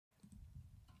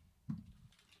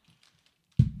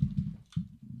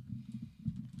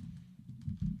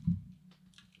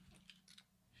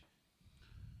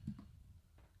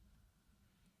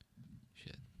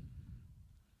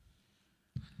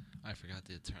I forgot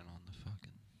to turn on the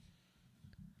fucking...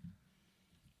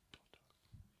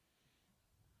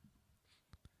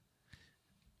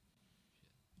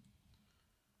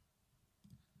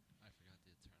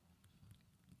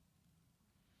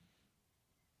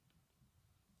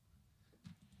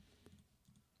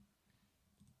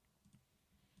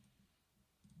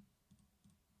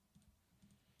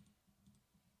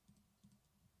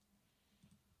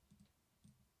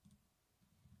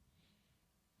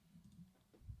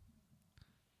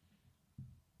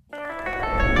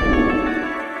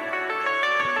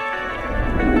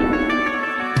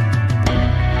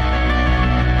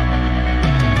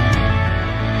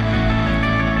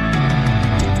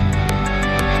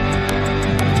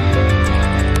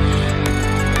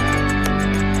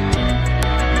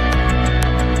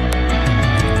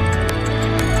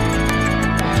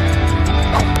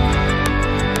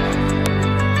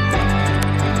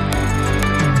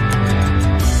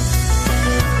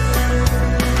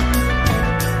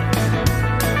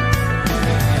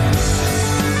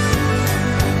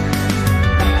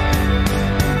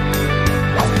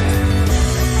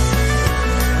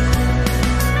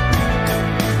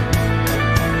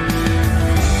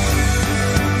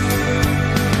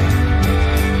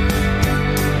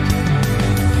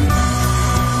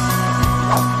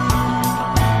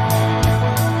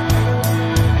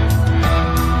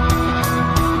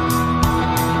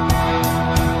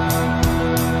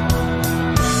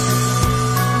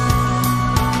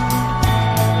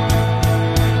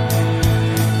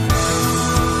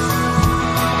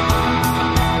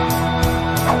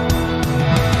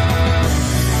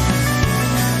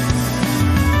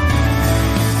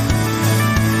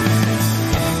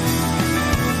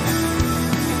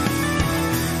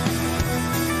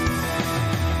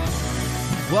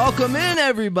 Welcome in,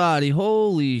 everybody.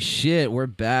 Holy shit, we're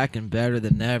back and better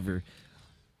than ever.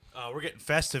 We're getting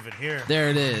festive in here. There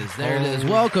it is. There it is.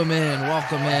 Welcome in.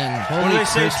 Welcome in. What do they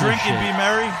say? Drink and be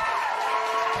merry?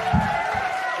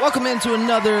 Welcome into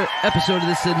another episode of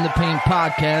the Sid and the Pain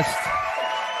podcast.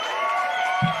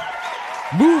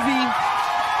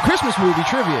 Christmas movie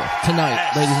trivia tonight,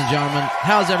 Yes. ladies and gentlemen.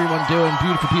 How's everyone doing?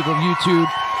 Beautiful people of YouTube,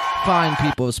 fine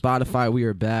people of Spotify. We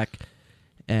are back.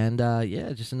 And,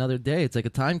 yeah, just another day. It's like a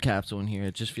time capsule in here.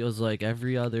 It just feels like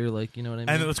every other, like, you know what I mean?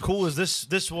 And what's cool is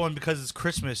this one, because it's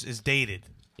Christmas, is dated.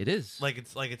 It is. Like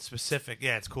it's specific.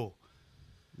 Yeah, it's cool.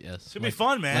 Yes. It's going to be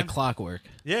fun, man. Like clockwork.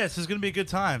 Yeah, this is going to be a good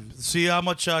time. See how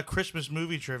much Christmas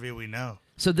movie trivia we know.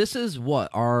 So this is what?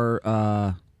 Our,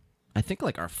 I think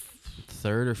like our...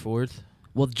 Third or fourth?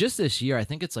 Well, just this year, I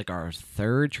think it's like our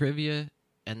third trivia.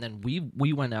 And then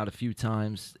we went out a few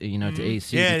times, you know, to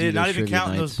AC. Yeah, to do not those even trivia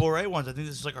counting nights. those Bore ones. I think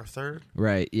this is like our third.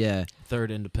 Right, yeah.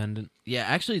 Third independent. Yeah,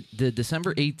 actually, the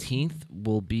December 18th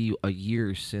will be a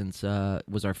year since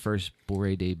was our first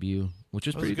Bore debut, which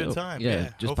was That was pretty a good dope. time. Yeah,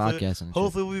 just hopefully, podcasting. and shit.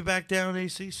 Hopefully we'll be back down in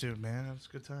AC soon, man. That was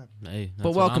a good time. Hey, that's But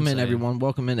what welcome I'm in, saying. everyone.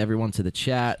 Welcome in, everyone, to the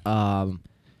chat.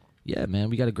 Yeah, man,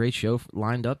 we got a great show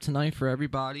lined up tonight for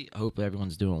everybody. I hope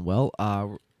everyone's doing well.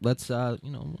 Let's,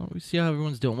 we see how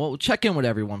everyone's doing. Well, we'll check in with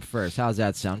everyone first. How's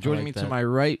that sound? Joining me like to that. my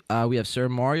right, we have Sir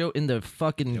Mario in the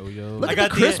fucking... Yo. Look I at got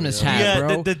the Christmas hat,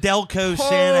 bro. The Delco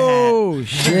Santa hat. Oh,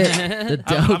 shit. The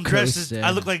Delco I'm dressed as, Santa.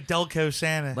 I look like Delco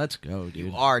Santa. Let's go, dude.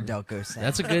 You are Delco Santa.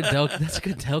 That's a good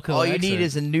Delco. All you accent. need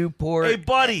is a Newport Hey,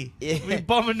 buddy. Yeah. We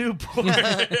bum a Newport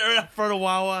right up front of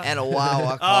Wawa. and a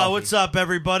Wawa coffee. What's up,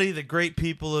 everybody? The great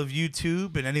people of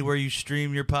YouTube and anywhere you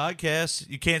stream your podcasts.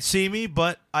 You can't see me,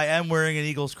 but I am wearing an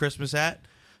Eagles Christmas hat.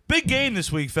 Big game this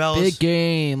week, fellas. Big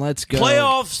game. Let's go.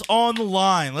 Playoffs on the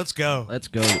line. Let's go. Let's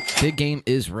go. Big game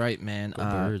is right, man.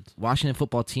 Birds. Washington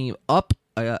football team up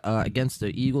against the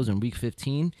Eagles in Week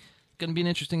 15. Going to be an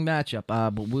interesting matchup.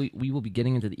 But we will be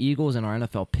getting into the Eagles and our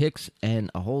NFL picks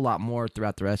and a whole lot more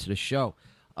throughout the rest of the show.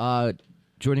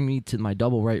 Joining me to my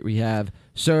double right, we have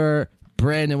Sir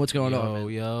Brandon. What's going on, man?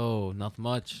 Yo, nothing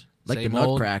much. Like Same the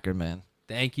old. Nutcracker, man.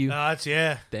 Thank you. Thank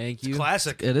Thank you. you.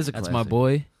 Classic. It is a That's classic. my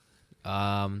boy.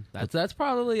 That's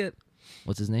probably it.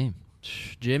 What's his name?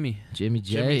 Jimmy. Jimmy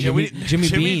J. Jimmy- Jimmy Jimmy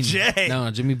Bean. J. No,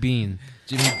 Jimmy Bean.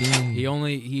 Jimmy Bean.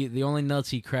 The only nuts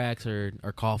he cracks are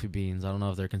coffee beans. I don't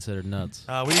know if they're considered nuts.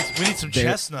 We need some They-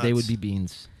 chestnuts. They would be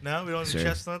beans. No, we don't Sir. need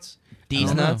chestnuts. These I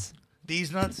don't know. nuts?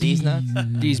 These nuts. These nuts?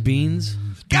 These beans.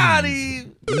 Got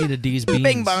him. We need a D's beans.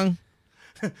 Bing bong.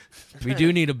 We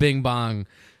do need a bing bong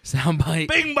soundbite.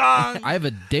 Bing bong. I have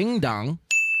a ding dong.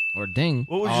 Or ding.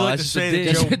 What would you Oh, like to that's say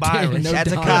just a to ding. Joe Byron? No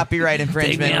That's a dong. copyright Take me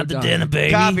infringement. out to done. dinner,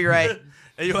 baby. Copyright.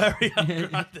 Hey, you Ariana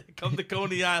Grande, come to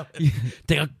Coney Island.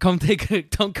 Come take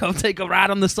a ride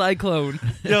on the cyclone.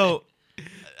 Yo,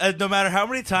 no matter how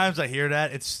many times I hear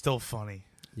that, it's still funny.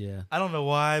 Yeah. I don't know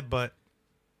why, but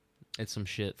It's some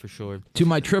shit for sure. To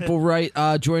my triple right,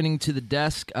 joining to the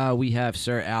desk, we have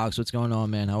Sir Alex. What's going on,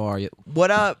 man? How are you?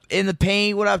 What up in the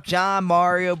paint? What up, John,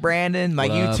 Mario, Brandon, my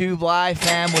What up? YouTube live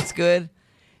fam? What's good?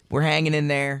 We're hanging in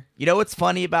there. You know what's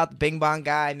funny about the Bing Bong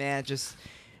guy, man? It just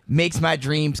makes my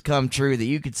dreams come true that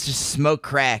you could just smoke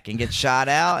crack and get shot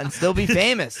out and still be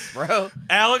famous, bro.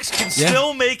 Alex can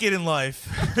still make it in life.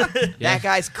 That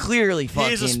guy's clearly He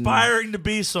fucking is aspiring to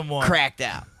be someone. cracked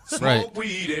out. Right.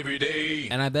 weed every day.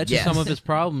 And I bet you Yes. some of his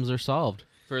problems are solved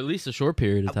for at least a short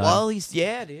period of time. Well, he's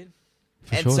dude.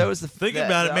 For And sure. so is the Think the-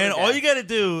 about the it, man. other All guy. you got to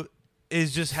do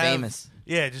is just have Famous.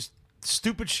 Yeah, just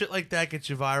stupid shit like that gets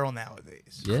you viral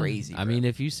nowadays. Yeah. crazy, I bro. mean,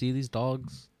 if you see these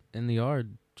dogs in the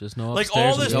yard, just know Like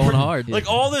upstairs all is this, going hard. like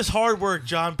all this hard work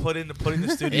John put into putting the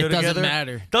studio It doesn't together.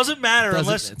 matter. Doesn't matter Doesn't-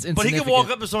 unless. it's But he can walk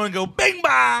insignificant. up to someone and go, "Bing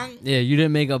bong." Yeah, you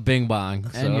didn't make a Bing Bong.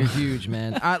 So. And you're huge,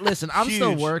 man. Listen, I'm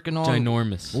still Huge. working on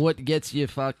Ginormous. what gets you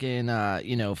fucking,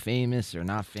 famous or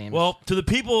not famous. Well, to the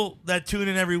people that tune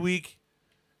in every week,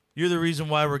 you're the reason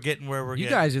why we're getting where we're you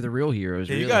getting. guys are the real heroes.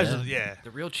 Yeah, really. you guys Yeah. are. Yeah.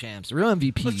 The real champs, the real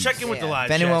MVPs. Let's check in with the Yeah.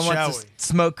 live If anyone chat, shall wants to we?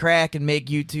 smoke crack and make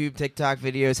YouTube, TikTok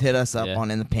videos, hit us up Yeah.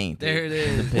 on In the Paint. dude. There it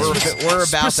is. We're about that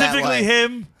Specifically life.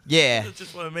 him. Yeah. I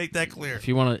just want to make that clear. If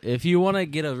you wanna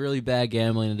get a really bad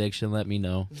gambling addiction, let me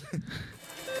know.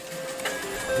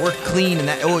 We're clean and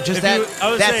that. Oh, just If that you- I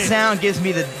was that saying- sound gives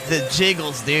me the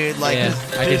jiggles, dude. Like Yeah,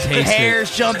 just I can taste it.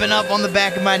 hairs jumping up on the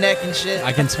back of my neck and shit.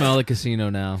 I can smell the casino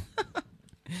now.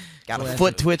 Got a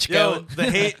foot twitch Yo, going.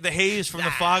 the haze from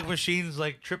the fog machine's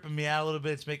like tripping me out a little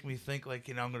bit. It's making me think like,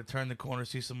 I'm gonna turn the corner,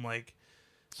 see some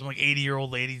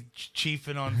 80-year-old lady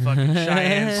chiefing on fucking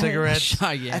Cheyenne cigarettes,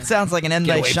 That sounds like an M.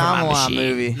 Night away from my Shyamalan machine.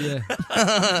 movie.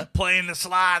 Yeah. playing the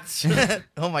slots.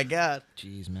 Oh my god,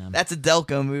 Jeez, man. that's a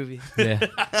Delco movie. Yeah.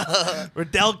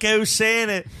 Rodelco saying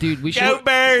it. Dude, we Go should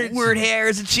Birds. Word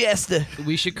hairs and Chester.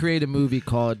 create a movie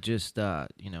called just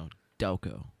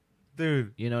Delco.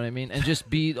 Dude. You know what I mean? And just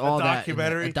be all that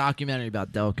documentary? a documentary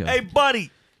about Delco. Hey,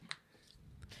 buddy.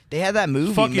 They had that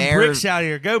movie, Fucking Mayor, bricks out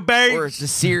here. Go Birds. or it's the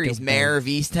series Mayor of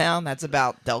Easttown. That's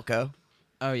about Delco.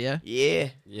 Oh yeah. Yeah,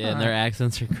 Yeah, and their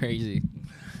accents are crazy.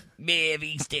 Mayor of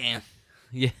Easttown.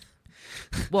 Yeah.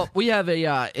 Well, we have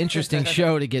a interesting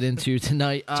show to get into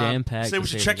tonight. Jam packed. Say we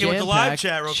should check in with the live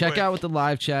chat real Check quick. out with the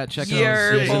live chat. Check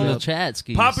Yeah, out. in boy. the chat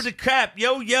skis. Papa the crap.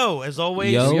 Yo. As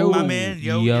always, Yo, my man.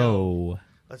 Yo.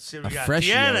 Let's see what we A got. fresh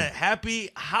Deanna, yo. happy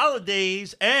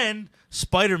holidays and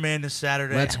Spider-Man this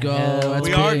Saturday. Let's go. Hell That's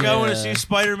We are big. going to see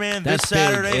Spider-Man this That's big.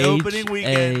 Saturday, opening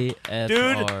weekend.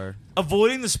 H-A-F-R.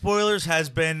 Avoiding the spoilers has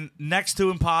been next to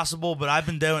impossible, but I've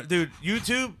been doing. Dude,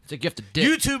 YouTube. It's a gift of dick.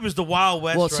 YouTube is the Wild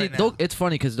West Well, see, right now. it's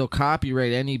funny because they'll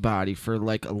copyright anybody for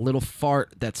like a little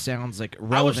fart that sounds like I was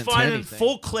relevant to finding anything.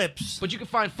 full clips. But you can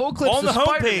find full clips On of the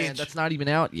Spider-Man homepage. that's not even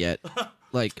out yet,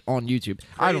 like on YouTube.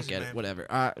 I don't Crazy, get man. it.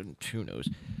 Whatever. Who knows?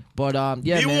 But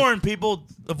yeah, Be man, warned, people.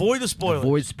 Avoid the spoilers.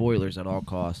 avoid spoilers at all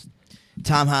costs.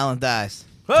 Tom Holland dies.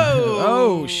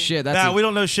 Oh, Oh, shit, that's Nah, a- we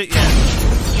don't know shit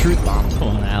yet. Truth bomb.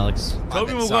 Come on, Alex.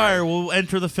 Toby bad, Maguire will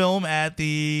enter the film at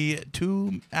the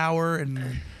 2-hour and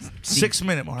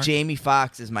 6-minute mark. Jamie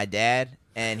Foxx is my dad,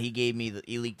 and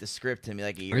he leaked the script to me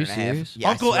like a year Are you and a half. serious? Yeah,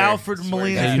 I Uncle swear. Alfred I swear to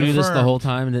Molina. So God. you knew this the confirmed. whole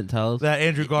time and didn't tell us? That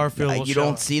Andrew Garfield. will You show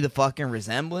don't up. see the fucking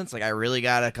resemblance. Like I really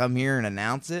gotta come here and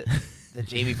announce it. That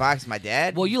Jamie Foxx is my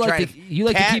dad. Well, you like Trying to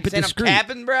keep it saying discreet. I'm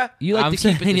capping, bruh. You like I'm to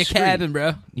keep it saying your discreet. cabin,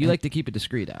 bro. You like to keep it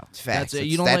discreet, Al. It's facts. That's,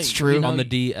 you don't That's like, true. you know, On the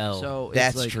DL. So it's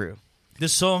That's like- true.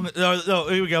 This song. No,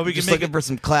 here we go. We Just can make looking it, for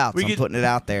some clouts. we I'm could- putting it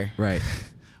out there. Right.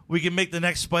 we can make the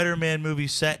next Spider-Man movie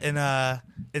set in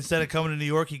instead of coming to New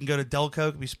York, you can go to Delco.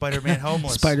 It could be Spider-Man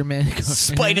homeless. Spider-Man.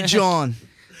 Spider John.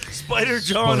 Spider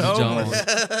John homeless.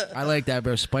 I like that,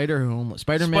 bro. Spider-Man.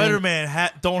 Spider-Man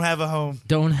don't have a home.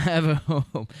 Don't have a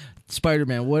home.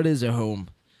 Spider-Man, what is a home?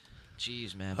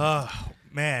 Jeez, man. Oh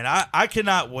man, I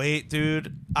cannot wait,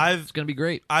 dude. It's gonna be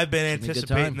great. I've been It's gonna be a good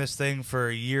anticipating time. this thing for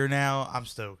a year now. I'm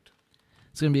stoked.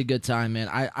 It's gonna be a good time, man.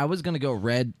 I was gonna go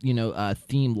red,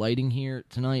 theme lighting here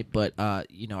tonight, but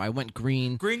I went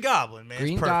green. Green Goblin, man.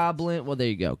 Green It's perfect. Goblin. Well, there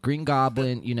you go. Green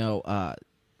Goblin.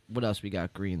 What else we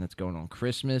got? Green that's going on.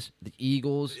 Christmas. The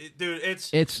Eagles. Dude,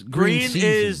 It's green season.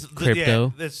 is the,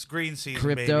 Crypto. Yeah, it's green season.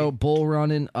 Crypto, baby. bull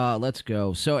running. Let's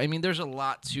go. So I mean, there's a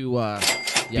lot to.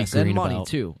 Yes, and green money about.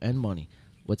 too, and money.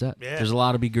 What's that? Yeah, There's a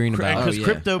lot to be green about. because yeah.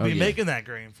 crypto be Oh, yeah. making that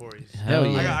green for you. Hell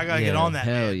yeah. I gotta get on that.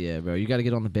 Hell man. yeah, bro. You got to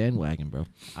get on the bandwagon, bro.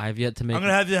 I've yet to make. I'm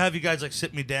gonna have you guys like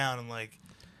sit me down and like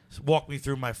walk me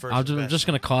through my first. I'm investment. just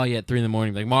gonna call you at 3 a.m.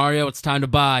 Like Mario, it's time to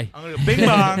buy. I'm gonna go bing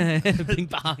bong. Bing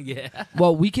bong, yeah.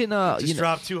 Well, we can. Just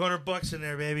drop $200 in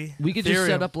there, baby. we could just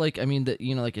set Ethereum. up like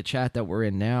like a chat that we're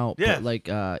in now. Yeah. But like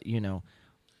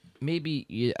maybe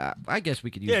yeah, I guess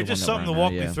we could use Yeah, the just one that something to we're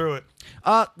walk in there, me through it.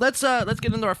 Let's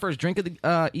get into our first drink of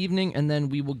the evening, and then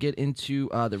we will get into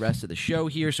the rest of the show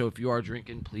here. So if you are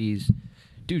drinking, please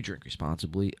do drink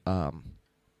responsibly.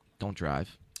 Don't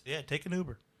drive. Yeah, take an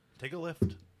Uber. Take a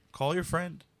Lyft. Call your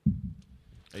friend.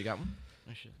 Oh, you got one?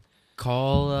 Oh, shit.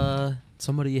 Call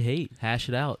somebody you hate. Hash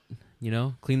it out.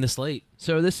 Clean the slate.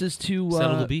 So this is to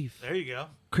Settle the beef. There you go.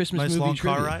 Christmas Nice movie long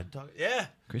trivia. car ride. Yeah.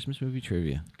 Christmas movie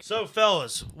trivia. So,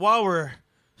 fellas, while we're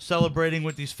celebrating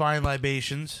with these fine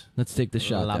libations, Let's take the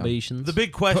shot. down. Libations. the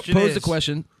big question Pose is... the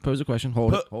question. Pose the question.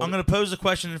 Hold it. Hold I'm it. going to pose the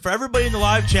question, and for everybody in the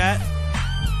live chat,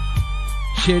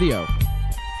 Cheerio.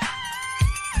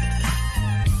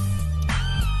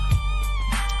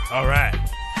 all right.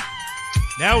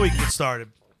 Now we can get started.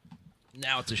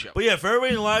 Now it's a show. But yeah, for everybody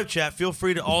in the live chat, feel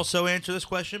free to also answer this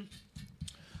question.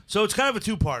 So it's kind of a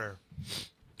two-parter.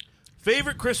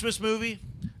 Favorite Christmas movie,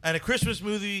 and a Christmas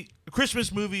movie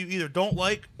you either don't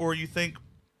like or you think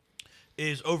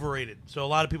is overrated. So a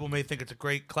lot of people may think it's a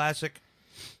great classic.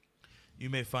 You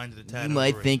may find it a tad You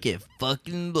might overrated. think it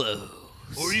fucking blows.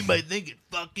 Or you might think it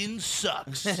fucking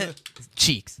sucks.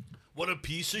 Cheeks. What a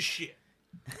piece of shit.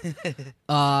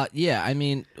 Yeah. I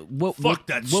mean, Fuck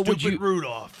that what would stupid you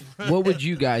Rudolph. what would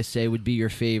you guys say would be your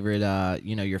favorite?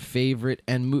 Your favorite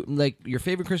and like your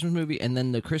favorite Christmas movie, and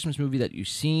then the Christmas movie that you've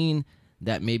seen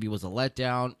that maybe was a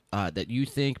letdown that you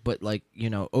think, but like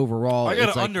overall, I got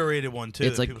it's an like, underrated one, too.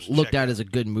 It's that like people should looked check at out. as a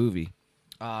good movie.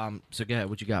 So go ahead.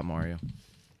 What you got, Mario?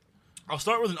 I'll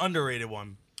start with an underrated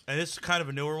one, and this is kind of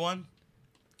a newer one.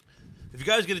 If you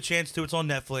guys get a chance to, it's on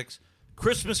Netflix.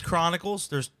 Christmas Chronicles.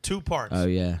 There's 2 parts. Oh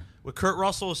yeah. With Kurt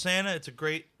Russell as Santa, it's a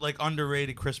great,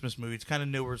 underrated Christmas movie. It's kind of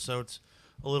newer, so it's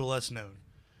a little less known.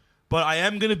 But I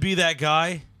am gonna be that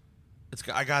guy.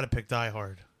 I gotta pick Die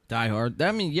Hard. Die Hard.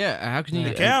 I mean, yeah. How can you?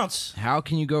 It counts. How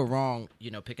can you go wrong?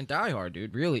 Picking Die Hard,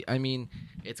 dude. Really? I mean,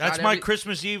 it's That's got my every-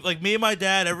 Christmas Eve. Like me and my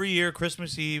dad, every year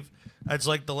Christmas Eve, that's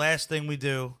like the last thing we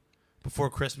do before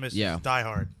Christmas. Yeah. Is Die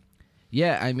Hard.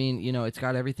 Yeah, I mean, it's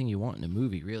got everything you want in a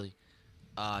movie, really.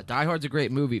 Die Hard's a great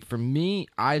movie. For me,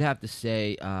 I'd have to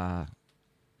say, I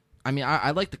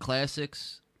like the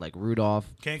classics, like Rudolph,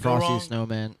 Can't go Frosty the wrong.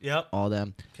 Snowman, Yep. all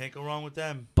them. Can't go wrong with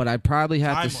them. But I'd probably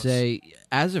have Timeless. to say,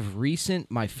 as of recent,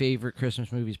 my favorite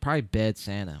Christmas movie is probably Bad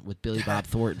Santa with Billy Bob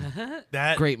Thornton.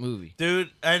 That Great movie.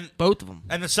 dude, and Both of them.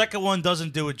 the second one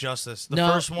doesn't do it justice. The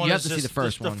No, first one you is have to see just, the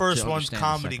first the one first to one's understand the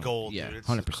comedy second one. gold. Yeah, dude. It's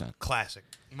 100%. classic,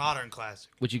 modern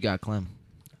classic. What you got, Clem?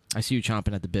 I see you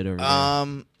chomping at the bit over there.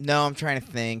 No, I'm trying to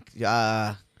think.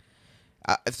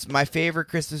 My favorite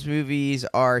Christmas movies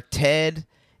are Ted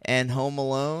and Home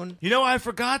Alone. You know, I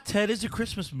forgot Ted is a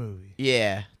Christmas movie.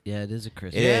 Yeah, Yeah, it is a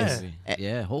Christmas It is. movie.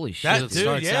 Yeah, holy shit. That It dude,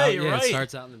 starts yeah, out- you're yeah, right. It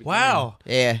starts out in the beginning. Wow.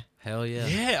 yeah. Hell yeah.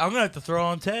 Yeah, I'm gonna have to throw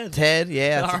on Ted. Ted,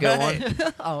 yeah, that's a good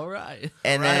one. All right.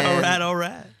 And all then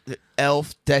right.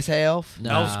 Elf. Did I say Elf?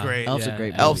 Elf's great. Elf's Yeah, a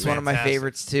great Elf's movie. one of my Fantastic.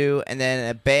 favorites too. And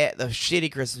then the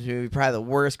shitty Christmas movie, probably the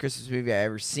worst Christmas movie I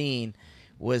ever seen,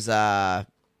 was not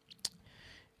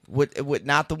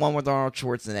the one with Arnold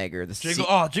Schwarzenegger. The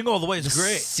Jingle All the Way is the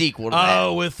great. sequel to that.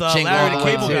 Oh, with Jingle Larry All the the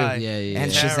Way Cable too. Guy. Yeah.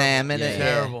 And Terrible. Shazam in it. Yeah. Yeah.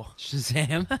 Terrible.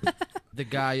 Shazam. The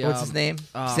guy. What's his name?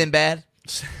 um, Sinbad.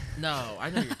 No, I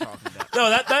know who you're talking about. No,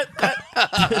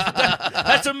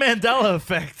 that's a Mandela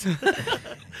effect.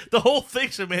 The whole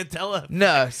thing's a Mandela effect.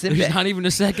 No, There's Sinbad. not even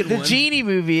a second The one. Genie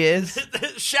movie is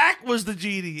Shaq was the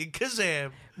genie in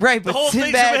Kazam. right, The but whole thing's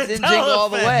a Sinbad's in Mandela Jingle All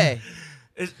the effect.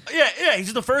 Way. Yeah,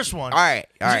 he's the first one. All right.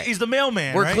 He's the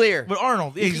mailman. We're right? clear. With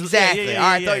Arnold. Yeah, Exactly. yeah, All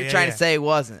right, I thought you yeah, were trying yeah. to say it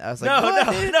wasn't. I was like,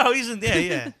 what? No, he's in.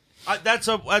 Yeah. That's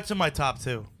in my top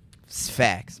 2. It's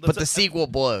facts. But the sequel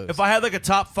blows. If I had like a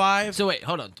top 5, So wait,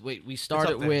 hold on. Wait, we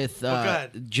started there? with Well, go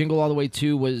ahead. Jingle All the Way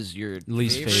 2 was your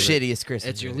Least favorite? favorite. Shittiest Christmas.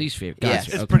 It's your movie. least favorite. Yeah. Gotcha.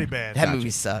 it's Okay. pretty bad. That Gotcha. movie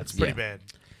sucks. It's pretty Yeah.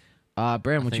 bad.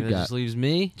 Brand, I what think you that got? just leaves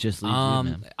me. Just leaves you,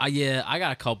 man. I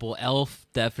got a couple. Elf,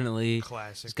 definitely.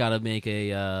 Classic. It's got to make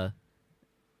a.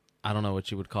 I don't know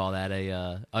what you would call that.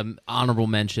 An honorable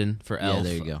mention for Yeah, Elf.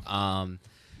 there you go.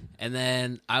 And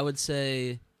then I would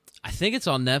say, I think it's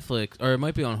on Netflix or it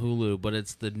might be on Hulu, but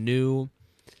it's the new.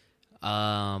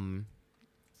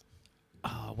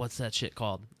 What's that shit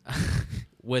called?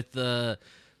 with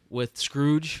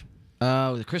Scrooge.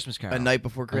 Oh, the Christmas Carol. A Night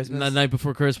Before Christmas. The Night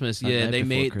Before Christmas. A Yeah, Night they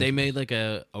Before made like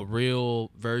a real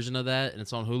version of that, and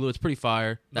it's on Hulu. It's pretty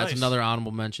fire. That's Nice. another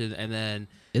honorable mention. And then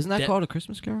Isn't that De- called a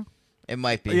Christmas Carol? It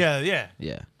might be. Yeah.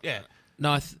 Yeah.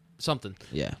 no, something.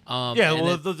 Yeah. Yeah, and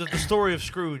well, then, the story of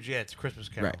Scrooge, it's a Christmas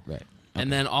Carol. Right.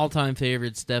 and then all time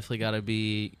favorites definitely got to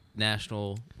be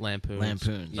National Lampoons.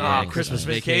 Lampoons. Ah, Christmas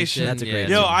Vacation. That's a great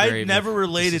yeah, Yo, it's a I great never movie.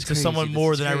 related This to is someone crazy.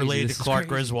 more This than is I crazy. related This to is Clark crazy.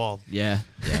 Griswold. Yeah.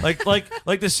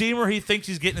 Like the scene where he thinks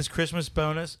he's getting his Christmas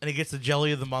bonus and he gets the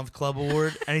Jelly of the Month Club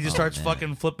award and he just starts man.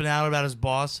 fucking flipping out about his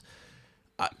boss.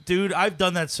 Dude, I've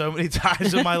done that so many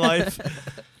times in my life.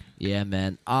 Yeah,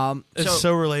 man. It's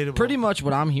so relatable. Pretty much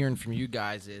what I'm hearing from you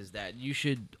guys is that you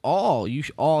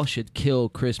all should kill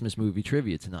Christmas movie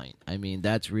trivia tonight. I mean,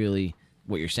 that's really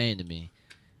what you're saying to me.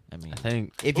 I mean, I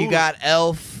think If you Ooh. got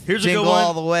Elf, Here's a good Jingle one.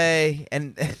 All the Way,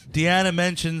 and Deanna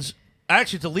mentions,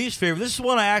 actually, it's the least favorite. This is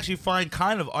one I actually find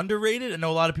kind of underrated. I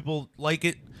know a lot of people like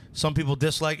it. Some people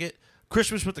dislike it.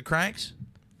 Christmas with the Cranks.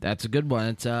 that's a good one.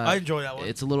 It's I enjoy that one.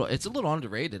 It's a little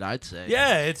underrated, I'd say.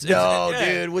 Yeah, it's No, yeah,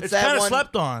 dude, what's it's that kind of one?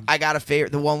 slept on. I got a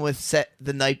favorite. The one with Set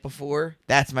the Night Before.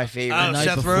 That's my favorite. Oh, Night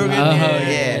Seth Before. Rogen.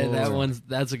 oh, yeah.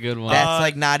 that's a good one. That's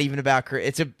like not even about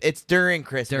Christmas. It's during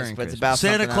Christmas, During but it's Christmas. about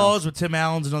Santa something Claus else. with Tim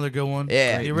Allen's another good one.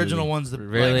 Yeah. the Great original movie. one's the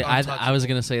Really, like, I was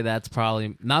gonna say that's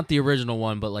probably not the original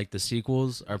one, but like the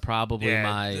sequels are probably yeah,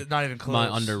 my not even close.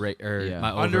 my underrated or Yeah.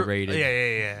 my Under- overrated.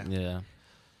 Yeah. Yeah.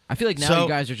 I feel like now So- you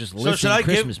guys are just So listing should I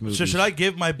Christmas give? movies. So should I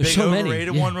give my big There's so many,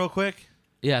 overrated yeah. one real quick?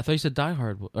 Yeah, I thought you said Die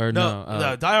Hard. Or No,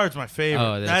 no. Die Hard's my favorite.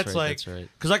 Oh, that's right, like that's right.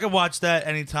 because I can watch that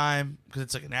anytime because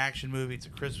it's like an action movie. It's a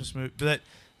Christmas movie. But that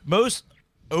most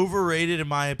overrated in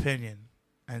my opinion,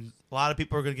 and a lot of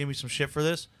people are gonna give me some shit for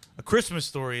this. A Christmas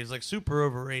Story is like super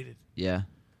overrated. Yeah.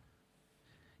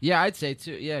 Yeah, I'd say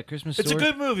too. Yeah, Christmas It's a Story.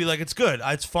 good movie. Like it's good.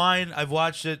 It's fine. I've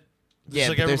watched it. Just Yeah,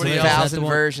 like but there's everybody a else. else. Is that 1,000 the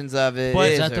one- versions of it. But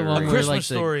It Is that the a- one A where, Christmas like, the-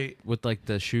 Story. with like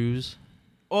the shoes.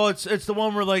 Oh, it's the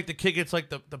one where like the kid gets like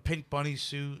the pink bunny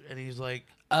suit and he's like,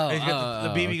 Oh, and he's got the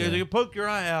BB gun. okay. You poke your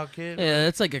eye out, kid. Yeah,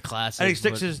 it's like a classic. And he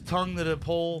sticks but- his tongue to the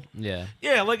pole. Yeah.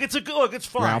 Yeah, like it's a good look. It's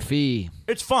fine. Ralphie.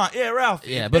 It's fine. Yeah, Ralph.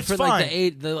 Yeah, but it's for fine.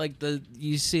 like the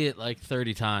you see it like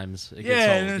 30 times. It gets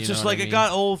Yeah, old, and it's you just know like what I it mean?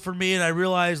 got old for me, and I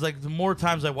realized like the more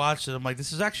times I watched it, I'm like,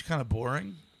 this is actually kind of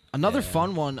boring. Another Yeah.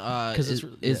 fun one 'Cause is,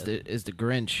 it's- yeah. is the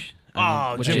Grinch.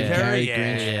 Oh, with Jim Jim Carrey. Grinch.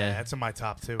 Yeah, that's in my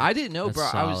top two. I didn't know, That's bro.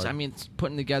 solid. I mean,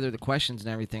 putting together the questions and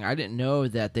everything. I didn't know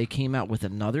that they came out with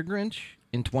another Grinch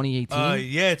in 2018.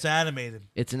 Yeah, it's animated.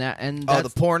 It's an and Oh,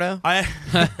 that's, the porno? I.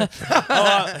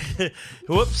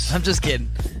 Whoops. I'm just kidding.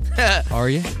 Are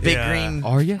you? Big Yeah.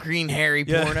 Are ya? green hairy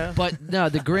Yeah. porno. but no,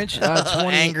 the Grinch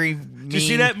 20 Angry. Did you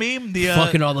see that meme? The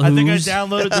Fucking all the I think I Who's.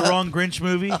 downloaded the wrong Grinch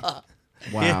movie.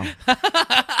 Wow.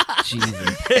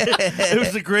 Jesus. It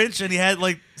was the Grinch, and he had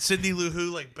like Sidney Lou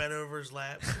Who like bent over his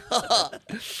lap. What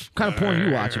kind of porn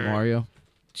you watching, Mario?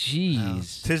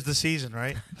 Jeez. Tis the season,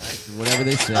 right? Whatever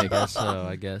they say.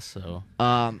 I guess so.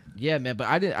 Yeah, man, but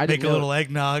I didn't Make know. a little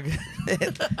eggnog.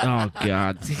 Oh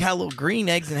God. He got little green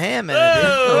eggs and ham in it.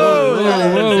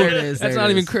 Oh, There it is. That's there not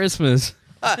it even is. Christ's.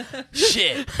 dude.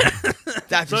 Shit.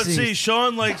 Dr. So let's Seuss. see.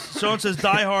 Sean says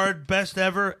Die Hard best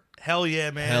ever. Hell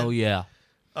yeah, man. Hell yeah.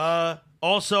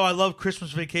 Also, I love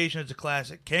Christmas Vacation. It's a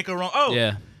classic. Can't go wrong. Oh,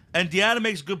 Yeah. And Deanna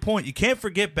makes a good point. You can't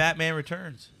forget Batman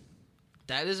Returns.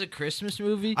 That is a Christmas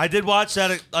movie. I did watch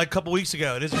that a couple weeks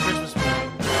ago. It is a Christmas movie.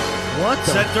 What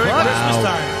the Set during fuck? Christmas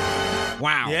time.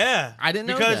 Wow. Yeah. I didn't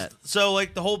know because, that. So,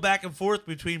 like, the whole back and forth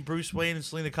between Bruce Wayne and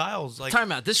Selena Kyle's like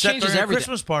Time out. This set changes during a everything.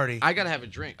 Christmas party. I gotta have a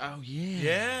drink. Oh yeah.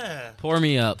 Yeah. Pour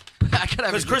me up. I gotta have a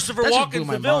Because drink. Christopher That just blew Walken's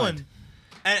my the villain. mind.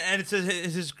 And it's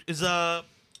his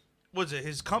what's it?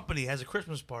 His company has a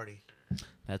Christmas party.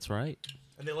 That's right.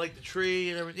 And they light the tree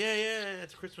and everything. Yeah,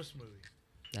 it's a Christmas movie.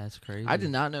 That's crazy. I did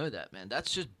not know that, man. That's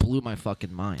just blew my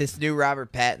fucking mind. This new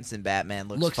Robert Pattinson Batman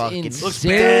looks fucking. insane. Looks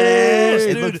Dude. badass,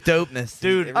 It dude. looks dopeness.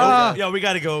 Dude, It really does. we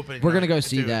got to go open. We're gonna go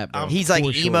see that, bro. He's like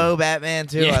for sure. emo Batman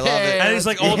too. I love it. And he's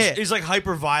like old, Yeah. he's like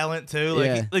hyper violent too. Like,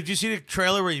 Yeah. like, do you see the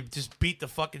trailer where he just beat the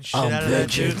fucking shit I'm out of that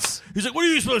dude? vengeance. He's like, "What are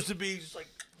you supposed to be?" He's just like,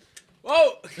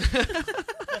 "Whoa!"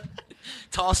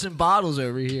 tossing bottles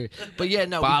over here. But yeah,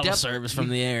 no, Bottle service from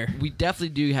the air. We definitely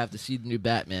do have to see the new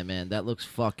Batman, man. That looks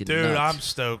fucking Dude, nuts. I'm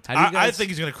stoked. How do you I guys- think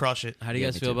he's gonna crush it. How do you Yeah,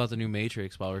 guys me feel too. about the new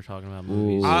Matrix while we're talking about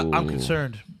movies? Ooh. I'm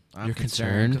concerned. I'm You're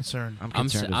concerned. concerned? Concerned. I'm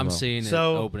concerned as I'm well. seeing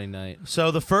So- it opening night.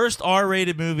 So the first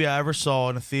R-rated movie I ever saw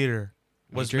in a theater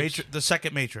was Matrix? the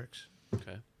second Matrix.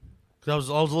 Okay. 'Cause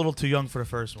I was a little too young for the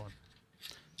first one.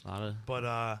 A But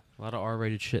lot of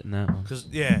R-rated shit in that one. cause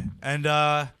yeah, and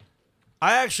I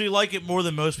actually like it more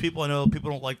than most people. I know people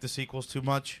don't like the sequels too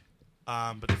much,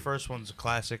 but the first one's a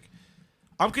classic.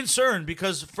 I'm concerned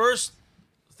because first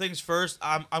things first,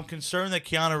 I'm concerned that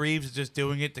Keanu Reeves is just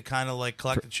doing it to kind of like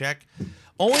collect a check,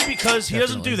 only because he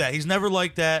doesn't do Definitely. that. He's never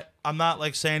like that. I'm not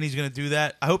like saying he's gonna do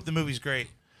that. I hope the movie's great.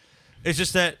 It's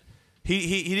just that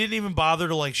He didn't even bother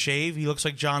to like shave. He looks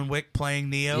like John Wick playing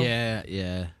Neo.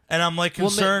 Yeah. And I'm like Well,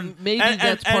 concerned. maybe and,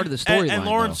 that's part of the storyline, And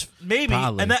Lawrence, maybe,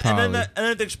 Probably, and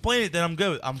then to explain it, then I'm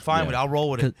good. I'm fine with it. I'll roll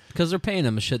with it. Because they're paying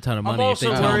him a shit ton of I'm money. If they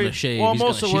also tell him to worried. shave, Well, I'm he's gonna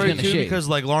also shave. worried gonna too shave. because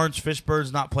like Lawrence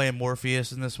Fishburne's not playing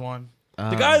Morpheus in this one.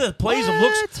 The guy that plays him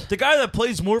looks. The guy that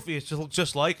plays Morpheus just looks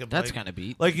just like him. That's like, kind of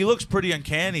beat. Like he looks pretty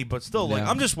uncanny, but still, like Yeah.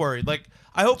 I'm just worried. Like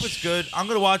I hope it's good. I'm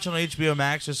gonna watch it on HBO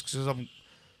Max just because I'm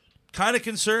kind of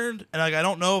concerned, and like I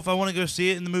don't know if I want to go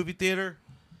see it in the movie theater.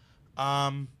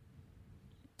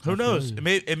 Who knows?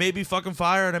 It may be fucking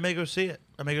fire, and I may go see it.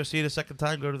 I may go see it a second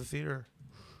time. Go to the theater.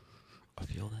 I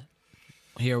feel that.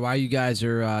 Here, while you guys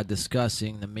are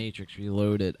discussing the Matrix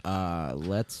Reloaded,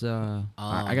 let's. I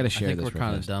gotta share I think this. we're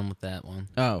kind of done with that one.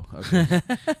 Oh, okay.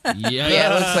 Yeah,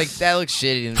 it looks like that looks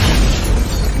shitty.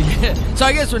 So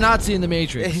I guess we're not seeing the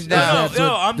Matrix. No, That's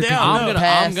no, what I'm the down. con- No.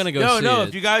 I'm gonna go see No. it.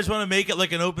 If you guys want to make it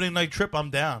like an opening night trip,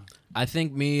 I'm down. I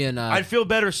think me and I'd feel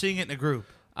better seeing it in a group.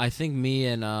 I think me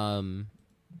and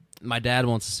my dad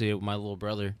wants to see it with my little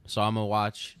brother, so I'm gonna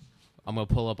watch. I'm gonna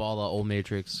pull up all the old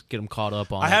Matrix, get him caught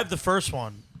up on. I it. have the first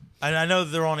one, and I know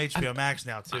they're on HBO Max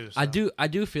now too. So. I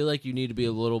do feel like you need to be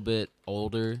a little bit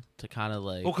older to kind of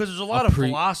like. Well, because there's a lot of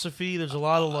philosophy. There's a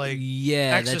lot of like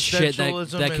yeah, that shit that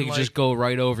existentialism could and, just like, go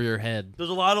right over your head. There's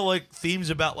a lot of like themes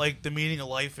about like the meaning of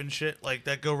life and shit like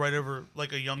that go right over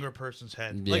like a younger person's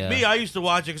head. Like Yeah. me, I used to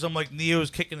watch it because I'm like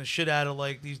Neo's kicking the shit out of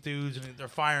like these dudes and they're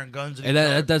firing guns. And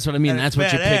that's what I mean. and That's it's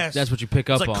what you pick. badass. That's what you pick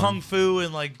It's up like on. kung fu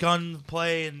and like gun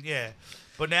play and yeah.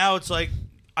 But now it's like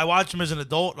I watch them as an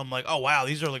adult and I'm like, oh wow,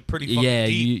 these are like pretty fucking Yeah,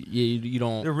 deep. you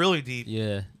don't. They're really deep.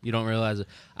 Yeah, you don't realize it.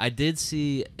 I did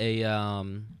see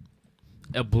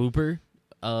a blooper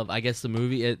of I guess the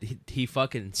movie. He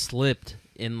fucking slipped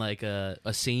in like a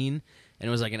scene, and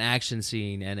it was like an action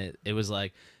scene, and it was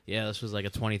like this was like a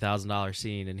 $20,000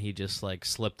 scene, and he just like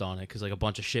slipped on it because like a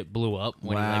bunch of shit blew up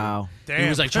when Wow. he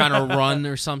was like trying to run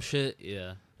or some shit.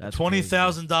 Yeah, That's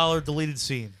 $20,000 deleted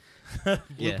scene. Blooper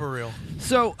Yeah. reel.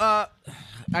 So,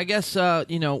 I guess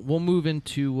we'll move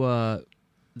into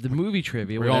the movie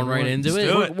trivia. We're going right into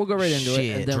it? do it. We'll go right into it.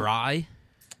 Shit. And then, dry.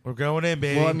 We're going in,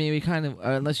 baby. well, I mean, we kind of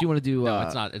unless you want to do. No,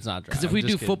 it's not. It's not dry. Because if I'm we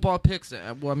just do kidding. football picks,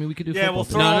 well, I mean, we could do. Yeah, football we'll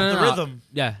picks. throw No, off no, the no, no. rhythm.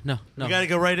 Yeah, no. We got to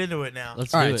go right into it now.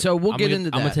 Let's All do right, it. so we'll I'm get gonna- into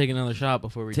I'm gonna that. take another shot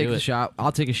before we Take do the it. shot.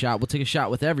 I'll take a shot. We'll take a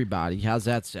shot with everybody. How's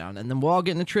that sound? And then we'll all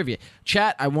get into trivia.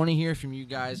 Chat. I want to hear from you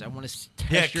guys. I want to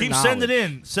test Yeah, your keep knowledge. sending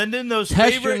in. Send in those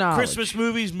Test your favorite knowledge. Christmas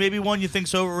movies, maybe one you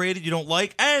think's overrated, you don't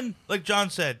like, and like John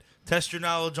said, test your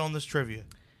knowledge on this trivia.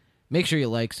 Make sure you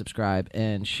like, subscribe,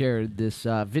 and share this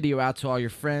video out to all your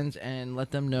friends, and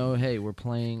let them know, hey, we're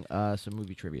playing some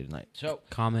movie trivia tonight. So,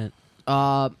 Comment.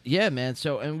 yeah, man.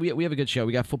 So, and we have a good show.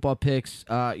 We got football picks.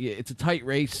 Yeah, it's a tight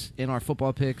race in our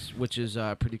football picks, which is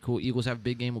pretty cool. Eagles have a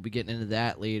big game. We'll be getting into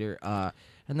that later.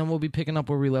 And then we'll be picking up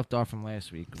where we left off from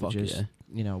last week, Fuck which is,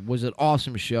 yeah. Was an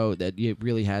awesome show that you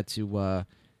really had to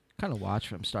kind of watch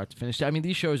from start to finish. I mean,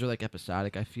 these shows are like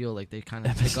episodic. I feel like they kind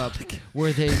of pick up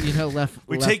where they, left.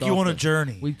 We left take you off on a the-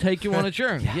 journey. We take you on a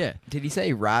journey. Yeah. Did he say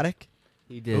erotic?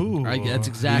 He did. Ooh. That's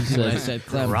exactly what I said.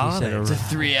 Clem. Erotic. He said It's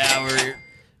a 3-hour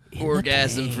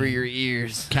orgasm for your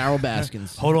ears. Carol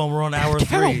Baskins. Hold on, we're on hour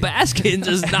Carol 3. Baskins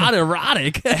is not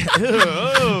erotic.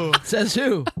 Oh, Says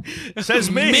who? says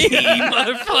me. Me,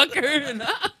 motherfucker.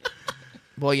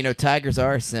 Well, tigers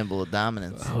are a symbol of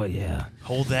dominance. Oh yeah.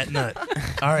 Hold that nut.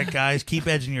 All right, guys, keep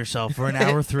edging yourself. We're in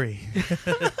hour 3.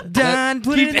 Don,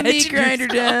 put Keep it in the meat edging grinder,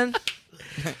 Don.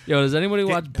 Yo, does anybody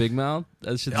watch Big Mouth?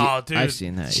 That shit's Oh, dude. I've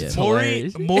seen that. Yeah.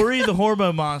 Hilarious. Maury the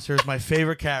hormone monster is my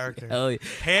favorite character. hell yeah.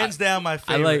 Hands down my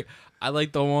favorite. I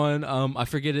like the one. I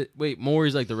forget it. Wait,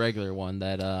 Maury's like the regular one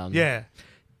that. Yeah.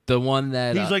 The one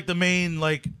that He's like the main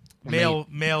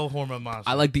male hormone monster.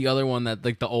 I like the other one that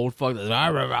like the old fuck. That's,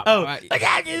 Oh, I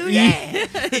got you.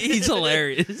 Yeah, he's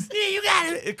hilarious. yeah, you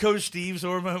got it. Coach Steve's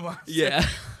hormone monster. Yeah.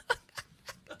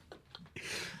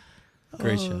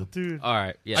 Great Oh, show, dude. All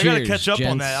right, yeah. I gotta Cheers, catch up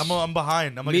on gents. that. I'm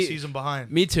behind. I'm like Me- a season behind.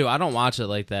 Me too. I don't watch it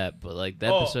like that, but like the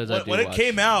episodes I do when it watch.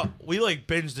 came out, we like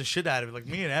binged the shit out of it. Like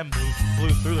me and Em blew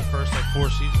through the first like 4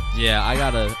 seasons. Yeah, I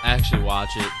gotta actually watch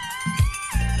it.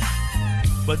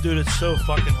 But dude, it's so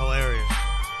fucking hilarious.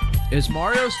 Is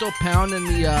Mario still pounding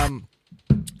the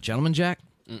Gentleman Jack?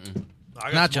 I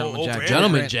got Not some Gentleman old Jack. Granddad.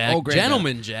 Gentleman Grand- Jack. old Granddad.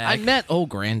 Gentleman Jack. I meant old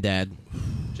granddad.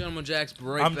 Gentleman Jack's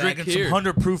right I'm back drinking here. some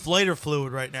 100 proof lighter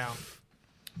fluid right now.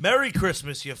 Merry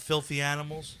Christmas, you filthy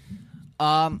animals.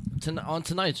 On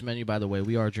tonight's menu, by the way,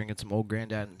 we are drinking some old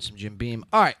granddad and some Jim Beam.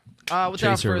 All right. Without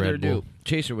Chaser further Red ado, Bull.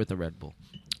 Chaser with the Red Bull.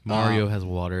 Mario has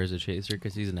water as a chaser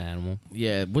because he's an animal.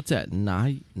 Yeah. What's that?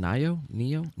 Neo?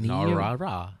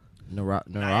 Narara. Naruto?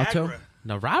 Niagara.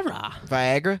 Narara.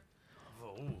 Viagra?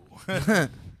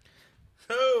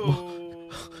 Oh.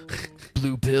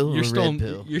 Blue pill You're or still red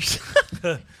pill? you're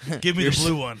Give me the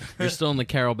blue one. you're still in the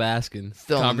Carol Baskin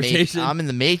Still in the conversation. I'm in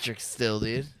the Matrix still,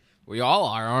 dude. We all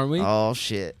are, aren't we? Oh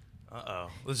shit! Uh-oh.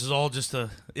 This is all just a...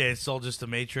 Yeah, it's all just a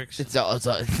Matrix. It's all.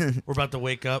 We're about to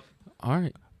wake up. All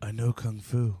right. I know Kung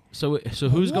Fu. So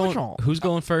who's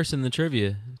going first in the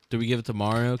trivia? Do we give it to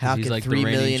Mario? 'Cause How he's can like 3 the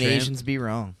reigning million champ? Asians be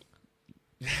wrong?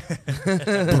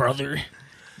 brother?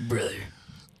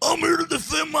 I'm here to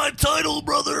defend my title,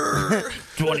 brother.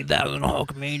 20,000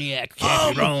 Hulkamaniac.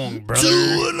 I'm wrong,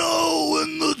 2-0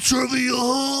 in the trivia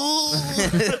hole.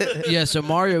 Yeah, so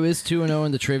Mario is 2-0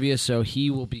 in the trivia, so he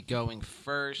will be going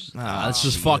first. That's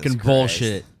just Jesus fucking Christ.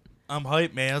 bullshit. I'm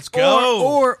hyped, man. Let's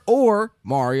go. Or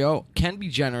Mario can be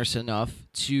generous enough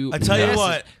to I tell you pass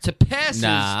what. to pass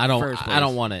Nah, his first place. I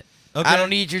don't want it. Okay. I don't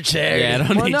need your charity. Yeah, I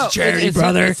don't Well, need no, your charity, it's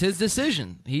brother. It's his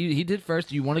decision. He did first.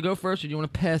 Do you want to go first or do you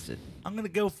want to pass it? I'm going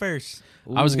to go first.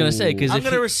 I was gonna say, 'cause I'm if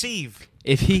going to he- receive.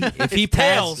 If he It's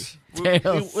passes, tails.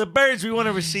 Tails. With birds, we want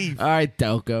to receive. All right,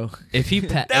 Delco. if he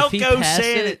Don't passed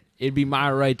say it, it'd be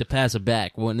my right to pass it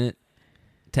back, wouldn't it?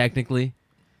 Technically.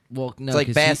 Well, no, It's like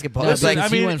 'cause basketball. He, no, It's like-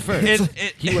 because I he mean, went first.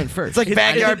 He went first. It's like In-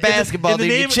 backyard in the- basketball, in the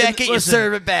dude. name- You check it, you listen,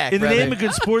 serve it back. In the brother. name of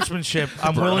good sportsmanship,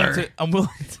 I'm willing to.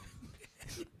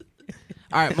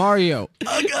 All right, Mario.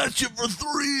 I got you for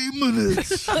 3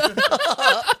 minutes.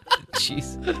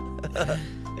 Jeez.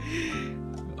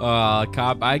 I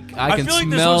can feel like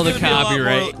this smell one's the gonna be a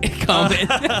lot copyright coming.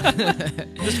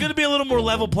 There's going to be a little more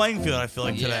level playing field, I feel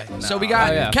like, today. So we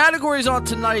got Oh, yeah. categories on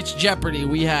tonight's Jeopardy.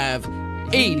 We have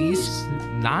 80s,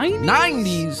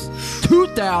 90s,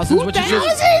 2000s, which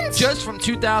is just from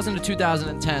 2000 to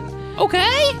 2010.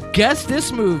 Okay. Guess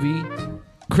this movie,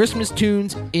 Christmas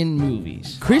tunes in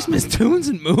movies. Christmas tunes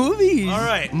and movies. All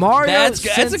right. Mario, That's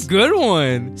since, a good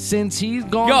one. since he's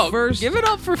gone Yo, first. give it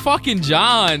up for fucking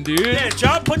John, dude. Yeah,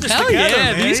 John put this Hell together, yeah,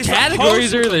 man. these He's the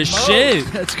categories host are of the most.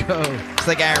 shit. Let's go. It's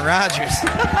like Aaron Rodgers.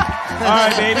 All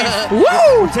right, baby.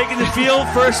 Woo! We're taking the field,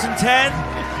 1st and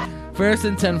 10. First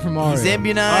and 10 for Mario. He's All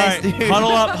immunized, right, dude.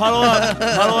 huddle up, huddle up,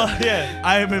 huddle up. Yeah,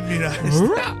 I am immunized.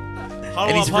 Huddle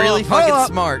And he's up, huddle really up. fucking up.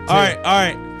 smart, too. All right, all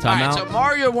right. All Time right, out. so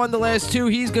Mario won the last two.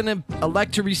 He's going to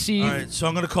elect to receive. All right, so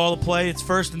I'm going to call the play. It's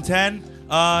 1st and 10.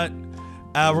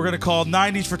 We're going to call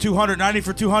 90s for 200, 90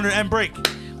 for 200, and break.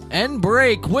 And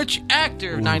break. Which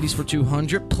actor, 90s for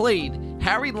 200, played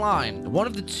Harry Lime, one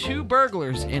of the two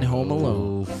burglars in Home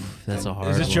Alone? Oof, that's a hard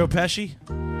Is it one. Joe Pesci?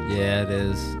 Yeah, it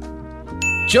is.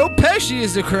 Joe Pesci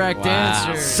is the correct Wow.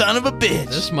 answer. Son of a bitch.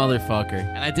 This motherfucker.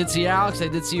 And I did see Alex. I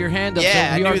did see your hand up.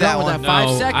 Yeah, so we I are knew done that with one. that. 5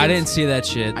 No, seconds. I didn't see that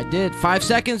shit. I did. 5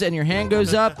 seconds, and your hand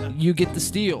goes up. You get the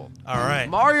steal. All right.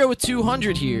 Mario with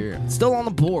 200 here. Still on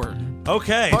the board.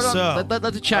 Okay, Hold on. so. Let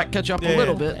the chat catch up Yeah, a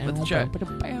little yeah. bit. Let the chat.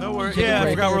 No worries. Take a Yeah, I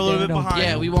break. forgot we're a little bit behind.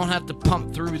 Yeah, we won't have to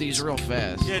pump through these real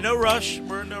fast. Yeah, no rush.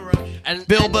 We're in no rush. And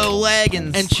Bilbo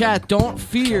Leggins. And chat, don't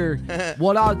fear.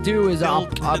 What I'll do is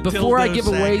before I give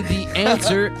away the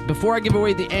answer,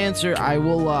 I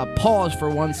will pause for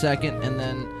 1 second and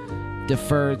then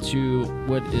defer to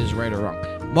what is right or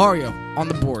wrong. Mario on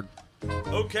the board.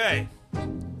 Okay.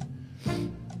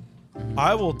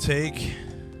 I will take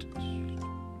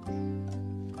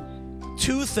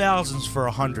 2000s for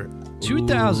 100.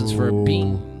 2000s for a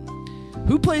bean.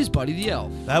 Who plays Buddy the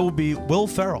Elf? That would be Will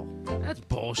Ferrell. That's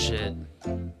bullshit.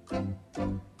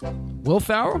 Will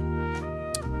Ferrell?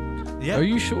 Yeah. Are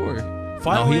you sure?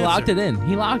 Final No, he answer. locked it in.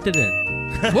 He locked it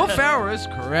in. Will Ferrell is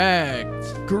correct.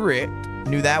 Correct.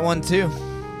 Knew that one, too.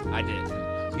 I did.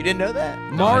 You didn't know that?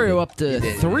 Mario up to You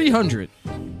did. 300.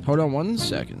 Hold on 1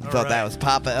 second. Thought that was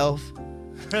Papa Elf.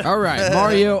 All right,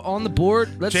 Mario on the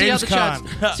board. Let's James see how the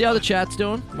Caan. chat's see how the chat's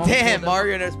doing. Damn,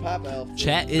 Mario knows Papa Elf.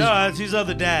 Chat is No, it's his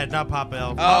other dad, not Papa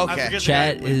Elf. Oh, I okay. forget the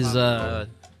chat guy who plays is Papa.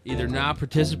 either not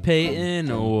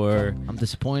participating or I'm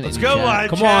disappointed. Let's in you, go, chat. live.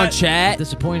 come Chat. on, chat.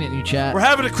 Disappointed in you, chat. We're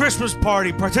having a Christmas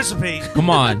party. Participate. Come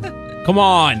on. Come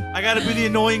on. I gotta be the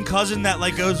annoying cousin that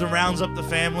like goes and rounds up the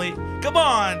family. Come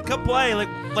on, come play.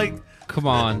 Like. Come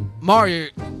on. Mario,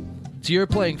 to your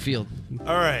playing field.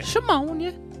 All right. Come on,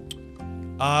 yeah.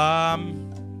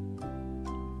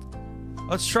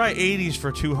 Let's try 80s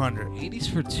for 200. 80s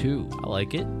for 2. I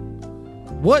like it.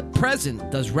 What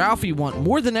present does Ralphie want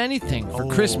more than anything for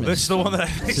Christmas? This is the one that I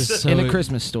think This is is- so- in a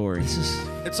Christmas story. This is.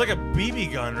 It's like a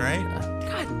BB gun, right?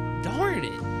 God darn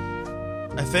it.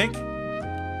 I think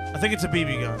it's a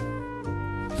BB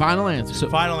gun. Final answer.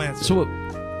 Final answer. So what?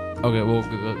 Okay, well,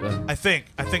 go. I think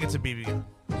it's a BB gun.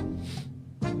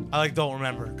 I don't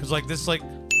remember because this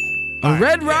a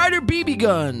Red Ryder BB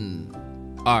gun.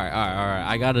 All right.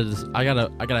 I got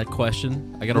a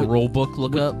question. I got a rule book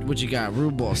look up. What you got? Rule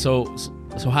book. So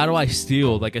So how do I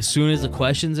steal? Like as soon as the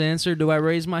question's answered, do I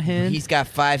raise my hand? He's got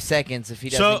 5 seconds. If he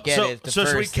doesn't get it, the so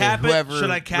should we first, cap it? whoever Should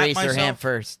I cap raised their myself? hand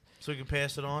first. So we can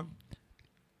pass it on.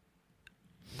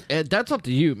 That's up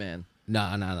to you, man.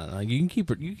 No. You can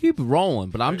keep it rolling.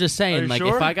 But I'm just saying, you like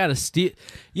sure? if I gotta steal,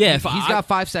 yeah. If He's I got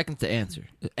 5 seconds to answer.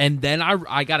 and then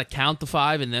I gotta count the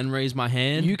 5 and then raise my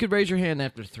hand. You could raise your hand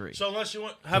after 3. So unless you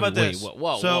want, how about Wait, this?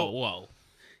 Whoa.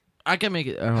 I can make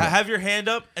it. Have your hand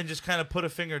up and just kind of put a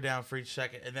finger down for each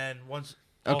second, and then once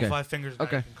all Okay. 5 fingers, down,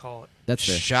 Okay. you can call it. That's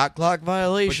fair. Shot clock But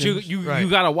violation. you Right.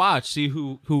 gotta watch, see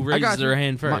who I raises got their you.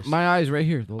 hand first. My eye's right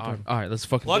here the whole all time. right, let's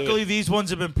fucking. do Luckily, it. these ones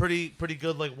have been pretty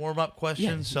good, like warm up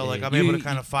questions. So Yeah, like yeah. I'm able to You-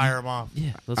 kind of fire them off.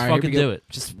 Yeah, let's All right, fucking here we do go. it.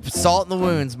 Just salt in the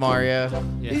wounds, Mario.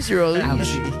 Yeah. These are all Ouch.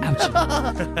 easy.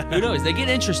 Who knows? They get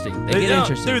interesting. They get No,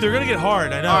 interesting. dude, they're gonna get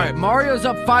hard. I know. All right, Mario's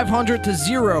up 500 to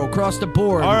 0 across the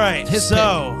board. All right, His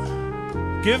so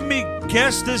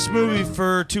guess this movie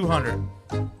for 200.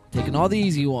 pick. Taking all the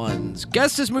easy ones.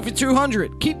 Guess this movie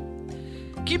 200. Keep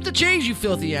the change, you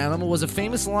filthy animal, was a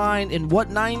famous line in what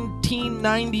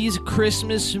 1990s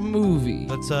Christmas movie?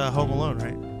 That's Home Alone,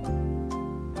 right?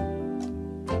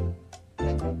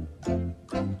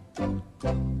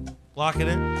 Lock it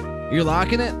in. You're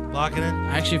locking it? Lock it in.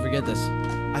 I actually forget this.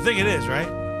 I think it is, right?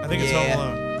 I think it's Yeah.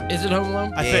 Home Alone. Is it Home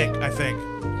Alone? I think.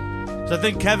 So I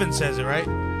think Kevin says it, right?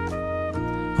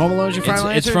 Home Alone's your final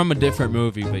It's answer? from a different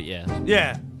movie, but yeah.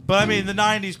 Yeah. But I mean, the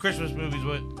 90s Christmas movies,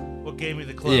 what gave me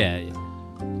the clue. Yeah.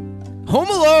 Home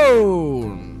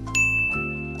Alone.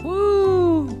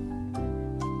 Woo.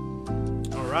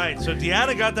 All right. So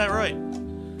Deanna got that right.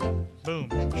 Boom.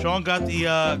 Sean got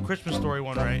the Christmas Story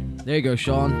one right. There you go,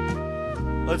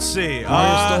 Sean. Let's see.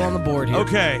 Mario's still on the board here.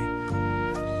 Okay.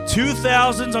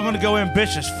 2000s, I'm going to go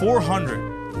ambitious. 400.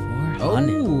 Oh,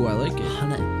 I like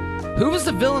it. Who was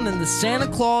the villain in the Santa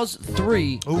Claus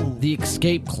 3, Ooh. The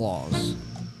Escape Clause?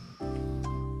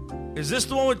 Is this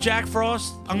the one with Jack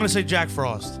Frost? I'm going to say Jack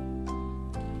Frost.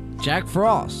 Jack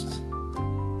Frost.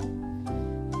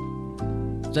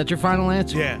 Is that your final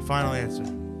answer? Yeah, final answer.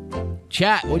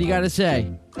 Chat, what do you got to say?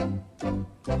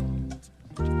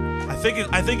 I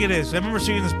think it is. I remember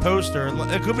seeing this poster.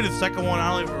 It could be the second one. I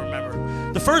don't even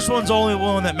remember. The first one's the only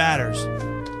one that matters.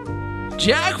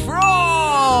 Jack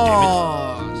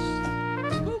Frost!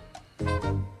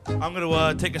 I'm going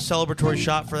to take a celebratory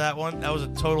shot for that one. That was a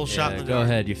total shot in the Go dark.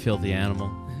 ahead, you filthy animal.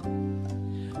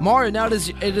 Mario, now it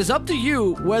is up to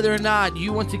you whether or not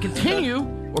you want to continue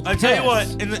or I pass. tell you what,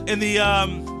 in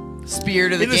the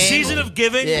Spirit of the in the game. season of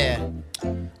giving, Yeah.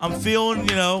 I'm feeling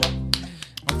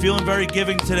very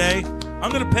giving today.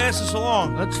 I'm going to pass this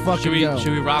along. Let's fucking Should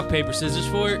go. we rock paper scissors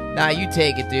for it? Nah, you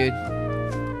take it, dude.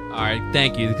 All right,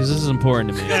 thank you, because this is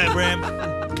important to me. Yeah, Bram.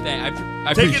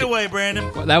 I Take it appreciate- away,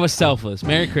 Brandon. That was selfless.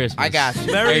 Merry Christmas. I got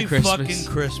you. Merry Christmas. fucking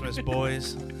Christmas,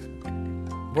 boys.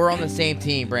 We're on the same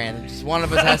team, Brandon. Just one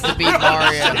of us has to beat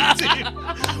Mario.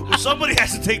 Well, somebody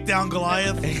has to take down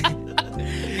Goliath.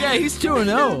 Yeah, he's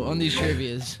 2-0 on these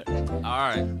trivias. All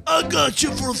right. I got you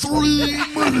for 3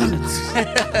 minutes.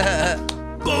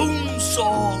 Bone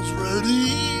saws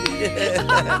ready.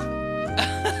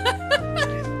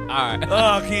 All right.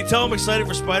 Oh, can you tell I'm excited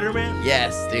for Spider-Man?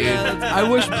 Yes, dude.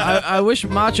 I wish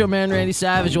Macho Man Randy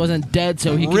Savage wasn't dead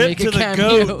so he could Rip make to a the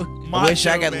cameo. goat. I wish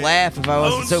I could Macho Man. laugh if I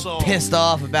wasn't so Bone saw. pissed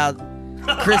off about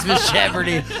Christmas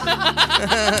Jeopardy.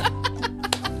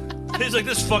 He's like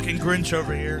this fucking Grinch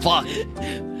over here. Fuck.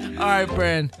 All right,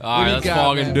 Brand. All right, let's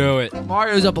fucking do it.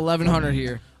 Mario's up 1,100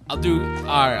 here. I'll do. All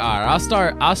right. I'll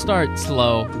start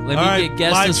slow. Let me All right,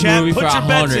 guess live this chat, movie put for your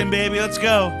bets in, 100. baby. Let's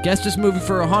go. Guess this movie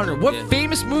for 100. What Yeah.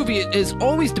 famous movie is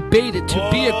always debated to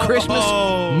be a Christmas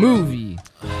Oh. movie?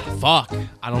 Fuck.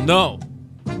 I don't know.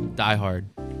 Die Hard.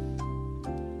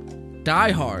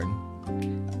 Die Hard.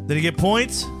 Did he get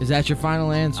points? Is that your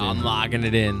final answer? I'm locking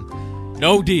it in.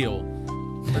 No deal.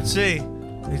 Let's see.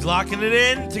 He's locking it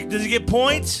in. Does he get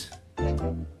points?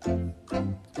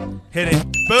 Hit it.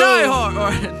 Boom. Die Hard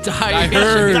or Die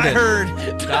Hard. I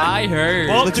heard. Die Hard.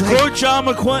 Well, to quote John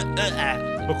McCoy.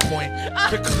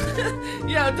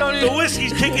 Yeah, don't The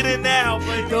whiskey's kicking in now,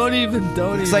 baby. Don't even.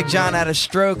 It's like John had a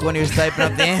stroke when he was typing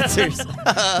up the answers.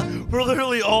 We're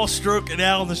literally all stroking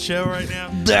out on the show right now.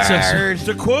 Nerd.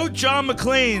 To quote John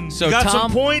McClane, So, you got some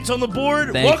Tom- points on the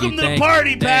board. Thank Welcome you, to the thank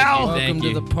party, you, pal. thank Welcome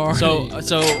you. to the party.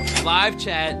 So live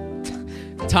chat.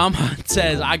 Tom Hunt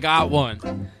says I got one.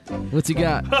 What's he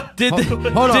got? Did the, Hold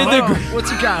on. did Hold the on. What's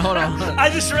he got? Hold on. I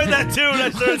just read that too, and I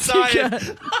started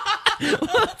sighing.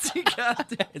 What's he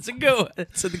got? It's a good one.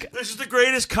 It's a good. This is the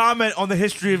greatest comment on the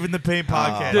history of In the Pain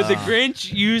podcast. Did the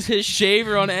Grinch use his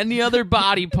shaver on any other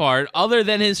body part other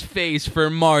than his face for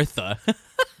Martha?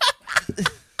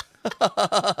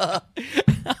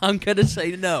 I'm gonna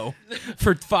say no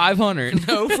for 500.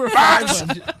 No for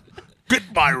 500. Get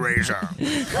my razor.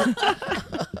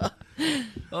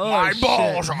 My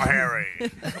balls are hairy.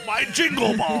 My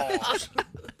jingle balls.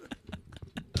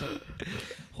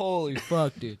 Holy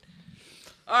fuck, dude.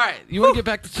 All right, you want to get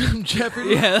back to some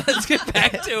Jeopardy? Yeah, let's get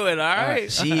back to it. All right.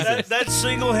 Jesus. That's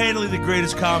single-handedly the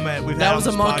greatest comment we've had. That on was a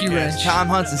this monkey podcast. wrench. Tom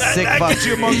Hunt's a sick That fuck. gets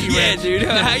you a monkey Yeah, wrench. dude.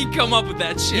 How you come up with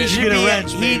that He shit? should get a be.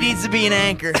 wrench, He baby. needs to be an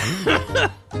anchor.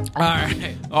 All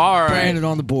right. All right. Brandon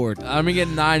on the board. I'm gonna get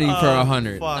 90 for Oh,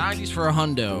 100. fuck. 90s for a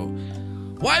hundo.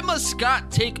 Why must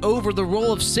Scott take over the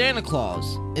role of Santa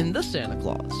Claus in The Santa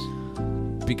Claus?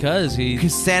 Because he.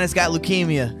 Because Santa's got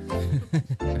leukemia.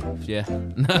 Yeah.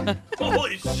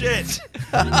 Holy shit.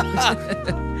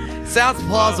 Sounds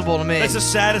plausible to me. That's the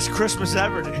saddest Christmas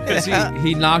ever, dude. Because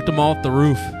he knocked him off the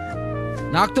roof.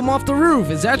 Knocked him off the roof.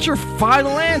 Is that your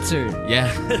final answer? Yeah.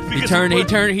 He turned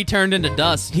into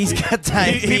dust. He's got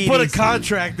diabetes. He put a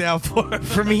contract down for him.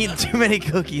 from eating too many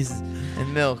cookies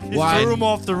and milk. He threw him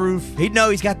off the roof. He'd know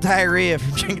he's got diarrhea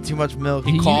from drinking too much milk.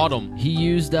 He caught him. He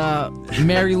used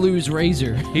Mary Lou's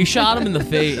razor. He shot him in the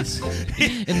face.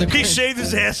 He shaved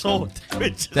his asshole.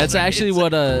 That's actually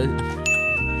what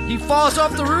He falls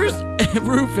off the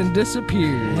roof and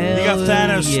disappears. He got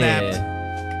Thanos snapped.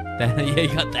 Yeah, he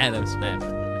got Thanos snapped.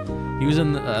 He was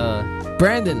in the.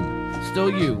 Brandon, still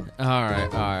you. All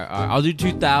right. I'll do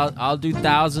 2,000. I'll do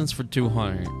thousands for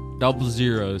 200. Double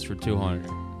zeros for 200.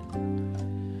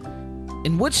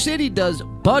 In which city does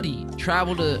Buddy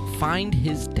travel to find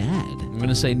his dad? I'm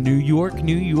gonna say New York.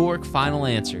 New York. Final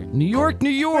answer. New York, New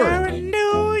York.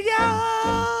 New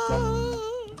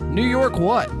York. New York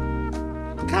what?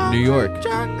 New York.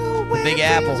 The Big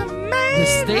Apple. The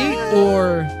state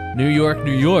or New York.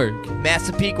 New York.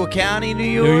 Massapequa County, New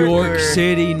York. New York or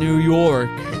City. New York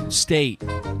State.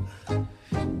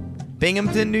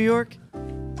 Binghamton, New York.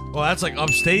 Well, that's like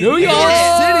upstate. New York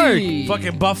City?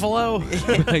 Fucking Buffalo.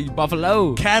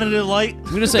 Buffalo. Canada Light. I'm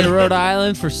gonna say Rhode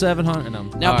Island for 700. No.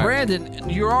 Now, All right. Brandon,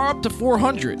 you're up to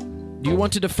 400. Do you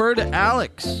want to defer to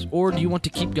Alex or do you want to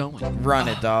keep going? Run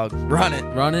it, dog. Run it.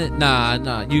 Run it?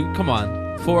 Nah. You come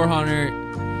on. 400.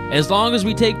 As long as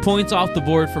we take points off the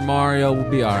board for Mario, we'll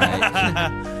be all right. All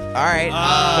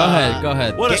right. Go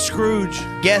ahead. What a Scrooge.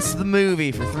 Guess the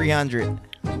movie for 300.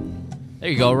 There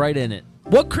you go. Right in it.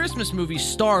 What Christmas movie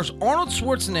stars Arnold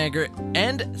Schwarzenegger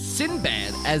and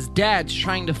Sinbad as dads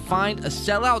trying to find a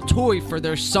sellout toy for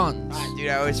their sons? Dude,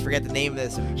 I always forget the name of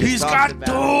this. We just He's talked got about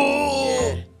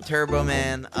two. it. Yeah. Turbo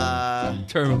Man.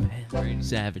 Turbo Man. Randy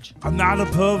Savage. I'm not a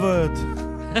pervert.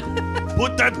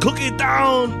 Put that cookie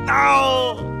down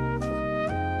now.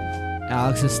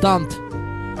 Alex is stumped.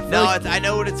 No, I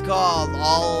know what it's called.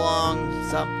 All Along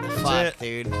something. Fuck,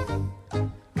 it. dude.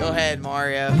 Go ahead,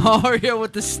 Mario. Mario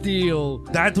with the steal.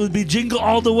 That would be Jingle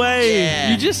All the Way.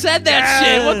 Yeah. You just said that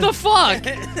shit. What the fuck?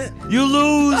 You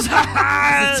lose. It's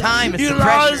the time. It's you the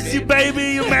pressure, lost, dude. you baby,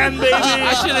 you man, baby.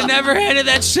 I should have never handed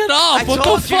that shit off. I What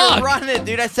told the you to fuck? run it,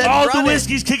 dude. I said All run the it.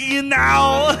 whiskey's kicking in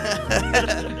now.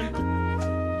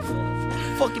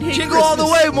 Fucking hate Jingle all the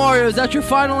Christmas. way, Mario. Is that your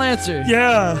final answer?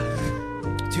 Yeah.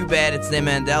 Too bad it's the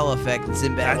Mandela effect. And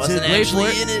Sinbad That's wasn't it. Wait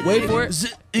actually for in it. it. Wait for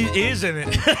it. He is in it.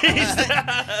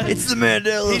 It's the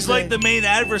Mandela He's like the main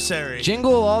adversary.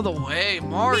 Jingle all the way,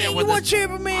 Mario. You with want a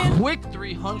Chamber Man? quick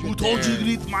 300. Who told there. you to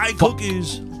eat my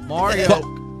cookies?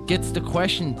 Mario gets the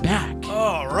question back.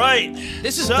 All right.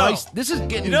 This is So, nice. This is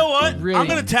getting. You know what? Really, I'm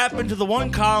going to tap into the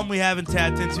one column we haven't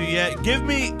tapped into yet. Give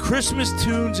me Christmas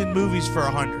tunes and movies for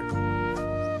 100.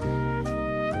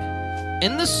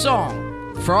 in the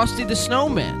song "Frosty the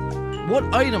Snowman," what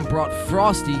item brought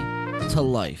Frosty to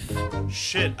life?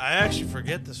 Shit, I actually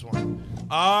forget this one.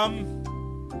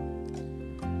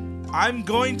 I'm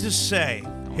going to say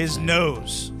his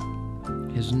nose.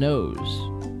 His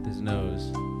nose. His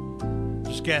nose.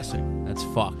 Just guessing. That's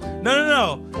fucked.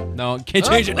 No. No, can't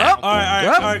change it now. All right,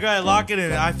 Yep. all right, go ahead. Lock it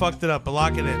in. I fucked it up, but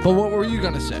lock it in. But what were you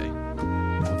gonna say?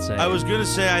 Let's say I was gonna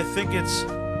say I think it's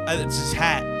his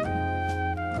hat,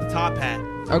 the top hat.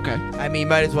 Okay. I mean,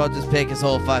 might as well just pick his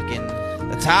whole fucking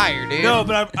attire, dude. No,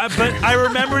 but I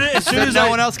remembered it as soon So as no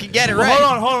one else can get it Well,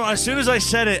 right. Hold on. As soon as I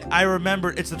said it, I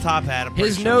remembered it's the top hat. I'm pretty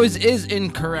His sure. nose is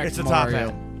incorrect. It's the top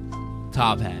Mario. hat.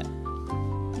 top hat.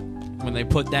 When they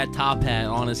put that top hat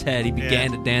on his head, he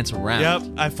began to dance around.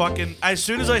 Yep. As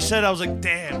soon as I said it, I was like,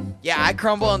 damn. Yeah, I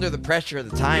crumble under the pressure of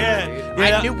the time, Yeah, dude.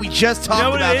 yeah. I knew we just talked You know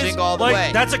what about it is? Jingle All the Like,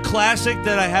 Way. that's a classic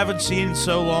that I haven't seen in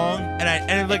so long,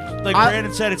 and like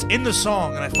Brandon said, it's in the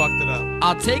song, and I fucked it up.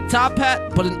 I'll take top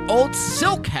hat, but an old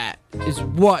silk hat is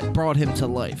what brought him to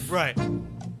life. Right.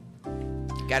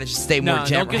 Gotta just stay more No,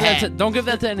 Jabber don't give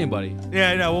that to anybody.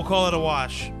 Yeah, no, we'll call it a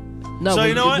wash. No, So well,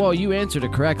 you know what? Well, you answered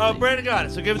it correctly. Oh, Brandon got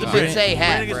it. So give it to You Brandon. did say hat,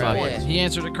 Brandon gets bro. the Yeah. points. He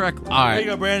answered it correctly. All There you right.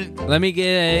 go, Brandon. Let me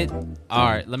get. All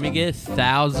right. Let me get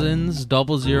thousands,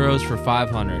 double zeros for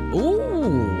 500.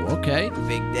 Ooh, okay.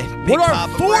 Big What are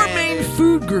Papa 4 Brandon. main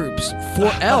food groups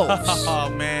for elves Oh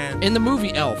man, in the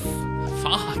movie Elf?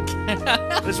 Fuck.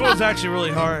 this one's actually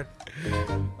really hard.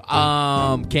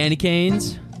 Candy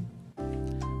canes,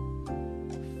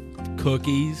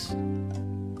 cookies,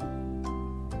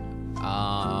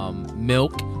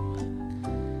 milk,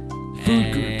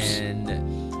 Food groups.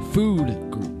 and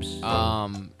Food groups.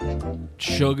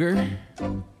 sugar,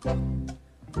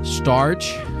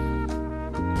 starch,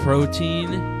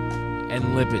 protein, and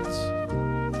lipids.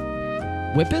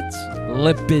 Whippets?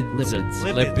 Lipids.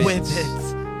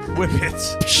 Lipids.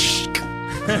 Whippets.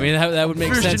 I mean, that would make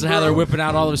First sense of and how they're bro. whipping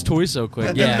out all of his toys so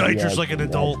quick. Yeah. Nitrous like an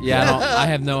adult. Yeah, I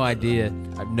have no idea.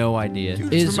 I have no idea.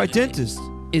 Is dentist.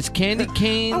 is candy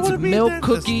canes, wanna be a milk, dentist.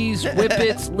 cookies,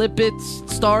 whippets, lipids,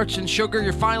 starch, and sugar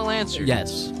your final answer?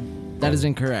 Yes. That is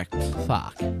incorrect.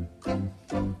 Fuck.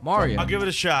 Mario. I'll give it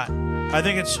a shot. I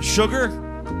think it's sugar,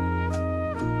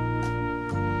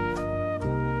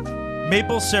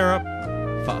 maple syrup,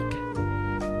 Fuck.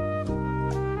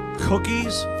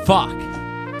 cookies, Fuck.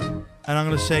 and I'm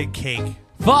gonna say cake.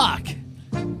 Fuck.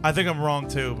 I think I'm wrong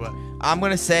too, but I'm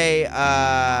gonna say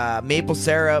maple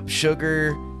syrup,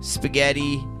 sugar,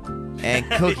 spaghetti, and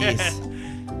cookies. Spaghetti.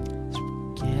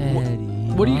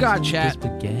 What do you got, Awesome chat?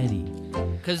 Spaghetti.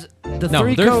 Because the No,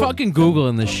 three they're fucking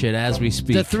Googling this shit as we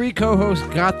speak. the 3 co-hosts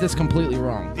got this completely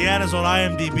wrong. Deanna's on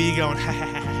IMDb going.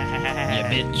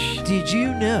 bitch. Did you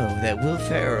know that Will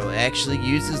Ferrell actually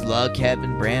uses Log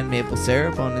Cabin brand maple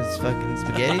syrup on his fucking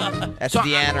spaghetti? That's So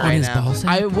Deanna On right his now. balls?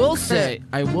 I will say,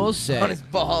 On his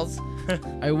balls.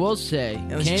 Those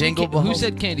jingle who balls.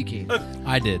 said candy cane?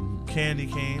 I did. Candy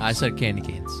canes. I said candy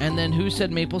canes. And then who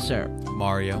said maple syrup?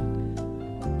 Mario.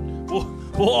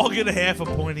 We'll all get a half a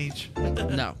point each.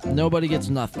 No, nobody gets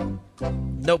nothing.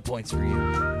 No points for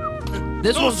you.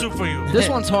 This No one's soup for you. this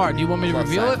one's hard. Do you want me to Love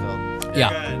reveal it? Seinfeld. Yeah.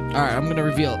 Good. All right, I'm gonna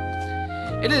reveal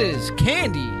it. It is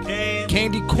candy, Canes,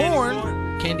 candy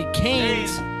corn, candy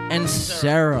canes, and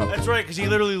syrup. That's right, because he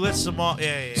literally lists them all.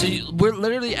 Yeah. So we're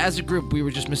literally, as a group, we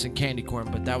were just missing candy corn,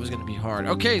 but that was gonna be hard.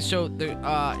 Okay, so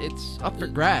it's up for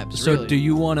grabs. So really. do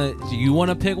you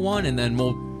wanna pick one and then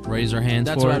we'll raise our hands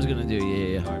That's for what I it? was gonna do.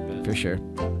 Yeah, for sure.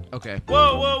 Okay.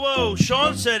 Whoa.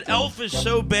 Sean said Elf is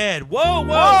so bad. Whoa.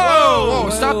 Whoa,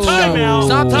 stop the Time show. out.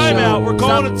 Stop the Time show. out. We're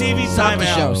calling Stop- a TV Stop the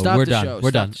show. timeout. Stop We're the done. show. We're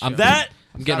Stop done. the show. I'm That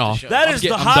I'm getting Stop the off. show. that I'm is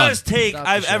getting- the I'm done. hottest take Stop the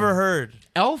I've show. ever heard.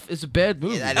 Elf is a bad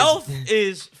movie. Yeah, that is- Elf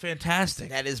is fantastic.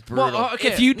 That is brutal. Well, okay.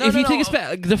 If you no, take no. us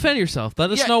back, defend yourself. Let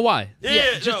us Yeah. know why. Yeah,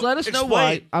 just no, let us know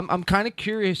explain. why. I'm kind of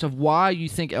curious of why you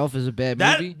think Elf is a bad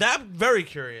movie. That very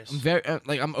curious. I'm very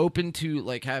I'm open to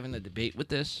having a debate with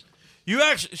this. You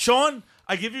actually, Sean,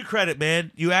 I give you credit,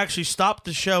 man. You actually stopped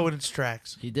the show in its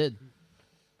tracks. He did.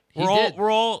 He We're did.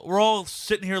 all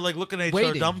sitting here looking at each other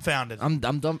Waiting. dumbfounded. I'm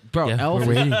dumb, bro. Yeah, Elf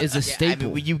we're waiting. is a Yeah, I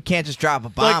staple. mean, you can't just drop a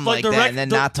bomb like, the that rec- and then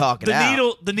the- not talk it the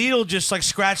out. the needle just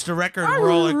scratched the record. And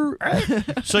we're all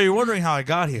like, so you're wondering how I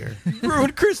got here?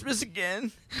 Ruined Christmas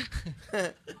again.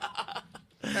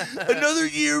 Another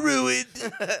year ruined.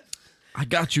 I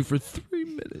got you for 3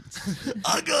 minutes.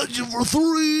 I got you for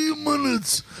 3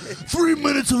 minutes. 3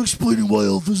 minutes of explaining why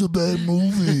Elf is a bad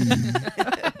movie.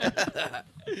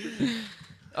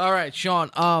 All right,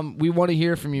 Sean. We want to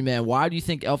hear from you, man. Why do you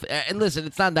think Elf? And listen,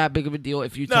 it's not that big of a deal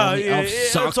if you tell No, me yeah, Elf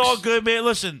sucks. it's all good, man.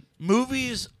 Listen,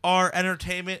 movies are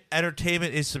entertainment.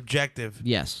 Entertainment is subjective.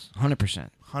 Yes, 100%.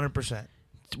 100%.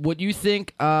 What you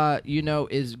think,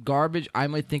 is garbage, I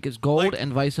might think is gold, Like,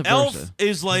 and vice versa. Elf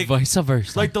is like Vice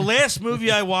versa. like the last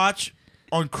movie I watch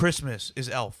on Christmas is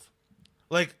Elf.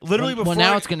 Like literally before. Well,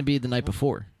 now it's going to be the night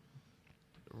before.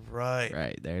 Right.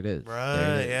 Right there, it is. Right.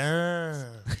 There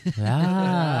it is.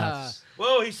 Yeah. Yes.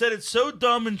 Whoa, he said it's so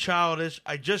dumb and childish.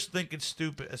 I just think it's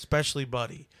stupid, especially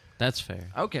Buddy. That's fair.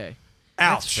 Okay,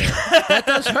 Ouch. that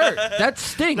does hurt. That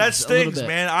stings. That a little stings, bit.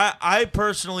 man. I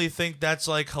personally think that's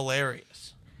like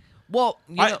hilarious. Well,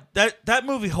 That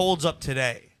movie holds up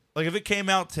today. Like if it came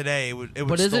out today, it would.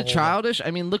 but is still it hold up. childish? I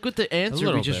mean, look at the answer we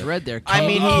little just bit. read there. I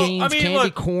Candy mean, canes, I mean, candy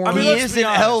look, corn. I mean, He let's is be an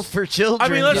honest. elf for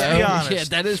children. I mean, let's though. be honest. Yeah,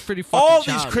 that is pretty fucking All these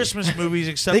childish. Christmas movies,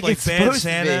 except Think like it's Bad supposed to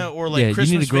Santa be. or like Yeah, you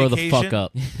Christmas need to grow Vacation. the fuck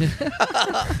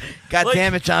up. God Like-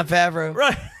 damn it, John Favreau.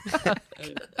 Right.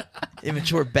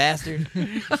 Immature bastard.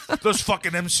 Those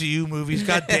fucking MCU movies.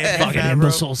 God damn Fucking Favreau.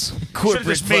 imbeciles. Should have Corporate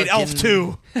just made Elf fucking-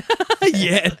 2.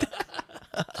 Yeah.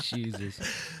 Jesus.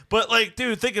 But like,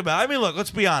 dude, think about it. I mean, look,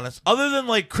 let's be honest. Other than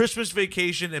like Christmas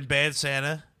Vacation and Bad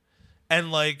Santa,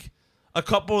 and like a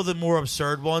couple of the more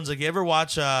absurd ones, like you ever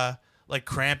watch like like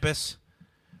Krampus,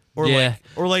 or Yeah.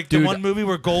 like Dude. the one movie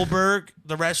where Goldberg,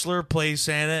 the wrestler, plays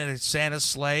Santa and it's Santa's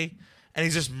sleigh, and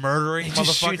he's just murdering He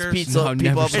just shoots motherfuckers. pizza, No, people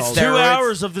never up saw with It's that. 2 steroids.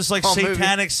 hours of this like Whole movie.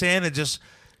 satanic Santa just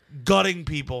gutting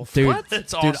people. Dude,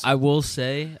 It's awesome. Dude, I will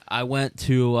say, I went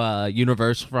to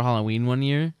Universal for Halloween one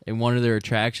year, and one of their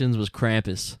attractions was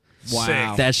Krampus. Wow.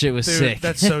 Sick. That shit was Dude, sick.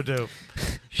 That's so dope.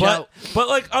 Shout- but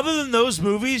like other than those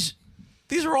movies,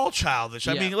 these are all childish.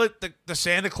 I Yeah. mean, like the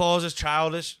Santa Claus is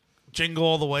childish. Jingle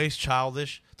All the Way is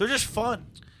childish. They're just fun.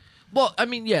 Well, I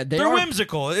mean, yeah, They're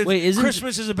whimsical. Wait, isn't-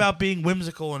 Christmas is about being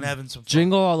whimsical and having some fun.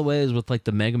 Jingle All the Way is with like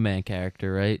the Mega Man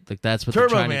character, right? Like that's what Turbo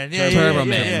they're trying Man, to, yeah, Turbo yeah,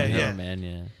 Man, yeah, yeah. Turbo Man,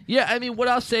 yeah. Yeah, I mean, what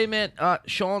I'll say, man,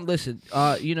 Sean, listen,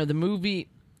 the movie.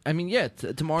 I mean, yeah,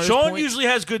 to Mario's Sean point, usually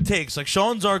has good takes. Like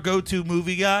Sean's our go-to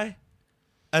movie guy,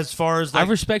 as far as I like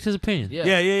respect his opinion. Yeah,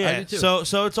 yeah, I yeah. do too.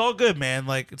 So it's all good, man.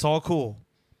 Like it's all cool.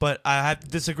 But I have to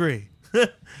disagree.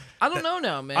 I don't know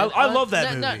now, man. I love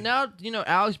that now, movie. Now,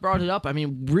 Alex brought it up. I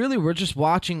mean, really, we're just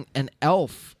watching an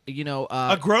elf.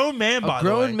 A grown man, by the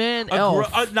way. grown man A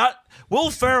elf. Not Will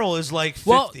Ferrell is like 50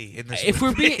 Well, in this. if we're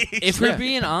movie.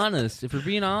 being honest,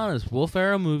 Will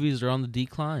Ferrell movies are on the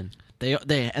decline. They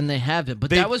have it, but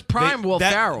that was prime Will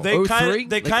Ferrell. They 03?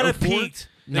 They Like kind of 04? peaked.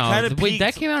 They No, kind of wait, peaked.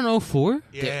 that came out in 04?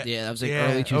 Yeah, Yeah, that was like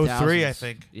yeah, early 2000s. 03, I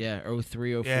think. Yeah,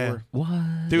 03, 04. Yeah.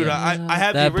 What? Dude, I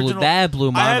have that the original. that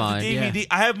blew my I have mind. the DVD.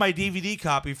 I have my DVD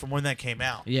copy from when that came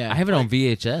out. Yeah, I have it on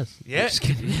VHS. Yeah. Just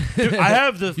kidding. Dude, I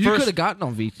have the You could first. have gotten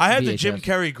on VHS. I have the Jim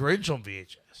Carrey Grinch on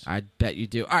VHS. I bet you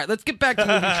do. All right, let's get back to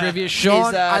movie trivia.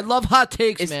 Sean, I love hot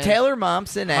takes, Is man. Taylor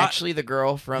Momsen actually the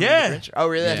girl from Yeah. The Grinch? Oh,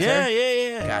 really? That's Yeah, her?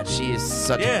 yeah. God, she is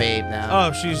such Yeah. a babe now.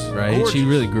 Oh, she's Right? gorgeous. She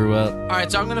really grew up. All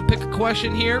right, so I'm gonna pick a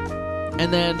question here,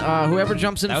 and then whoever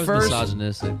jumps in That was first.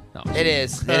 misogynistic. No. It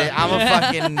is. I'm a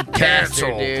fucking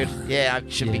cancer, dude. Yeah, I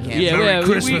should be canceled. Yeah, Merry we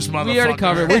Christmas, already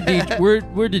motherfucker.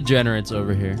 covered. We're degenerates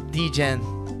over here. D-Gen.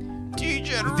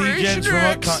 DJs from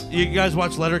Upcountry. You guys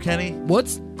watch Letterkenny?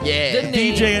 What's Yeah.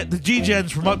 DJ, the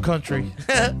G-Gens from Upcountry.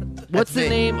 what's the it.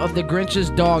 name of the Grinch's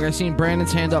dog? I seen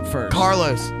Brandon's hand up first.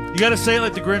 Carlos. You gotta say it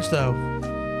like the Grinch, though.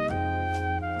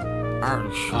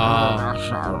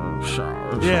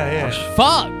 Yeah.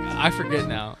 Fuck! I forget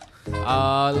now.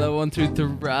 1, 2,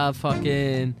 3,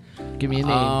 fucking. Give me a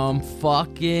name.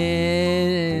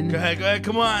 Fucking. Go ahead,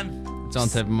 come on. It's on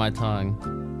the tip of my tongue.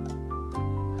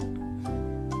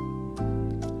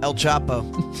 El Chapo.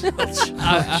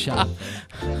 Shut up.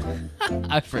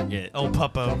 I forget. El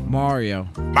Puppo. Mario.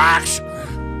 Max!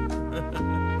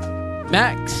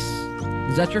 Max.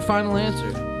 Is that your final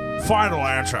answer? Final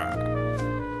answer.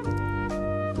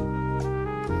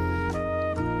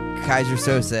 Kaiser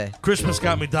Sose. Christmas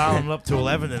got me dialing up to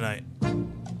 11 tonight.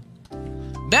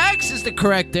 Max is the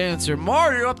correct answer.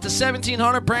 Mario up to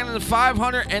 1,700, Brandon to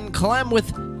 500, and Clem with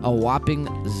a whopping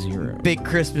 0. Big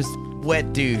Christmas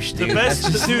wet douche, dude. The best,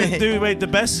 That's just me. wait, the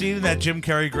best scene in that Jim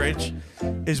Carrey Grinch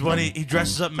is when he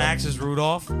dresses up Max as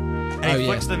Rudolph and he Oh, yeah.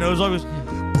 flicks the nose off. He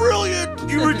goes, "Brilliant!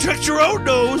 You reject your own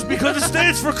nose because it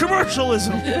stands for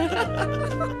commercialism."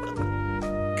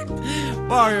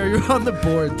 Mario, you're on the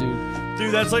board, dude.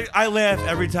 Dude, that's like I laugh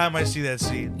every time I see that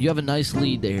scene. You have a nice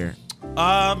lead there.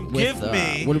 Give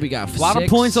me. What do we got? A lot of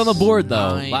points on the board,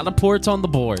 though. 9. A lot of points on the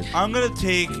board. I'm gonna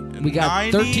take. We got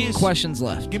 90s. 13 questions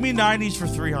left. Give me 90s for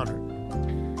 300.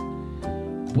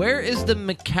 Where is the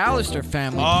McAllister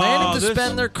family Oh, planning to this-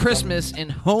 spend their Christmas in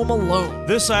Home Alone?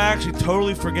 This I actually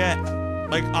totally forget.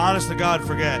 Like, honest to God,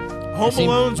 forget. Home seen-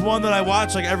 Alone's one that I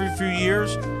watch like every few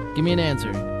years. Give me an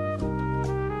answer.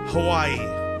 Hawaii.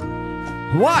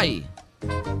 Hawaii.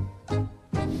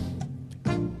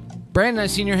 Brandon, I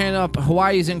seen your hand up.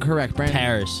 Hawaii is incorrect. Brandon.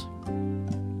 Paris.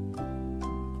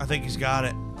 I think he's got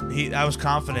it. I was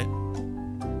confident.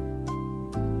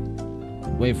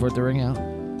 Wait for it to ring out.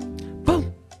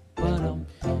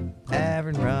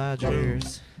 Aaron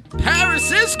Rodgers. Paris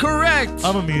is correct.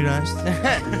 I'm immunized.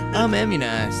 I'm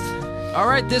immunized. All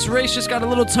right, this race just got a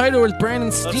little tighter with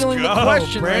Brandon stealing Let's the go.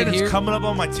 question right Brandon's here. coming up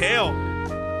on my tail.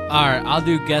 All right, I'll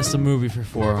do guess the movie for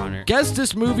 400. Guess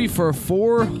this movie for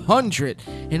 400.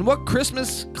 In what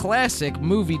Christmas classic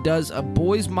movie does a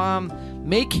boy's mom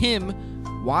make him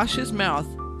wash his mouth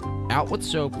out with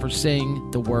soap for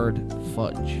saying the word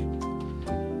fudge?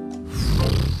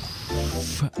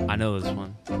 I know this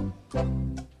one.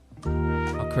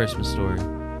 A Christmas Story.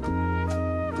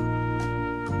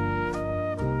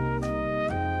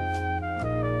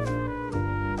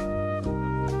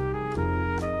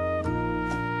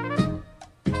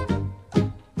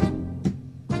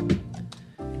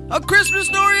 A Christmas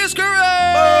Story is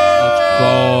correct.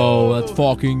 Go. Let's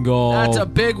fucking go. That's a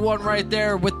big one right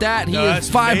there. With that, he No, is that's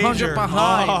 500 major.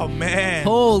 behind. Oh man,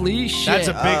 Holy shit!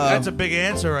 that's a big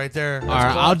answer right there. All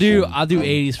right, I'll do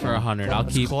 80s for 100. I'll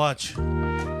That's keep. clutch.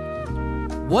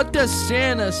 What does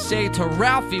Santa say to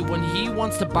Ralphie when he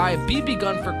wants to buy a BB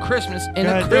gun for Christmas in Go a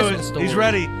ahead, do Christmas it. store? He's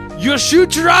ready. You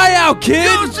shoot your eye out, kid.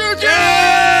 Yo, shoot your-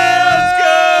 Yeah,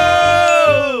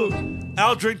 let's go.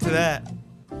 I'll drink to that.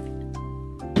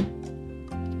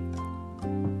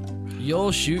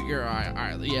 You'll shoot your eye. All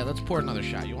right, yeah, let's pour another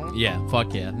shot. You want? Yeah,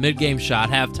 fuck yeah. Mid-game shot,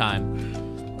 halftime.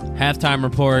 Halftime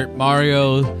report.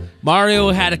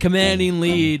 Mario had a commanding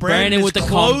lead. Brandon is with the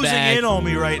closing comeback. in on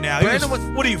me right now. Brandon He was,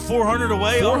 with- what are you, 400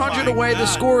 away? 400 Oh my away. The God.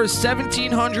 score is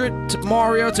 1,700 to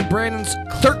Mario to Brandon's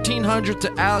 1,300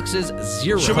 to Alex's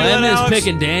 0. Should we Clem let is Alex-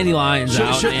 picking dandelions Should-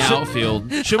 out should- in the should-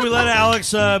 outfield. Should we let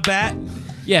Alex bat?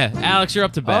 Yeah, Alex, you're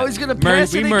up to bat. Oh, he's gonna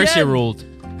pass it We mercy again. ruled.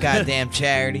 Goddamn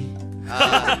charity.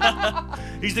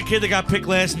 He's the kid that got picked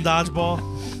last in dodgeball.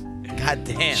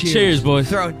 Goddamn. Cheers, boys.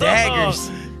 Throw daggers.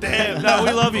 Oh, damn. No,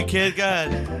 we love you, kid. God.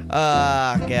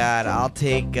 God, I'll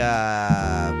take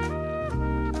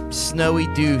Snowy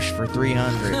Douche for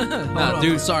 300. Nah,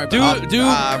 dude, sorry, do but-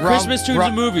 wrong- Christmas tunes wrong-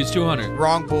 and movies 200.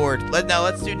 Wrong board.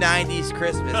 Let's do 90s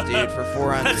Christmas, dude, for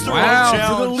 400. That's the Wow, wrong for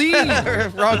the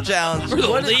challenge. lead. Wrong challenge. For the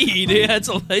lead, yeah,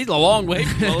 he's a long way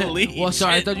from the lead. Well,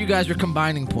 sorry, I thought you guys were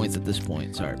combining points at this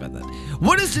point. Sorry about that.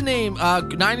 What is the name?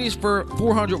 90s for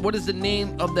 400. What is the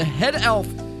name of the head elf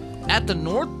at the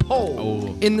North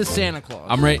Pole in the Santa Claus?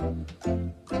 I'm right.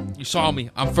 You saw me.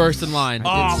 I'm first in line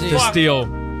Oh, see. to fuck. steal.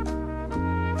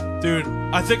 Dude,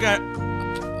 I think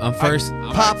I'm first.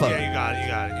 Papa. Yeah, you got it. You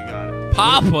got it. You got it.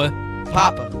 Papa.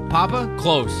 Papa. Papa?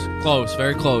 Close,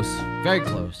 very close. Very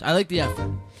close. I like the effort.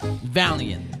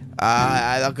 Valiant.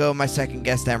 I'll go with my second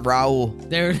guess then. Raul.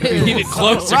 There it is. Even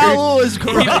closer. Raul is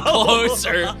correct. Even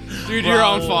closer. Dude, you're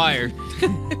on fire.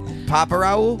 Papa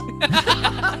Raul?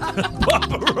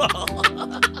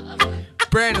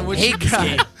 Brandon, what you Hate this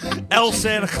game. got? El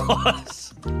Santa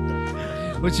Claus.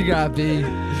 What you got, B?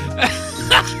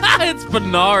 It's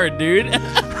Bernard, dude.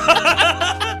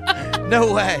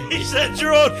 No way. He said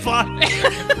you're on fire.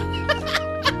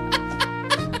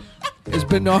 Is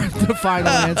Bernard the final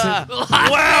answer?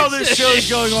 Wow, this show's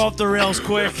going off the rails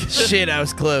quick. Shit, I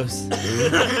was close.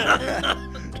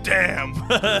 Damn.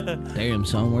 Damn,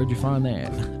 son, where'd you find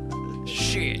that?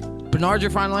 Shit. Bernard,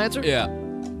 your final answer? Yeah.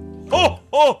 Oh,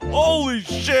 holy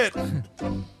shit.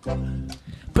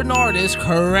 Bernard is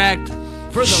correct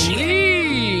for the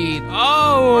lead.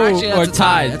 Oh, Actually, that's or a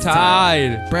tie. tied. That's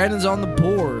Tied. Brandon's on the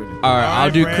board. All right, I'll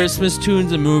do Brandon. Christmas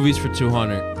tunes and movies for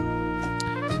 200.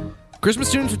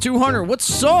 Christmas tunes for 200. What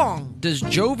song does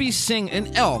Jovi sing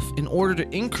in Elf in order to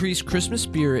increase Christmas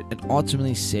spirit and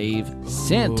ultimately save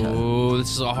Santa? Oh,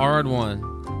 this is a hard one.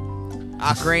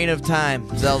 Ocarina of Time.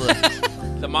 Zelda.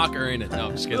 The Macarena. No,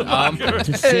 I'm just kidding.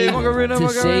 To save, Macarena, to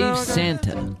Macarena, save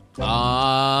Santa.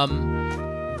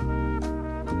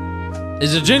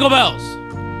 Is it Jingle Bells?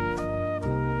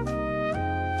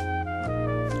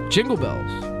 Jingle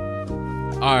Bells.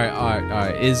 All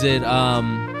right. Is it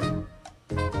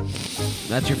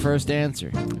That's your first answer.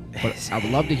 But I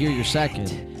would love to hear your second.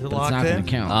 But it's locked not going in?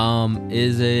 to count.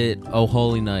 is it Oh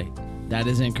Holy Night? That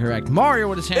is incorrect. Mario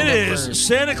with his hand It up is. first.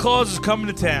 Santa Claus is coming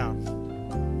to town.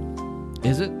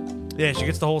 Is it? Yeah, she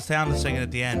gets the whole town to sing it at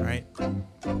the end, right?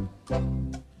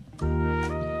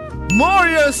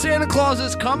 Mario Santa Claus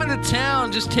is coming to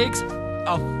town. Just takes a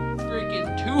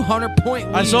freaking 200-point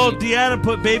lead. I saw Deanna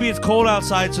put "Baby It's Cold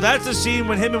Outside," so that's the scene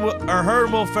when him and her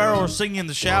and Will Ferrell are singing in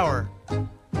the shower.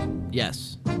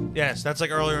 Yes. Yes, that's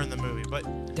like earlier in the movie, but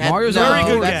Mario's no, very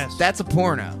good that's, guess. that's a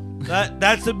porno.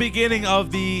 that's the beginning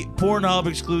of the Pornhub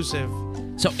exclusive.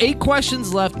 So 8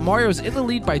 questions left. Mario's in the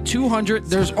lead by 200.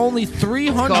 There's only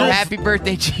 300. Call Happy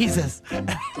Birthday, Jesus.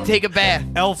 Take a bath.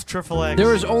 Elf Triple X.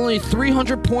 There is only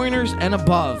 300 pointers and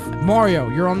above. Mario,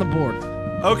 you're on the board.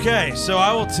 Okay, so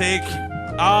I'll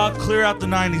clear out the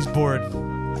 90s board.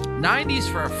 90s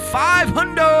for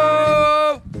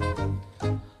 500.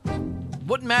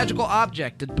 What magical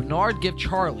object did Bernard give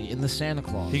Charlie in the Santa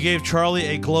Claus? He gave Charlie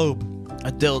a globe.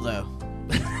 A dildo.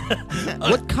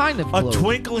 What kind of A globe?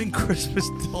 twinkling Christmas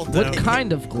dildo. What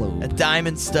kind of A globe?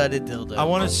 diamond-studded dildo. I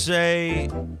want to say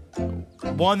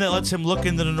one that lets him look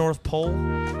into the North Pole,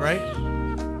 right?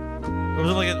 Or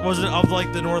was it of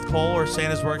like the North Pole or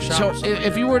Santa's workshop? So or something?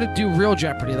 if you were to do real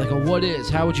Jeopardy, like a what is,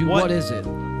 how would you, what is it?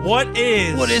 What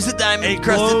is a a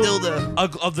diamond-crusted globe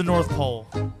dildo? of the North Pole?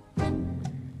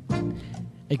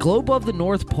 A globe of the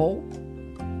North Pole?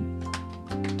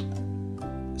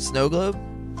 Snow globe?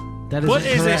 That is What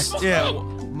is incorrect. it? Yeah.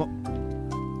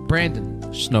 Brandon.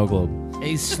 Snow globe.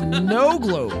 A snow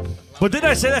globe. But didn't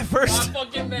I say that first?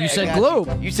 You said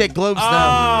globe. You said globe Oh, snow.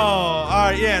 all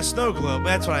right, yeah, snow globe.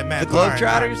 That's what I The meant.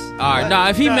 Globetrotters? All right, no,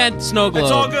 if he No, meant snow globe,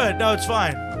 It's all good. No, it's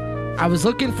fine. I was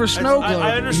looking for snow globe.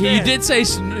 I understand.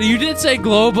 You did say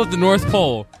globe of the North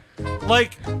Pole.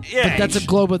 Like, yeah. But that's a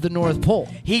globe of the North Pole.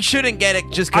 He shouldn't get it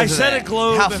just I because said a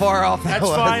globe. How far off that That's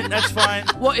was. fine. That's fine.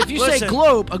 Well, if you Listen, say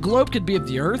globe, a globe could be of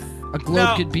the Earth. A globe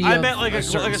no, could be I of meant like a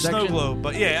certain snow section. globe.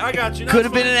 But yeah, I got you. No, Could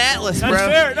have it's been an fine. atlas, That's bro.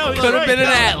 fair. No, he's Could have right. been an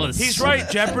No, atlas. He's right.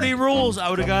 Jeopardy rules. I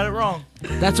would have got it wrong.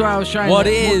 That's why I was trying What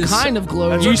to is- what kind of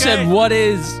globe. That's You okay. said what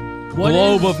is What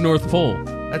globe is- of North Pole?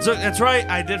 That's right.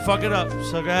 I did fuck it up.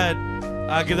 So go ahead.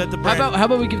 I'll give that to Brandon. How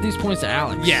about we give these points to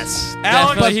Alex? Yes,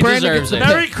 Alex- definitely, he Brandon deserves gets it.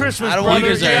 a Merry Christmas, I don't He want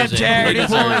brother. to get deserves it. charity He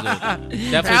deserves points.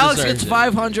 it. Definitely Alex deserves gets it.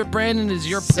 500. Brandon is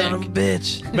your Son of a pick.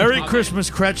 bitch. Merry Christmas,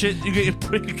 Cretchet. You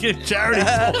get charity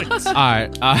points. All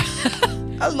right.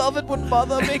 I love it when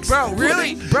mother makes Bro,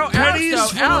 really? Bro, Pennies Alex,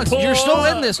 for though, Alex, the you're still poor.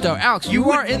 in this, though. Alex,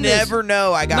 You are would in never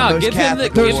know I got No, most give him the-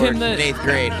 Catholic give awards him the- in 8th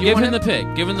grade. Give him the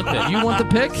pick. Give him the pick. this. You want the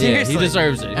pick? Yeah, Seriously. he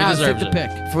deserves it. He Alex, take deserves the it.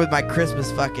 pick. For with my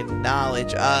Christmas fucking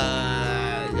knowledge.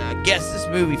 Guess this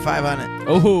movie 500.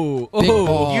 Oh, Big oh.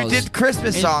 ball. You did the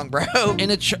Christmas And- song, bro. In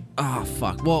a oh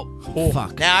fuck. Well,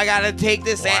 fuck. Now I gotta take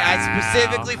this. And I Wow.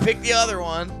 specifically picked the other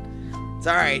one. It's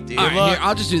all right, dude. All right, luck. here,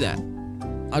 I'll just do that.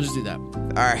 I'll just do that.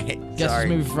 All right. Guess Sorry.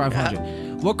 this movie for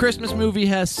 500. What Christmas movie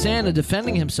has Santa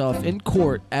defending himself in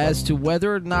court as to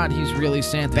whether or not he's really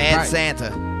Santa? Bad Right. Santa.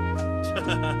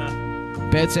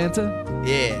 Bad Santa?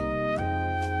 Yeah.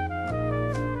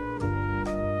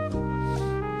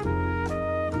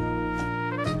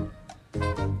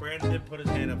 Brandon did put his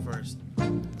hand up first.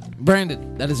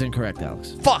 Brandon, that is incorrect,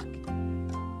 Alex. Fuck.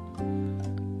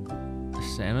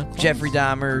 Santa Claus? Jeffrey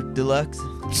Dahmer Deluxe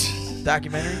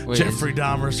documentary. Wait, Jeffrey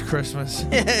Dahmer's Christmas.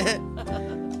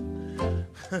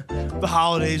 The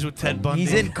holidays with Ted Bundy.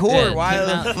 He's in court. Why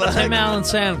Tim, the fuck? Tim Allen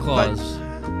Santa Claus.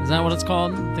 Is that what it's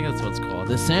called? I think that's what it's called.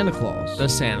 The Santa Claus. The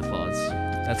Santa Claus.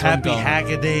 That's what I'm Happy going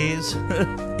with.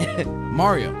 Haggaday.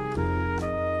 Mario.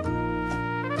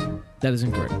 That is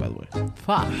incorrect, by the way.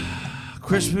 Fuck.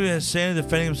 Christmas movie has Santa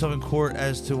defending himself in court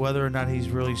as to whether or not he's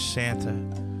really Santa.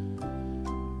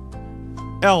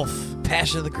 Elf.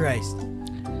 Passion of the Christ.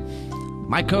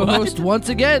 My co-host once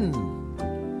again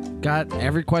got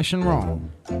every question wrong.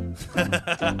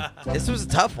 This was a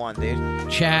tough one, dude.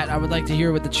 Chat, I would like to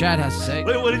hear what the chat has to say.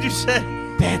 Wait, what did you say?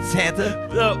 Bad Santa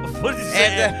No, what did you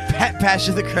say? and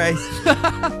Passion of the Christ.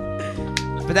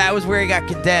 But that was where he got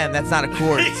condemned. That's not a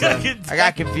court. He So got condemned. I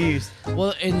got confused.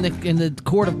 Well, in the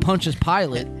court of Pontius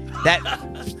Pilate, That.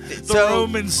 The So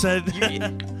Romans said.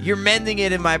 you're mending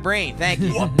it in my brain. Thank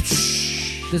you.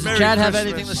 does the Merry chat have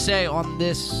Christmas. anything to say on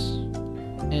this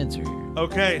answer here?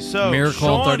 Okay, so Miracle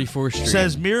on Sean 34th Street.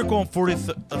 says Miracle on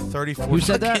 34th. Who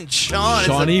said that? Fucking Sean.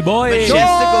 Shawnee boy.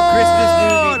 Mystical Christmas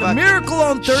movie. The fucking Miracle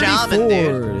on shaman,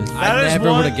 dude. 34th. That I is never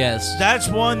one- would have guessed. That's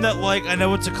one that, like, I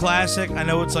know it's a classic. I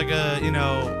know it's like a,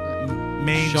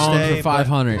 mainstay. Sean for but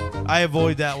 500. I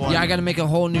avoid that one. Yeah, I got to make a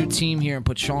whole new team here and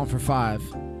put Sean for 5.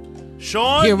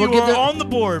 Sean, Here, we'll you give are the- on the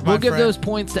board, my We'll give friend. those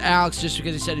points to Alex just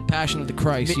because he said he Passion of the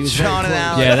Christ. He was very Sean and close.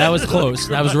 Alex. Yeah, that was close.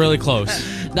 That was really close.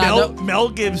 Now, Mel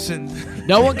Gibson.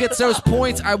 no one gets those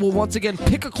points. I will once again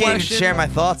pick a Can't even question. share my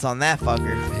thoughts on that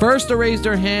fucker. First to raise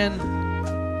their hand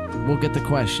will get the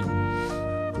question.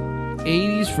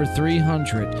 80s for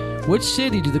 300. Which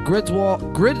city do the Griswolds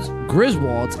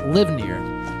live near?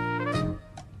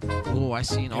 Oh, I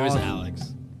see an It was all.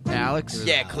 Alex. Alex?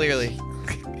 Yeah, clearly.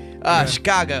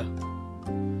 Chicago.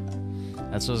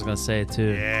 That's what I was gonna say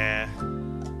too. Yeah,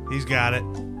 he's got it.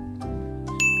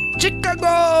 Chicago,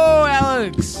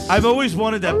 Alex! I've always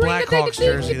wanted that Blackhawks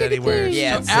jersey that he wears.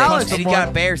 Yeah, So it's Alex- sick. And he got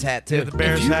a Bears hat Yeah, too. the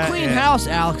Bears if you hat. clean yeah. house,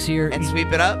 Alex, here, And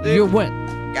sweep it up, dude. you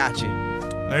win. Got you.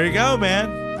 There you go, man.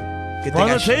 Good Run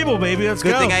thing, the table, baby. Let's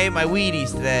good go. thing I ate my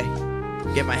Wheaties today.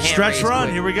 Get my hand Stretch raised run.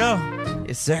 quick. Here we go.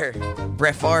 Yes, sir.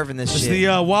 Brett Favre in this It's shit.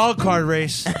 the wild card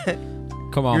race.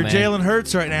 Come on, You're man. Jalen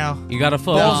Hurts right now. You gotta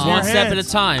Balls focus in your one step at a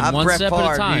hands. time. I'm One Brett step Favre,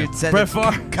 at a time. dude. Send Brett the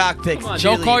Favre. cockpits. Come on,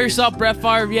 don't call yourself Brett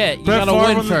Favre yet. You Brett gotta Favre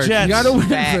win on the first. Jets. You gotta win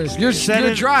Facts. first. You're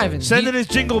Sending- driving. Sending his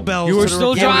jingle bells. You were to the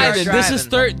still reporter. driving. driving. This is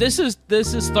third. This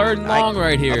is third and long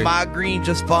right here. Ahmad Green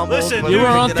just fumbled. Listen, but You we were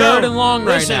on picked it third up. and long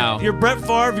right Listen, now. You're Brett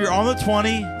Favre. You're on the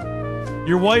 20.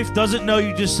 Your wife doesn't know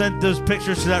you just sent those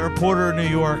pictures to that reporter in New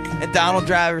York. And Donald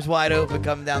Driver's wide open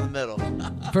coming down the middle.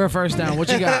 For a first down.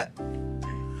 What you got?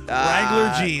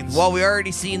 Wrangler jeans. Well, we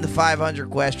already seen the 500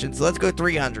 questions, so let's go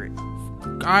 300.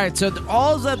 All right, so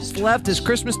all that's left is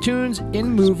Christmas tunes in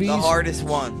movies. The hardest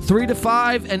one. 3 to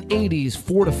 5 and 80s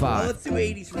 4 to 5. do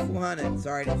 80s for 400.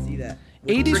 Sorry, I didn't see that.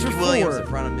 80s Ricky for Williams 4. in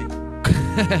front of me.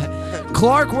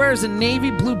 Clark wears a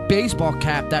navy blue baseball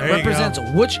cap that There you represents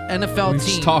which NFL We team?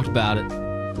 just talked about it.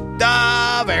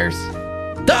 Da Bears.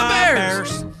 The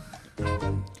Bears.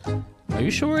 Are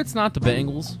you sure it's not the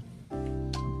Bengals?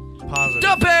 Positive.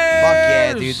 The Bears. Fuck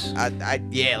yeah,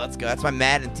 dude. Yeah, let's go. That's my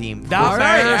Madden team. The All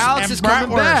right, Bears Alex and is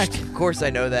coming back. Bratwurst. Of course I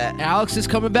know that. Alex is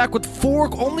coming back with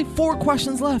only four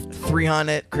questions left.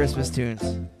 300 Christmas tunes.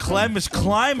 Clem is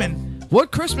climbing.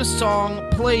 What Christmas song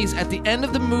plays at the end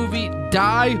of the movie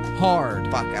Die Hard?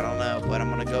 Fuck, I don't know, but I'm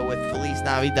gonna go with Feliz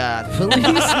Navidad. Feliz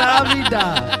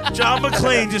Navidad. John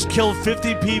McClane just killed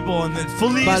 50 people and then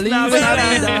Feliz Feliz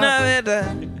Navidad.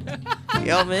 Navidad.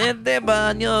 Yo vente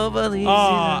baño feliz.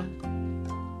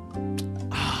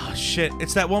 Shit.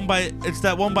 It's that one by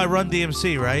Run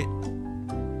DMC, right?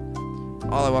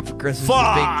 All I want for Christmas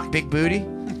Fuck. is big booty.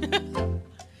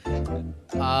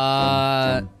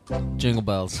 Jingle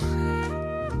bells.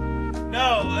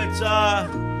 No, it's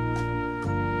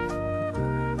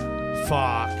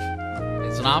fuck.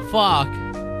 It's not fuck.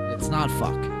 It's not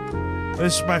fuck.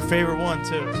 This is my favorite one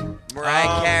too.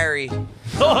 Mariah Carey.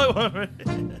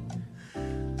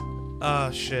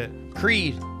 Oh shit.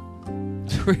 Creed.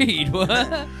 Creed, what?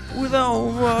 Without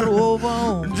what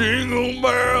over. Jingle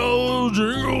bells,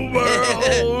 jingle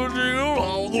bells, jingle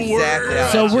all the way. Exactly how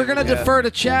So it we're should gonna go. defer to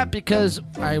chat because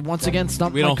I once again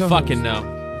stumped We my don't co-host. fucking know.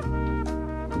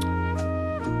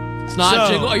 It's not So-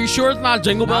 jingle. Are you sure it's not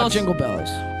jingle Not bells? Jingle bells.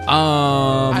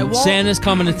 Um, won't- Santa's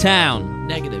coming to town.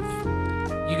 Negative.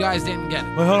 You guys didn't get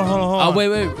it. Wait, hold on. Oh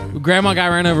wait. Grandma got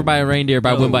ran over by a reindeer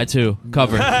by Win by 2.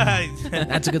 Cover.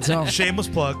 That's a good song. Shameless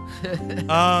plug.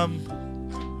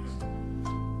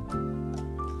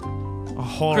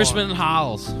 Hold Crispin on. and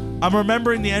Halls. I'm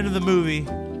remembering the end of the movie.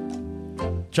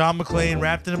 John McClane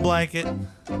wrapped in a blanket.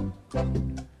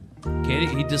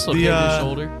 He dislocated his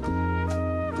shoulder.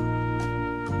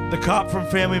 The cop from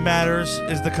Family Matters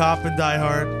is the cop in Die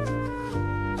Hard.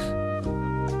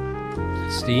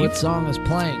 Steve. What song is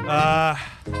playing?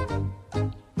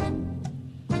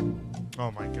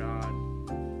 Oh my god.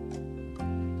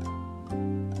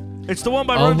 It's the one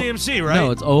by Oh, Run DMC, right?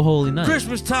 No, it's Oh Holy Night.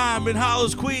 Christmas time in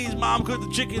Hollis, Queens. Mom cooked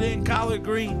the chicken and collard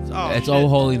greens. Oh, It's shit. Oh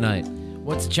Holy Night.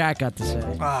 What's chat got to say?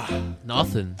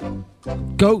 Nothing.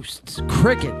 Ghosts,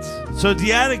 crickets. So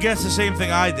Deanna guessed the same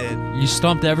thing I did. You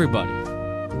stumped everybody.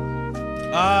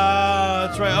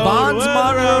 That's right. Oh, Bonds the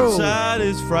weather Monroe. outside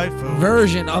is frightful.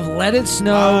 Version of Let It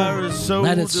Snow. Fire is so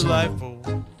Let It Snow.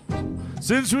 delightful.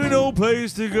 Since we no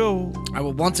place to go, I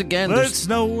will once again. let it There's,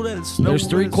 snow, let it snow. there's let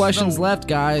 3 it questions snow. left,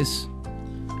 guys.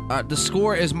 The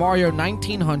score is Mario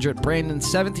 1900, Brandon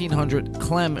 1700,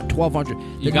 Clem 1200.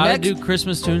 You gotta do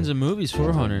Christmas tunes and movies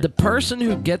 400. The person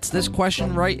who gets this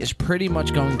question right is pretty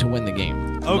much going to win the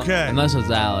game. Okay, Unless it's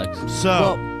Alex. so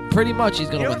Well, pretty much he's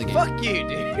going to You know win the what? game.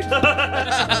 Fuck you, dude.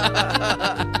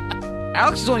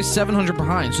 Alex is only 700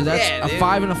 behind, so that's Yeah, a dude.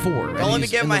 5 and a 4. and Don't let me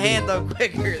he's get in my the lead. hand up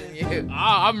quicker than you.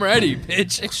 I'm ready,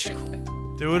 bitch.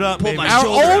 do it up, Pull baby. my Our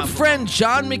shoulder old out. friend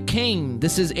John McCain.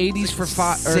 This is 80s for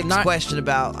 5 or 6 not question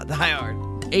about Die Hard.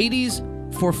 80s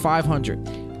for 500.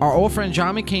 Our old friend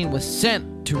John McCain was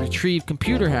sent to retrieve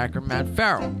computer hacker Matt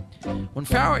Farrell. When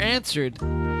Farrell answered,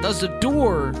 does the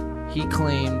door he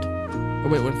claimed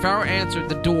when Farrell answered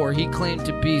the door, he claimed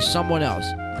to be someone else.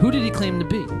 Who did he claim to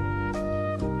be?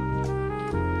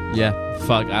 Yeah,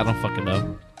 fuck. I don't fucking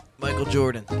know. Michael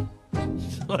Jordan.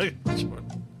 Like,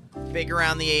 Big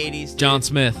around the 80s. John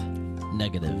Smith.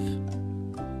 Negative.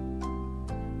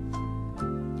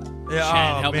 yeah,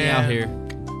 Shan, oh, help me man. out here.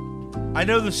 I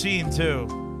know the scene too,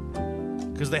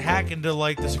 because they hack into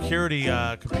like the security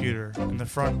computer in the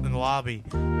front in the lobby.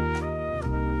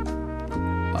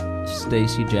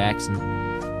 Stacy Jackson.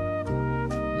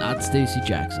 Not Stacey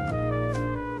Jackson.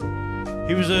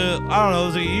 He was I don't know, it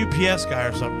was like a UPS guy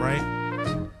or something, right?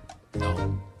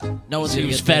 No one's He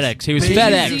gonna was get FedEx. this. He was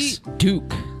Daisy FedEx.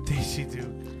 Duke. Daisy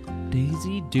Duke.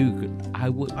 Daisy Duke. I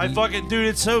would. I fucking dude,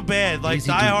 it's so bad. Like Daisy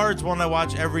Die Duke. Hard's one I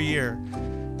watch every year,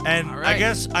 and All I right.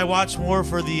 guess I watch more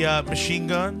for the machine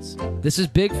guns. This is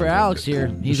big for Alex here.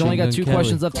 He's Machine only got Gun 2 Kelly.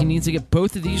 questions left. He needs to get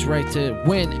both of these right to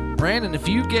win. Brandon, if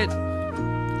you get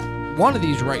one of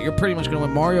these right, you're pretty much going to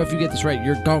win. Mario, if you get this right,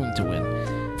 you're going to win.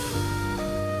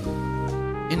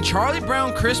 In Charlie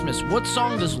Brown Christmas, what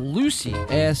song does Lucy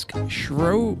ask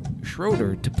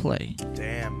Schroeder to play?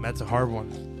 Damn, that's a hard one.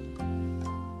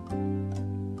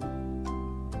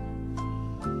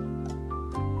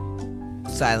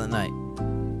 Silent Night.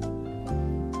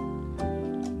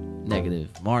 Negative.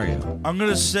 Mario. I'm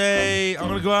gonna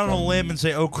go out on a limb and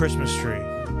say "Oh Christmas Tree."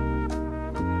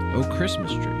 Oh,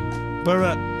 Christmas Tree.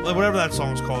 Whatever that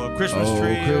song's called, Christmas Oh,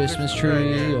 Tree. Christmas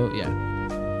tree. Yeah. Oh,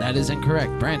 yeah. That is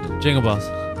incorrect. Brandon. Jingle bells.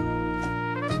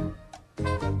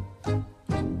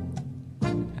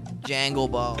 Jangle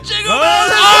Ball. Oh,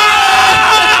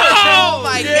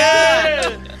 my yeah!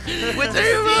 With the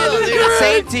steal, dude.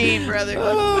 Same team, brother.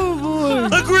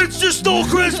 The Grinch just stole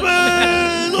Christmas!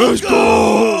 Let's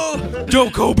go!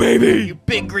 Joko, baby. You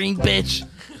big green bitch.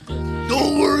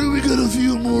 Don't worry, we got a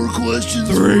few more questions.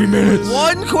 3 minutes.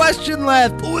 One question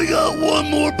left We got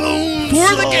one more bone.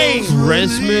 For the game.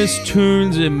 Christmas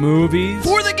tunes and movies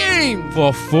for the game.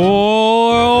 for This is for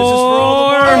all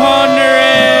the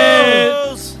 400.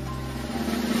 balls.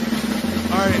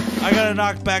 All right, I gotta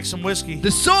knock back some whiskey.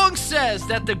 The song says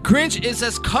that the Grinch is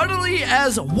as cuddly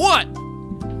as what?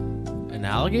 An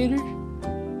alligator?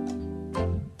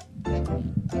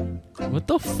 What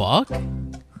the fuck?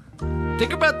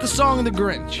 Think about the song The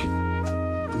Grinch.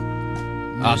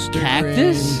 A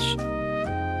cactus?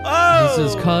 Grinch. Oh,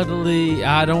 This is cuddly.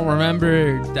 I don't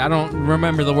remember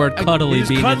the word cuddly He's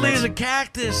being cuddly in as this. a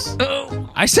cactus.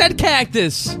 I said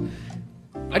cactus.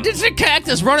 I did say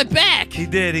cactus. Run it back. He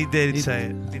did say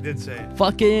it. He did say it.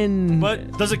 Fucking.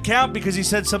 But does it count because he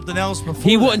said something else before?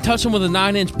 He that? wouldn't touch him with a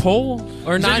 9-inch pole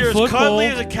or He said you're 9-foot as cuddly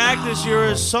pole. as a cactus. You're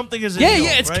as something as a Yeah, eel,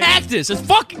 yeah, it's right? cactus. It's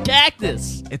fucking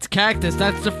cactus. It's cactus.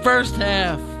 That's the first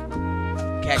half.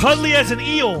 Cactus, Cuddly as an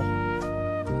eel.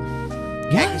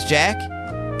 Cactus Jack.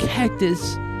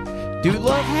 Cactus. Dude,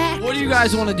 love. What do you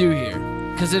guys want to do here?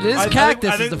 Because it is I think- cactus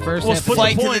I is think the first we'll half. split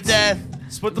Fight the to the points. death.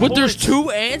 Split the But there's points. 2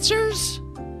 answers?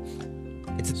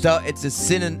 It's a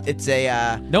sin. It's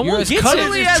a. No You're one as gets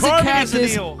cuddly it. as a Charming as an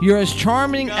cactus. eel. You're as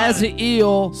charming Got as it. an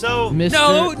eel. So Mr.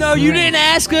 No, you Grinch. didn't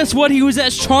ask us what he was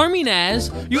as charming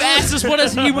as. You asked us what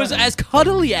he was as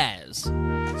cuddly as.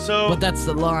 But that's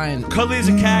the line. cuddly as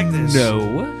a cactus.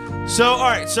 No. So all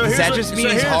right. So Does here's that just so mean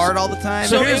he's here's- hard all the time?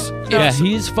 So So here's if- Yeah,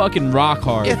 he's fucking rock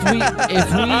hard.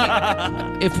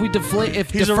 If we deflate,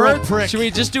 if he's a real deferred, prick. Should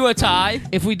we just do a tie?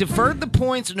 if we deferred the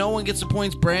points, no one gets the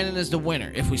points. Brandon is the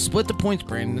winner. If we split the points,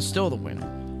 Brandon is still the winner.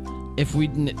 If we,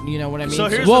 you know what I mean. So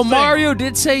here's Well, the thing. Mario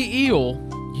did say eel.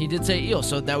 he did say eel,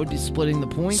 so that would be splitting the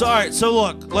points. So all right. So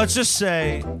look, let's just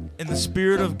say, in the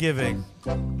spirit of giving,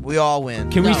 We all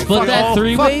win. Can we No, split fuck that all-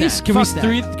 3 fuck ways? that, Can we fuck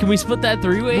that. Can we split that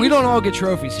 3 ways? We don't all get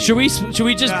trophies here. Should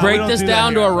we just Nah, we break don't this do that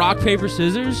down to here. a rock paper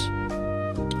scissors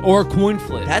or a coin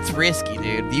flip? That's risky,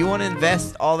 dude. Do you want to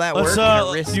invest all that let's work in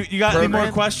a risk you got any more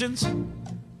program? questions?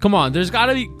 Come on, there's got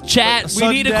to be chat. We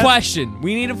Sudden need a death? question.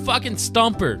 We need a fucking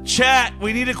stumper. Chat,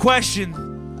 we need a question.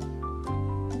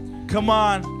 Come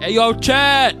on, Hey yo,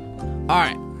 chat. All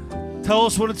right. tell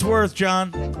us what it's worth,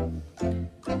 John.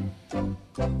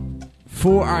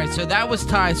 All right. So that was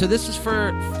tied. So this is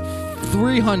for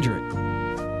 300.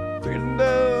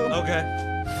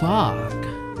 Okay.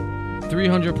 Fuck.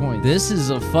 300 points. This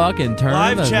is a fucking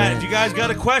tournament. Live chat. If you guys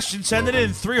got a question, send it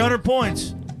in. 300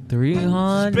 points.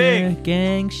 300 big.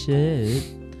 gang shit.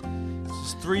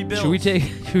 It's 3 bills. Should we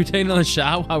take another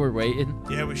shot while we're waiting?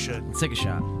 Yeah, we should. Let's take a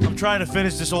shot. I'm trying to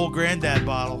finish this old granddad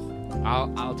bottle.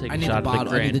 I'll take I a need shot the of the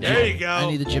bottle. I need the grand. There Jim- you go. I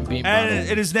need the Jim Beam And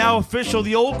bottle. it is now official.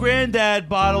 The old granddad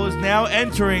bottle is now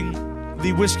entering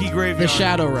the whiskey graveyard. The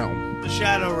Shadow Realm. The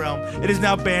Shadow Realm. It is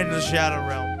now banned in the Shadow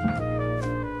Realm.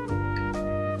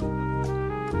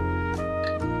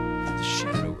 The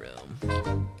Shadow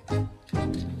Realm.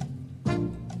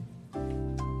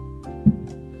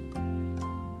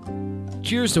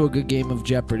 Cheers to a good game of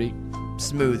Jeopardy.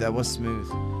 Smooth. That was smooth.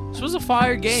 This was a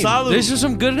fire game. Salud. These are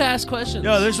some good ass questions.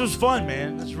 Yo, this was fun,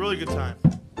 man. It's a really good time.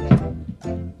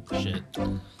 Shit.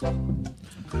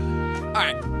 All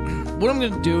right. What I'm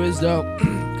going to do is, though,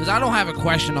 because I don't have a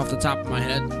question off the top of my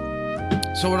head.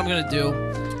 So what I'm going to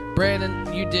do,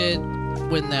 Brandon, you did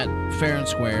win that fair and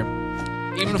square.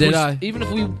 Even if Did we, I?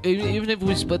 Even if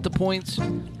we split the points,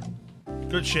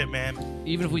 Good shit, man.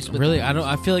 even if we split Really,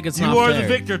 I feel like it's You not are fair. the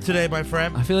victor today, my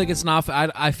friend. I feel like it's not.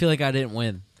 I feel like I didn't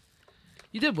win.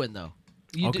 You did win though.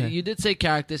 You Okay. did, you did say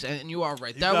cactus, and you are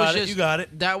right. You That got was it, just you got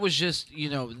it. That was just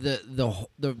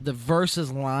the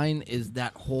verses line is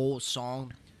that whole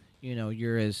song.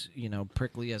 You're as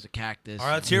prickly as a cactus. All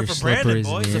right, let's hear it Your for Brandon,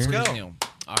 slippery boys. as Let's an go.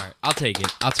 All right, I'll take it.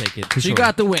 I'll take it. So you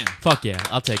got the win. Fuck yeah,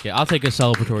 I'll take it. I'll take a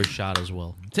celebratory shot as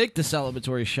well. Take the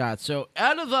celebratory shot. So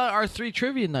out of our 3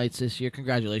 trivia nights this year,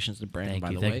 congratulations to Brandon. Thank by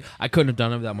you. the Thank way, you. I couldn't have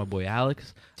done it without my boy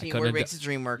Alex. I couldn't Teamwork have makes the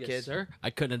dream work, Yes, kid. sir. I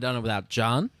couldn't have done it without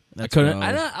John. Let's I couldn't. go.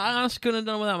 I honestly couldn't have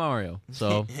done it without Mario.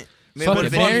 So Maybe fucking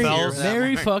would've been Merry, easier fellas. without Merry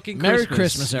Mario. fucking Merry Christmas,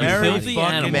 Christmas, you everybody. filthy Merry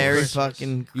animal. Merry Christmas.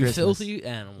 fucking You Christmas. filthy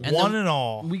animal. And One then and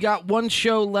all. we got one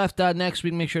show left next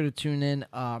week. Make sure to tune in.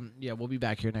 Yeah, we'll be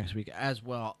back here next week as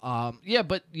well.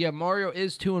 Mario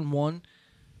is 2-1.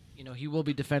 He will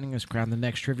be defending his crown the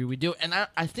next trivia we do. And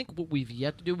I think what we've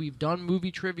yet to do, we've done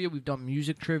movie trivia, we've done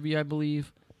music trivia, I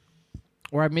believe.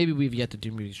 Or maybe we've yet to do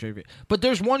movie trivia. But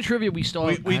there's one trivia we still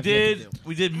We have yet to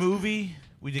do. did movie.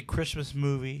 We did Christmas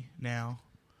movie now.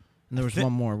 And there was Thi-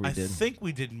 one more we I did. think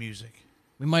we did music.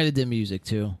 We might have did music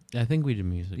too. I think we did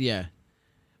music. Yeah,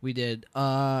 we did.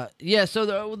 Yeah. So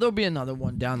there'll be another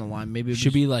one down the line. Maybe It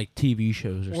should be like TV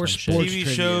shows or, Or some sports shit. TV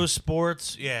trivia. shows,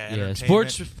 sports, yeah, Yeah,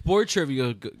 entertainment. sports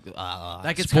trivia.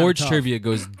 That gets sports kinda tough. trivia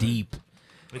goes deep.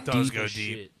 It does Deep go as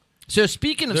deep. shit. So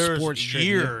speaking of There's sports trivia,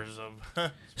 years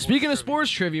of. speaking of sports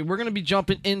trivia, we're going to be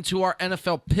jumping into our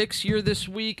NFL picks here this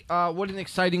week. What an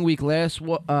exciting week last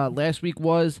week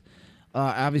was.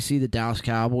 Obviously, the Dallas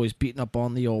Cowboys beating up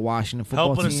on the old Washington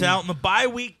football helping team. us out in the bye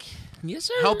week. Yes,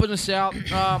 sir. Helping us out.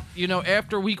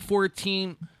 After week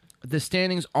 14, the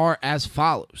standings are as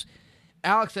follows.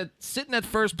 Alex sitting at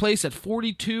first place at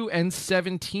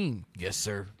 42-17. Yes,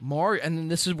 sir. Mario, and then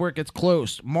this is where it gets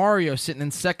close. Mario sitting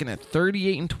in second at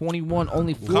 38-21,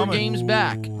 only 4 Coming. games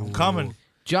back. I'm coming.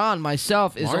 John,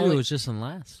 myself, is Mario only was just in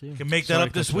last. Too. Can make that Sorry up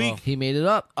to this cut you week. off. he made it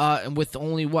up, and with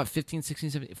only 15,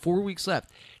 16, 17, 4 weeks left.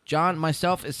 John,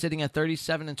 myself, is sitting at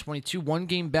 37-22, 1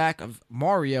 game back of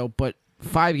Mario, but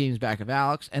 5 games back of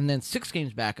Alex, and then 6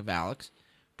 games back of Alex.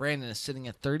 Brandon is sitting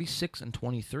at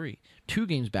 36-23, 2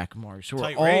 games back of Mario. So we're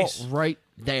Tight all race. right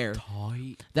there.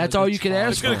 Tight. That's all you can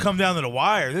ask It's going to for. come down to the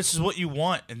wire. This is what you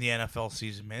want in the NFL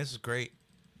season, man. This is great.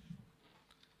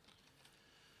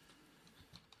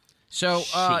 So,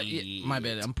 Shit. my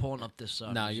bad. I'm pulling up this.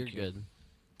 No, you're good.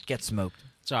 Get smoked.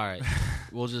 It's all right.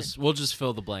 we'll just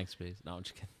fill the blank space. No, I'm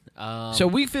just kidding. So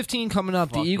week 15 coming up.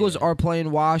 The fuck Eagles yeah. are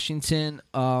playing Washington.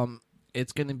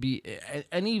 It's going to be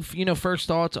any first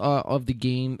thoughts of the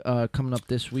game coming up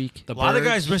this week. the A lot of Birds-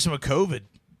 guys missing with COVID.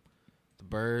 The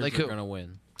Birds Like are who? gonna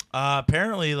win.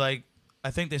 Apparently,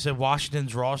 I think they said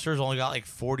Washington's roster's only got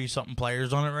 40-something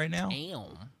players on it right now Damn.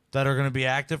 that are going to be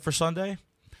active for Sunday.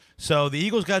 So the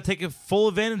Eagles got to take full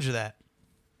advantage of that.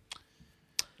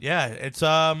 Yeah, it's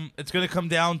going to come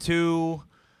down to.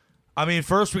 I mean,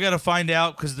 first we got to find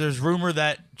out because there's rumor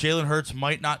that Jalen Hurts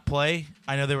might not play.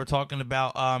 I know they were talking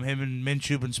about him and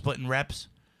Minshew been splitting reps.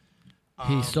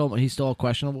 He's still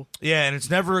questionable. Yeah, and it's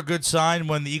never a good sign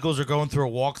when the Eagles are going through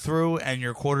a walkthrough and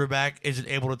your quarterback isn't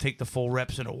able to take the full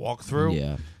reps in a walkthrough.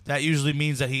 Yeah. That usually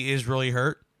means that he is really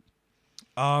hurt.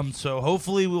 So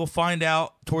hopefully we'll find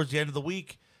out towards the end of the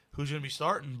week who's going to be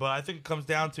starting. But I think it comes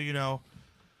down to,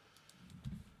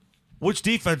 which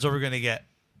defense are we going to get?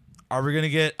 Are we going to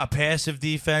get a passive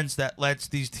defense that lets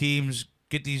these teams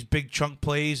get these big chunk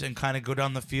plays and kind of go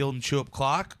down the field and chew up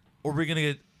clock? Or are we going to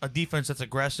get a defense that's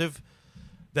aggressive,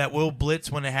 that will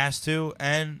blitz when it has to,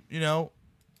 and,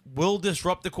 will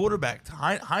disrupt the quarterback?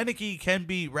 Heineke can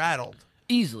be rattled.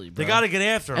 Easily, bro. They got to get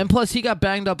after him. And plus, he got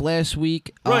banged up last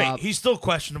week. Right. He's still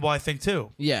questionable, I think,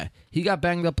 too. Yeah, he got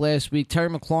banged up last week. Terry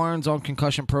McLaurin's on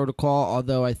concussion protocol,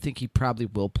 although I think he probably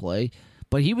will play.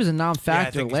 But he was a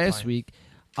non-factor think he's last playing. week.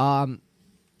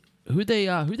 Who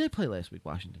they play last week?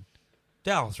 Washington.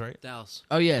 Dallas, right? Dallas.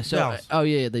 Oh yeah, so Dallas.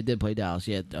 They did play Dallas.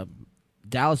 Yeah,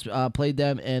 Dallas played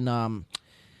them, and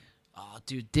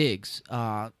Diggs.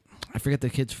 I forget the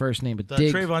kid's first name, but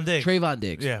Diggs. Trayvon Diggs. Trayvon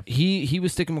Diggs. Yeah. he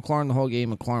was sticking McLaurin the whole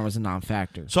game. McLaurin was a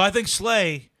non-factor, So I think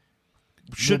Slay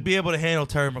should be able to handle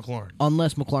Terry McLaurin.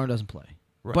 unless McLaurin doesn't play.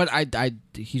 Right. But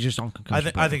he's just on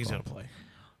concussion. I think he's going to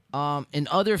protocol. play. In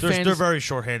other They're fantasy, very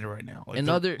short-handed right now.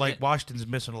 Another- Washington's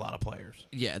missing a lot of players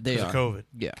yeah, they because are. of COVID.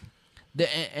 Yeah.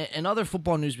 And other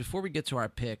football news before we get to our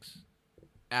picks,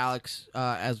 Alex,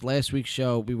 as last week's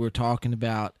show we were talking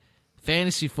about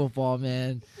fantasy football,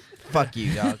 man. Fuck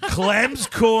you, dog. Clem's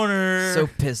Corner. So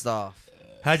pissed off.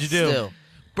 How'd you do? Still.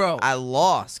 Bro, I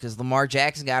lost because Lamar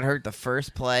Jackson got hurt the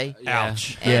first play.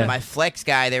 Ouch. And my flex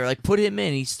guy, they were like, put him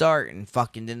in. He start and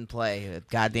fucking didn't play.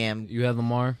 Goddamn, You have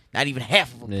Lamar. not even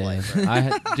half of them play.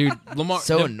 Bro. Dude, Lamar.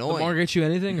 So did annoying. Lamar get you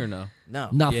anything or no? No.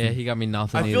 nothing. Yeah, he got me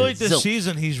nothing. I feel either. like this Zilch.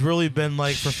 season he's really been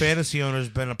for fantasy owners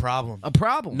been a problem. A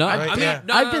problem. No, Right, I mean, yeah.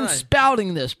 no, I've no, been no.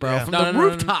 spouting this, bro, Yeah. from No, the no, no,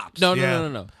 no, rooftops. No, Yeah.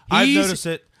 no. I've He's- noticed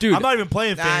it. dude, I'm not even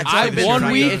playing Nah, fantasy. it's only I've been one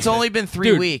three- week- It's only been 3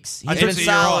 Dude, weeks. I He's took been the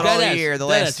year solid off. all year. The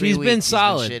last 3 He's weeks, been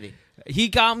solid. shitty. He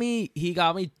got me. He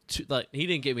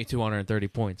didn't get me 230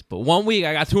 points, but 1 week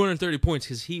I got 230 points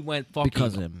because he went fucking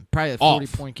Because of him. Probably a Off.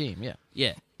 40-point game, yeah.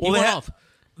 Yeah, Well, he they went ha- off.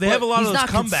 They have a lot he's of those not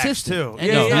comebacks consistent. too.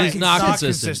 And No, yeah, he's not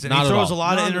consistent. He Not at throws a all.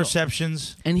 lot Not of at all.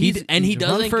 interceptions. And He- he's and he run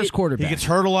doesn't first get- quarterback. He gets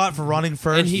hurt a lot for running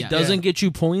first. And he doesn't get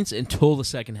you points until the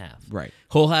second half. Right.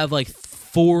 He'll have like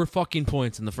 4 fucking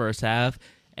points in the first half,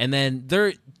 and then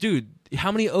dude,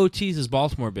 how many OTs has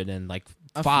Baltimore been in? Like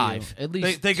A 5. few. At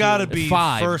least They two. got to be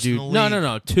 5, first dude. in the league.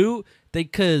 No. 2.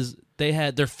 Because they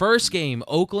had their first game,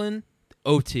 Oakland,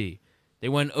 OT. They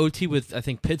went OT with I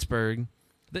think Pittsburgh.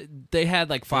 They had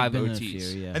like 5 They've been in a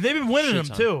OTs. few, yeah. And they've been winning them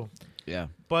Shit ton. too. Yeah.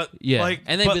 But Yeah, like,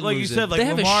 and they've but been like losing. you said, like they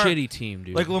have Lamar, a shitty team,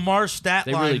 dude. like Lamar's stat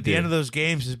They line really at the do. end of those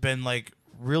games has been like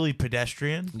really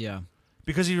pedestrian Yeah.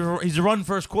 because he's a run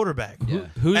first quarterback. Yeah.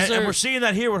 Who's and their, we're seeing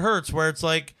that here with Hurts, where it's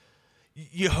like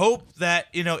you hope that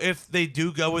if they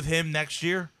do go with him next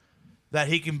year, that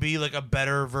he can be like a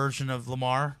better version of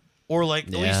Lamar, or like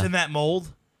at least Yeah. in that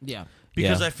mold. Yeah.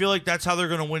 Because Yeah. I feel like that's how they're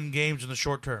going to win games in the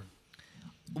short term.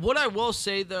 What I will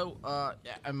say though,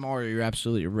 and Mario, you're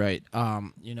absolutely right.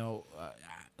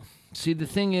 See, the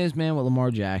thing is, man, what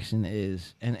Lamar Jackson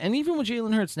is, and even with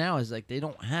Jalen Hurts now, is like they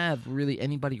don't have really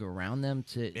anybody around them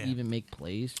to Yeah. even make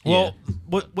plays. Well,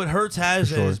 what Hurts has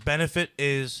For sure. as benefit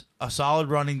is a solid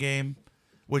running game,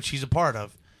 which he's a part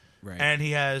of, Right. and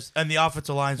the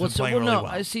offensive line's been playing really well.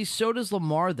 I see. So does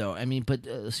Lamar, though. I mean, but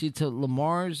see, to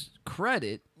Lamar's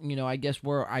credit, I guess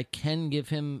where I can give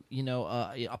him,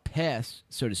 a pass,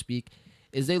 so to speak,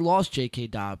 is they lost J.K.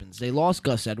 Dobbins, they lost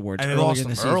Gus Edwards, And they early lost in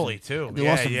the him season. early, too. They Yeah,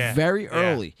 lost him yeah. very Yeah.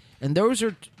 early, and those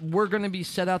we're going to be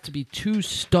set out to be 2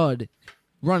 stud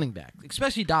running backs,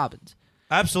 especially Dobbins.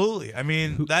 Absolutely. I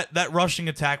mean, that rushing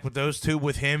attack with those two,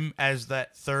 with him as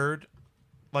that third,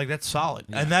 like that's solid,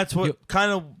 and that's what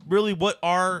kind of really what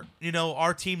our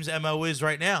team's MO is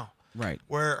right now. Right.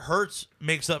 Where Hurts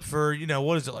makes up for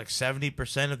what is it, like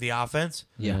 70% of the offense?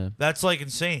 Yeah. That's like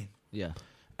insane. Yeah.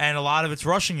 And a lot of it's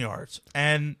rushing yards.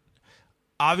 And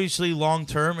obviously, long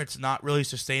term, it's not really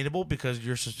sustainable because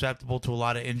you're susceptible to a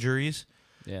lot of injuries.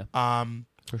 yeah, Um,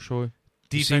 for sure.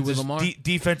 You see with defenses, Lamar?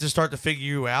 defenses start to figure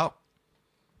you out.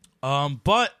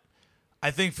 But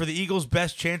I think for the Eagles'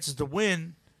 best chances to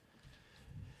win,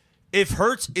 if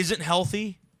Hurts isn't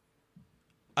healthy,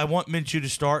 I want Minshew to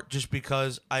start just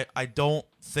because I don't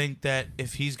think that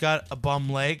if he's got a bum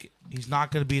leg, he's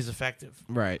not going to be as effective.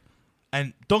 Right.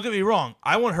 And don't get me wrong,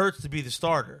 I want Hurts to be the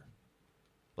starter.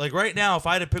 Like right now, if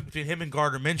I had to pick between him and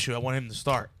Gardner Minshew, I want him to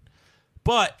start.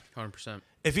 But 100%.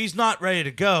 if he's not ready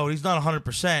to go, he's not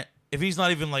 100%, if he's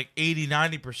not even like 80,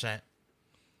 90%,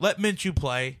 let Minshew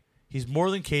play. He's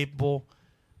more than capable.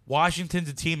 Washington's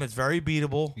a team that's very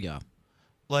beatable. Yeah.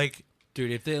 Like,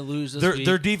 Dude, if they lose this week,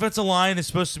 their defensive line is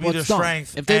supposed to be Well, their it's done.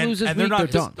 strength. If they and, lose this and they're week, not they're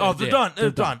just, done. Oh, they're Yeah, done. They're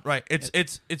they're done. done. Right.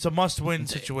 It's a must-win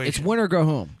situation. It's win or go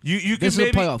home. You can This is a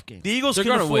maybe playoff game. The Eagles They're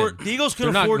can gonna afford. win. The Eagles can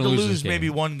They're not afford to gonna lose lose this maybe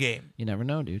game. one game. You never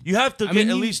know, dude. You have to I get mean,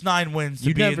 at you- least 9 wins to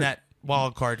you be in never- that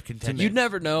wild card contention. you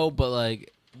never know, but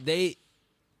like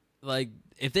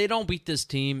if they don't beat this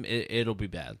team, it'll be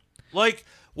bad. Like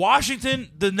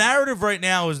Washington, the narrative right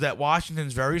now is that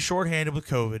Washington's very shorthanded with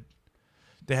COVID.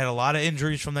 They had a lot of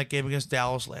injuries from that game against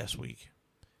Dallas last week.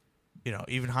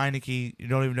 Even Heineke, you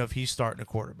don't even know if he's starting a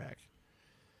quarterback.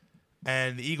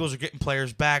 And the Eagles are getting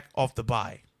players back off the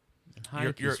bye.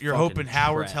 You're hoping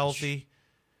Howard's healthy.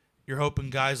 You're hoping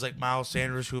guys like Miles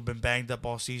Sanders, who have been banged up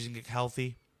all season, get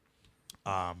healthy.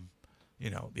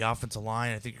 The offensive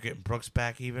line, I think you're getting Brooks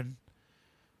back even.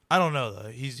 I don't know, though.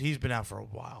 He's been out for a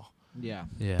while. Yeah.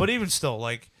 Yeah, But even still,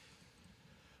 like,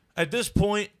 at this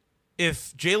point,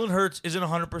 if Jalen Hurts isn't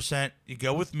 100%, you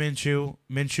go with Minshew.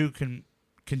 Minshew can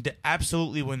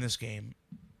absolutely win this game.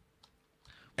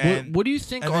 And, What do you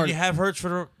think and are then you have Hurts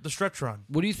for the stretch run.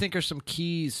 What do you think are some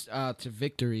keys to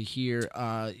victory here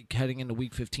heading into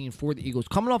Week 15 for the Eagles?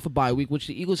 Coming off a bye week, which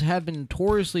the Eagles have been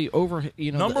notoriously over,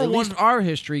 Number at one- least our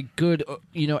history, good,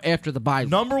 after the bye week.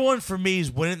 Number one for me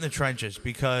is winning the trenches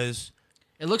because,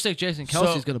 It looks like Jason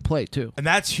Kelsey's going to play, too. and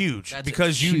that's huge That's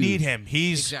because you huge. need him.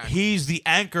 Exactly. He's the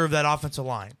anchor of that offensive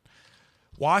line.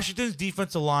 Washington's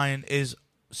defensive line is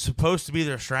supposed to be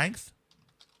their strength.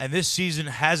 And this season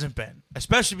hasn't been,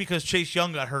 especially because Chase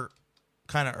Young got hurt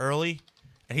kind of early,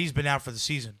 and he's been out for the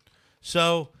season.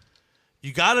 So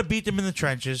you got to beat them in the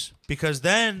trenches because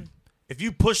then if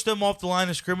you push them off the line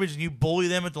of scrimmage and you bully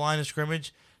them at the line of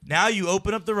scrimmage, now you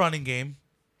open up the running game,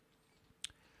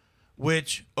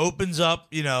 which opens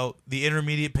up, the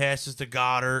intermediate passes to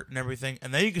Goddard and everything,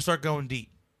 and then you can start going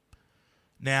deep.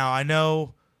 Now, I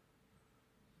know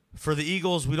for the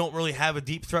Eagles, we don't really have a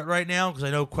deep threat right now because I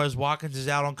know Quez Watkins is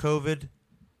out on COVID.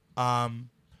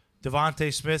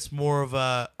 Devontae Smith's more of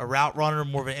a route runner,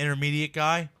 more of an intermediate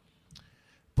guy.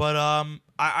 But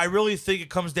I really think it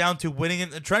comes down to winning in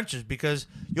the trenches because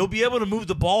you'll be able to move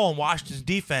the ball in Washington's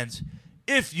defense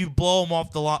if you blow them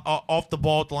off the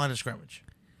ball at the line of scrimmage.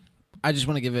 I just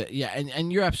want to give it,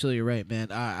 and you're absolutely right, man.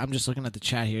 I'm just looking at the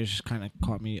chat here. It just kind of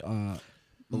caught me a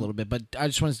little bit, but I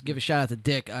just wanted to give a shout out to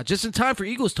Dick. Just in time for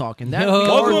Eagles talk, and that we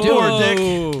Welcome are aboard,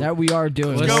 doing. Dick. That we are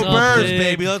doing. Let's What's go up, Birds, Dick?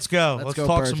 baby. Let's go. Let's go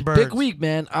talk Birds. some Birds. Big week,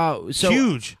 man. So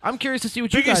Huge. I'm curious to see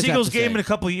what you guys Biggest have Eagles to say. game in a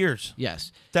couple of years.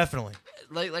 Yes. Definitely.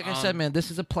 like I said, man,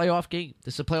 this is a playoff game.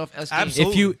 This is a playoff S game.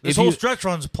 Absolutely. This whole stretch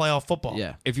runs playoff football.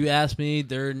 Yeah. If you ask me,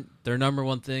 their number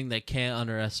one thing, they can't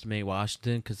underestimate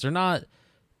Washington because they're not.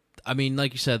 I mean,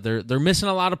 like you said, they're missing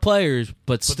a lot of players,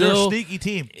 but still they're a sneaky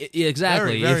team.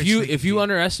 Exactly. Very, very if you team.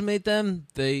 underestimate them,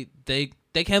 they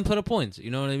can put up points. You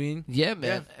know what I mean? Yeah,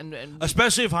 man. And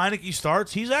Especially if Heineke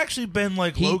starts, he's actually been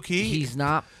like low key. He's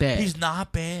not bad. He's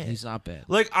not bad. He's not bad.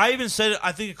 Like I even said it,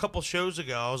 I think a couple shows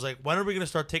ago. I was like, when are we going to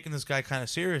start taking this guy kind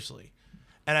of seriously?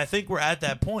 And I think we're at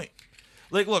that point.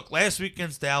 Like, look, last week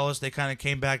against Dallas, they kind of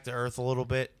came back to earth a little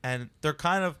bit, and they're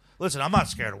kind of listen. I'm not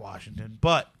scared of Washington,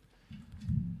 but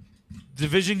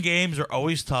division games are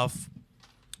always tough,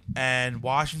 and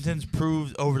Washington's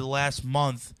proved over the last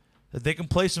month that they can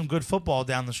play some good football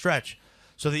down the stretch.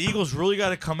 So the Eagles really got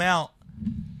to come out,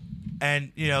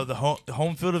 and the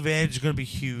home field advantage is going to be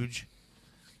huge.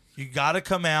 You got to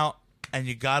come out and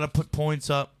you got to put points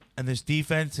up, and this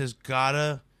defense has got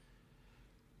to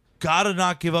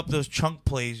not give up those chunk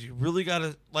plays. You really got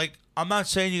to I'm not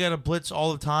saying you got to blitz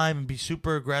all the time and be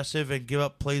super aggressive and give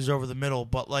up plays over the middle,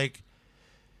 but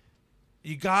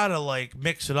you gotta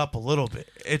mix it up a little bit.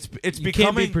 It's You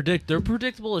becoming can't be they're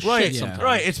predictable as right. shit sometimes.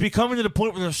 Right. It's becoming to the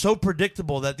point where they're so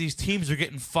predictable that these teams are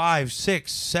getting 5,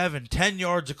 6, 7, 10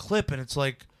 yards a clip, and it's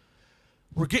like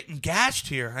we're getting gashed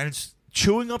here, and it's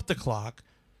chewing up the clock.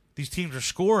 These teams are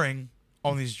scoring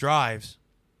on these drives,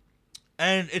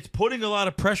 and it's putting a lot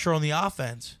of pressure on the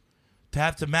offense to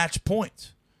have to match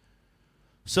points.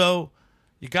 So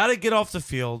you got to get off the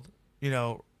field.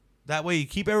 That way you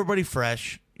keep everybody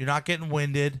fresh. You're not getting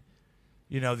winded.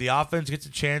 The offense gets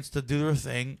a chance to do their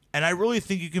thing. And I really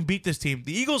think you can beat this team.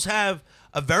 The Eagles have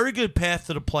a very good path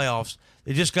to the playoffs.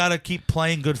 They just got to keep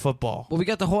playing good football. Well, we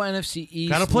got the whole NFC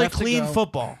East. Got to play left clean go.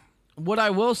 football. What I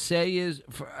will say is,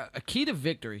 for a key to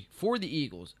victory for the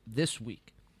Eagles this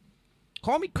week,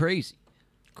 call me crazy.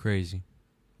 Crazy.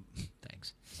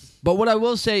 Thanks. But what I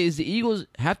will say is the Eagles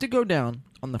have to go down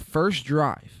on the first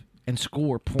drive and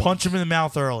score points. Punch them in the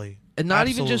mouth early. And not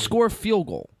even Absolutely. just score a field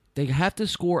goal. They have to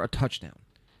score a touchdown.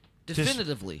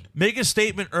 Definitively. Make a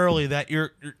statement early that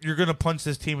you're going to punch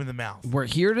this team in the mouth. We're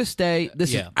here to stay.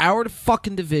 This Yeah. is our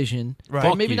fucking division. Right. Or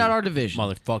Fuck maybe you, not our division.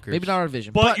 motherfuckers. Maybe not our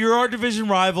division. But you're our division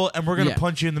rival, and we're going to Yeah.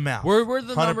 punch you in the mouth. We're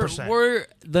the 100%. we're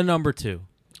the number 2.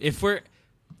 If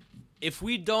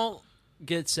we don't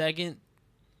get second,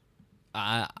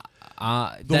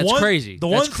 that's crazy.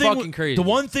 That's fucking crazy. The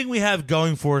one thing we have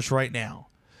going for us right now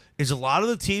is a lot of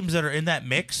the teams that are in that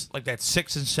mix, like that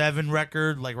 6-7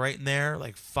 record, like right in there,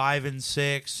 like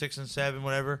 5-6, 6-7,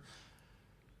 whatever.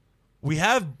 We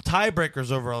have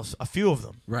tiebreakers over us, a few of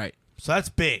them, Right. so that's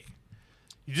big.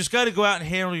 You just got to go out and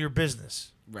handle your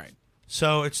business. Right.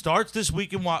 So it starts this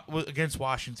week against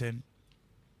Washington,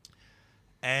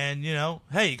 and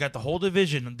hey, you got the whole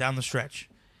division down the stretch.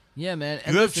 Yeah, man.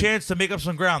 You have a chance to make up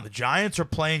some ground. The Giants are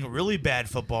playing really bad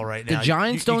football right now. The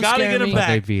Giants you don't gotta scare get them me. back.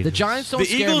 They beat The us. Giants don't The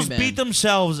scare Eagles me, man. beat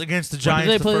themselves against the When Giants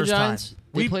did they the play the first Giants? time.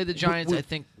 They played the Giants, we- I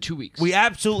think, 2 weeks. We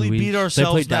absolutely 2 beat weeks. They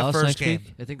ourselves played in that Dallas first next game.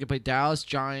 week? I think they played Dallas,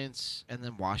 Giants, and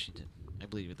then Washington. I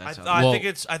believe that's how. I Well, think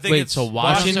it's. I think wait, it's so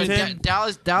Washington- So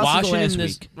Dallas is the Washington last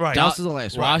this- week. Right. Dallas is the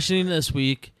last week. Washington this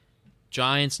week,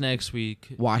 Giants next week,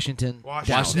 Washington.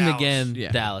 Washington Dallas. again,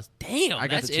 Yeah. Dallas. Damn, I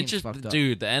got that's the teams interesting, fucked up.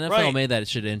 dude. The NFL Right. made that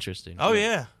shit interesting. Oh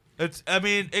yeah.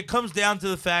 It comes down to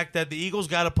the fact that the Eagles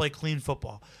got to play clean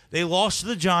football. They lost to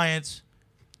the Giants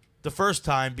the first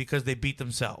time because they beat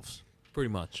themselves. pretty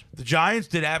much. The Giants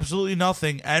did absolutely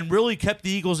nothing and really kept the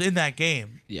Eagles in that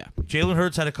game. Yeah. Jalen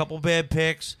Hurts had a couple bad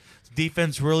picks. The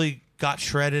defense really got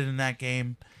shredded in that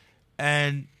game,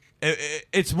 and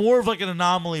it's more of like an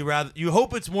anomaly. You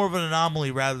hope it's more of an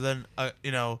anomaly rather than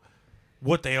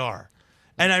what they are.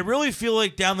 And I really feel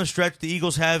like down the stretch, the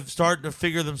Eagles have started to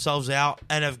figure themselves out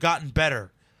and have gotten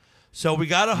better. So we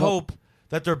got to hope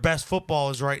that their best football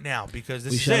is right now because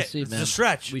this We is shall it. see, It's man. the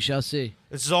stretch. We shall see.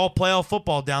 This is all playoff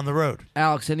football down the road.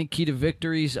 Alex, any key to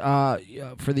victories for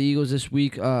the Eagles this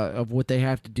week of what they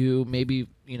have to do? Maybe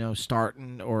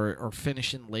starting or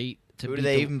finishing late. To Who do beat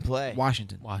they the- even play?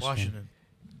 Washington. Washington.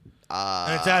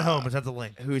 And it's at home. It's at the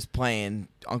Link. Who's playing?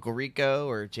 Uncle Rico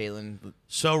or Jalen?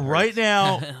 So right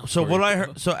now, so what I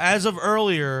heard, so as of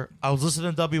earlier, I was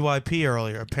listening to WYP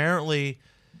earlier. Apparently,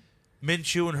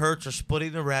 Minshew and Hurts are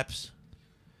splitting the reps,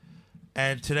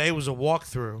 and today was a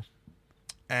walkthrough,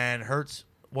 and Hurts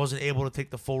wasn't able to take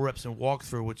the full reps and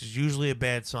walkthrough, which is usually a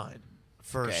bad sign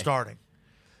for Okay. starting.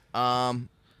 I'm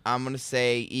gonna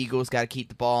say Eagles got to keep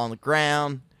the ball on the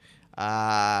ground.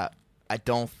 I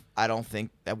don't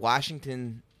think that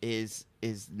Washington is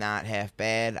not half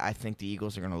bad. I think the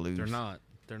Eagles are gonna lose. They're not.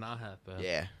 They're not half bad.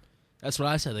 Yeah. That's what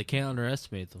I said. They can't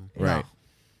underestimate them. Right.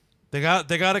 They got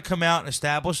to come out and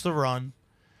establish the run,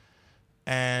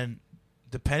 and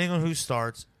depending on who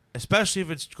starts, especially if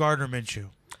it's Gardner Minshew,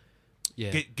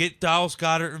 get Dallas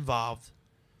Goedert involved,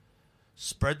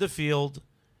 spread the field,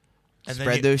 and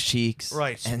Spread those cheeks.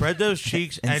 right, and- spread those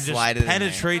cheeks and just slide it in there.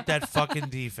 penetrate that fucking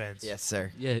defense. Yes,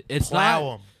 sir. Yeah, it's Plow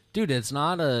not, them. dude. It's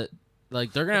not a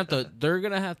like they're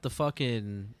gonna have to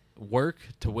fucking work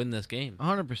to win this game.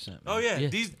 100%. Oh yeah, Yeah.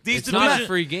 these It's not a division-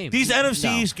 free game. These NFC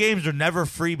No. East games are never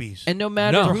freebies. And no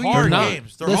matter No, They're who they're hard you're not.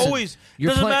 games. They're Listen, always you're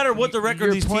doesn't play- matter what the record you're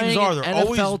of these teams playing are. an They're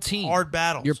NFL always team. hard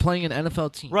battles. You're playing an NFL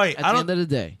team, Right, At I the don't- end of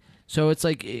the day, so it's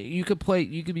like you could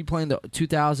be playing the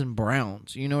 2000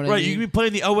 Browns. You know what I right. mean? You could be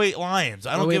playing the 08 Lions.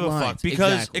 I don't 08 give a fuck Lions,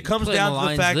 because exactly. it comes Playing down the to the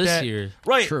Lions fact this that year.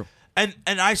 right. True. And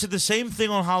I said the same thing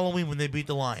on Halloween when they beat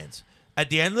the Lions. At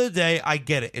the end of the day, I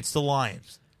get it. It's the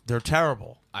Lions. They're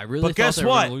terrible. I really But thought guess they were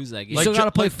what? gonna lose that game. You still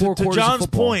gotta play like, four to quarters of John's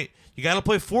football. point, you got to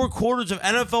play 4 quarters of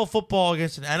NFL football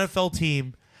against an NFL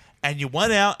team, and you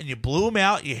went out and you blew them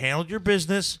out. You handled your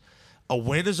business. A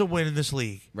win is a win in this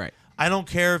league. Right. I don't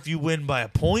care if you win by a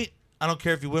point. I don't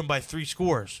care if you win by 3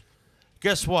 scores.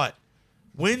 Guess what?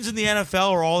 Wins in the NFL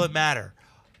are all that matter.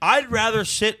 I'd rather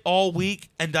sit all week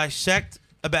and dissect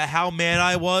about how mad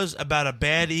I was about a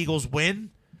bad Eagles win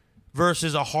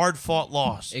versus a hard-fought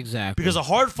loss. Exactly. Because a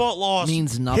hard-fought loss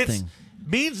Means nothing.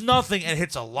 Means nothing and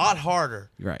hits a lot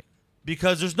harder Right.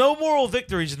 because there's no moral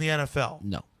victories in the NFL.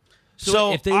 No.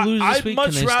 So if they lose this I'd week, much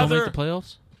can they still rather make the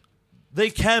playoffs? they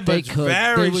can, but They it's could.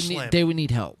 very They would slim. need. They would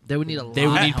need help. They would need a lot. They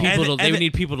would of need help. people And- to. They and- would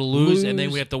need people to lose, and then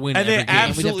lose, we have to win and every they game.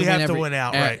 absolutely have to every- win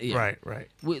out. yeah. Right.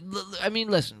 I mean,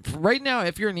 listen. Right now,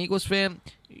 if you're an Eagles fan,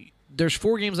 there's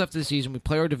 4 games left of the season. We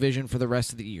play our division for the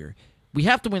rest of the year. We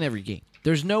have to win every game.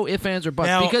 There's no ifs, ands, or buts.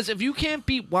 Now- Because if you can't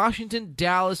beat Washington,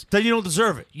 Dallas, Then you don't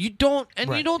deserve it. you don't, and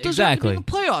you Right. don't deserve to be in the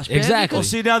Exactly. playoffs. Man, Exactly. Well, because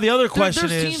see, now the other question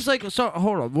there's is teams like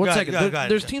hold on one Go ahead, second. go ahead, go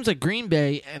ahead. There's teams like Green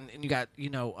Bay and you got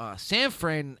San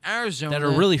Fran, Arizona that are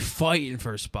really fighting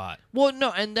for a spot. well no,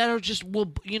 and that are just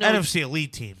NFC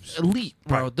elite teams. elite,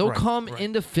 bro. Right, They'll right, come right.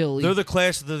 into Philly They're the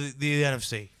class of the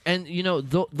NFC. and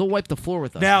they'll wipe the floor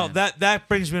with us. Now man. that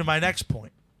brings me to my next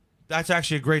point. That's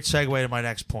actually a great segue to my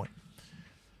next point.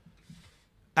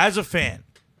 As a fan,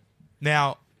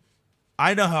 now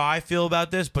I know how I feel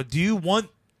about this, but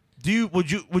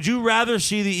would you rather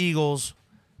see the Eagles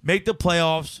make the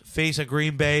playoffs, face a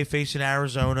Green Bay, face an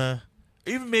Arizona,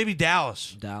 even maybe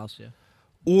Dallas, Dallas, yeah.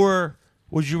 or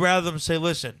would you rather them say,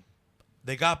 "Listen,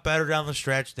 they got better down the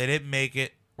stretch. They didn't make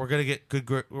it. We're gonna get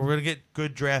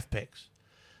good draft picks."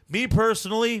 Me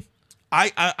personally,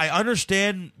 I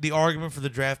understand the argument for the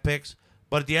draft picks,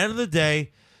 but at the end of the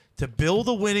day, to build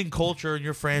a winning culture in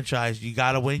your franchise, you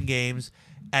got to win games,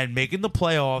 and making the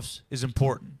playoffs is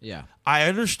important. Yeah. I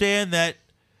understand that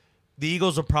the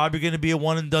Eagles are probably going to be a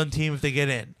one-and-done team if they get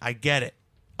in. I get it.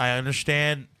 I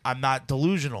understand. I'm not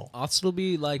delusional. I'll still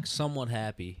be like somewhat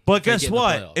happy. But if they guess get in the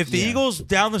what? playoffs. If the Yeah. Eagles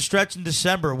down the stretch in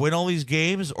December win all these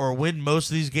games or win most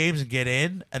of these games and get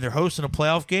in and they're hosting a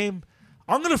playoff game,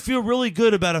 I'm going to feel really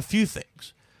good about a few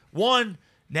things. One,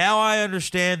 now I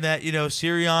understand that,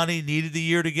 Sirianni needed the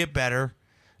year to get better,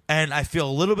 and I feel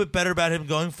a little bit better about him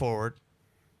going forward.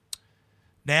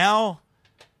 Now,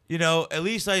 at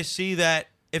least I see that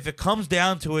if it comes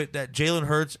down to it, that Jalen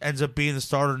Hurts ends up being the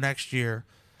starter next year.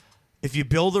 If you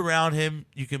build around him,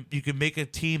 you can make a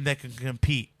team that can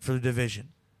compete for the division.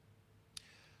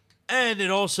 And it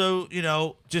also,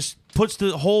 just puts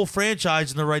the whole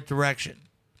franchise in the right direction.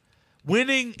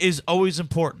 Winning is always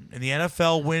important. In the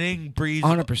NFL, winning breeds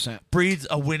 100%.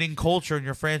 a winning culture in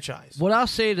your franchise. What I'll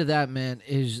say to that, man,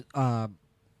 is,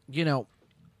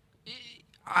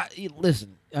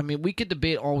 listen. I mean, we could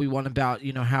debate all we want about,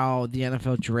 how the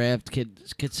NFL draft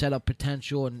could set up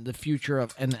potential and the future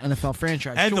of an NFL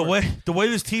franchise. And Sure. the way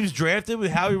this team's drafted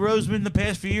with Howie Roseman the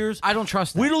past few years, I don't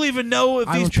trust that. we don't even know if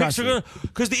I these don't picks trust are going to,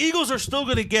 because the Eagles are still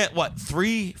going to get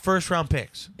 3 first-round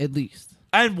picks, at least.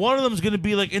 and one of them is going to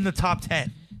be in the top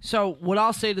 10. So what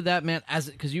I'll say to that, man,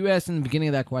 because you asked in the beginning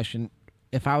of that question,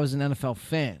 if I was an NFL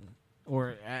fan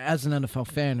or as an NFL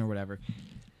fan or whatever,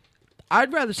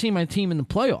 I'd rather see my team in the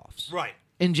playoffs. Right.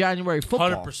 In January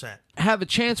football, 100%. have a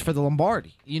chance for the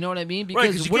Lombardi. You know what I mean? Right,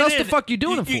 Because 'cause you what get else the in- fuck you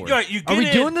doing it for? Right, you Are get we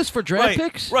in- doing this for draft right,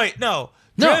 picks? Right, no.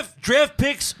 No. Draft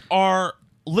picks are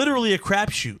literally a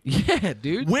crapshoot. Yeah,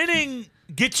 dude. Winning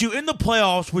gets you in the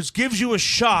playoffs, which gives you a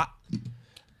shot.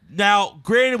 Now,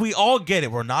 granted, we all get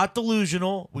it. We're not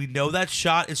delusional. We know that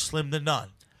shot is slim to none.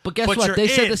 But guess But what? you're They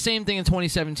said in. the same thing in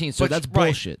 2017, so But- that's right,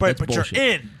 bullshit. Right, That's but bullshit. you're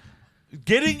in.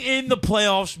 Getting in the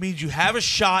playoffs means you have a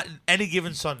shot in any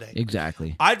given Sunday.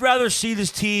 Exactly. I'd rather see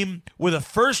this team with a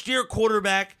first-year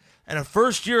quarterback and a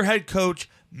first-year head coach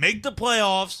make the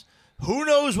playoffs, Who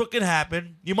knows what can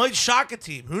happen? You might shock a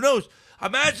team. Who knows?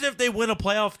 Imagine if they win a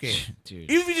playoff game. Dude.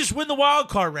 Even if you just win the wild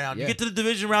card round, Yeah. you get to the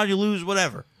division round, you lose,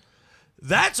 whatever.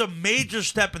 That's a major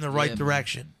step in the right man.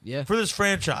 direction Yeah. for this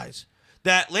franchise.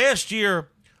 That last year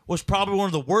was probably one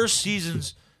of the worst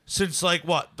seasons since, like,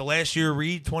 what, the last year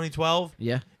Reed, 2012?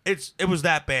 Yeah. It was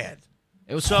that bad.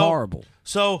 It was So- horrible.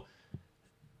 So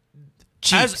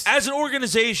Cheeks. as an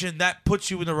organization, that puts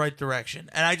you in the right direction.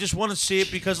 And I just want to see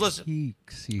it because, listen,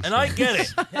 and I get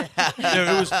it.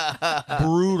 It was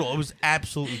brutal. It was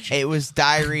absolutely cheap. It was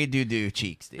diarrhea doo-doo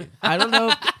cheeks, dude. I don't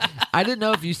know. I didn't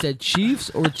know if you said Chiefs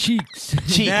or Cheeks.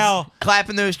 Cheeks. Now-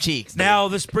 Clapping those cheeks. Dude. Now,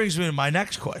 this brings me to my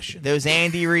next question. Those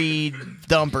Andy Reid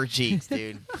dumper cheeks,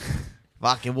 dude.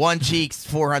 Fucking one cheek's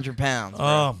 400 pounds. Bro.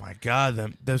 Oh, my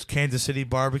God. Those Kansas City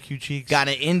barbecue cheeks. Got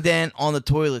an indent on the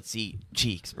toilet seat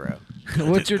cheeks, bro.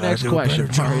 What's your next do a question,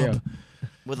 better job. Mario?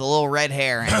 With a little red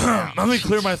hair. hanging out. Let me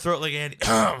clear my throat like Andy.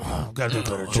 Gotta do a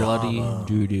better job. Bloody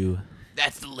doo doo.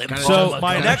 That's the limp. So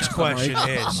my next question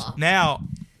is, now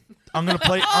I'm gonna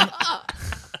play.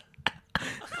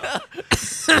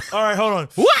 All right, hold on.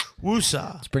 What?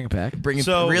 Woosah. Let's bring it back. Bring it,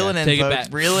 So- reel it in, Take it folks.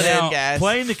 back. Reel it Now, in, guys.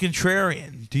 playing the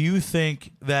contrarian, do you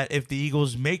think that if the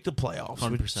Eagles make the playoffs,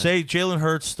 100%. say Jalen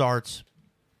Hurts starts,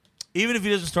 even if he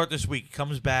doesn't start this week, he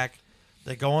comes back,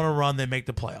 they go on a run, they make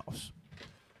the playoffs.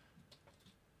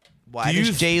 Why do you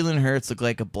does Jalen Hurts look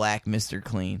like a black Mr.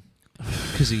 Clean?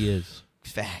 Because he is.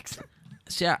 Facts.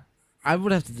 See, I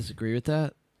would have to disagree with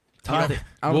that. I don't Tom, think-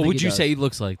 I don't What think would he you does. say he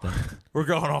looks like then? we're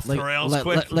going off the rails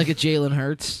quick. like a Jalen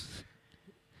Hurts.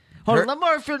 Hold on, let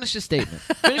Mario finish his statement.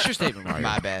 Finish your statement, Mario.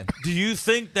 My bad. Do you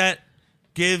think that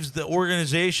gives the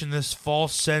organization this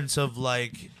false sense of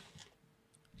like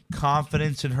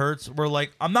confidence in Hurts? Where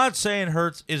like I'm not saying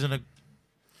Hurts isn't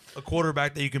a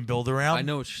quarterback that you can build around. I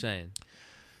know what you're saying.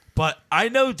 But I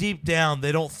know deep down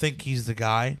they don't think he's the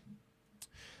guy.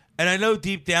 And I know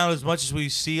deep down, as much as we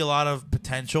see a lot of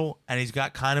potential and he's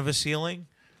got kind of a ceiling,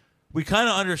 we kind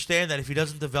of understand that if he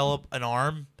doesn't develop an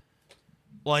arm,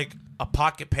 like a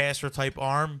pocket passer type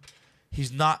arm,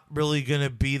 he's not really going to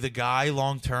be the guy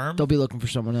long term. They'll be looking for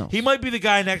someone else. He might be the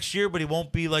guy next year, but he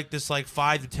won't be like this like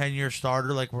 5 to 10 year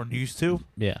starter like we're used to.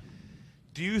 Yeah.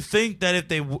 Do you think that if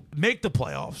they make the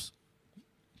playoffs,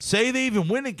 say they even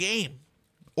win a game,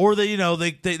 or they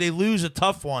they lose a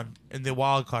tough one in the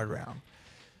wild card round,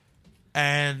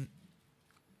 and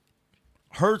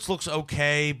Hurts looks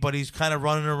okay, but he's kind of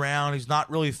running around. He's not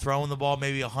really throwing the ball,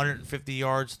 maybe 150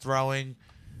 yards throwing,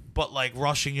 but like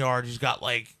rushing yards, he's got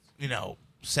like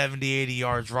 70, 80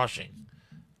 yards rushing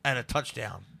and a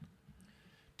touchdown.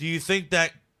 Do you think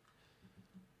that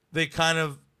they kind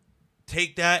of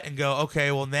take that and go,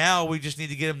 okay, well, now we just need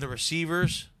to get him the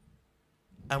receivers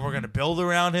and we're going to build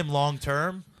around him long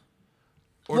term?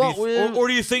 Or, or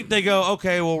do you think they go,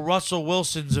 okay, well, Russell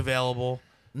Wilson's available.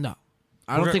 No,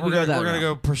 I don't think we go that We're going to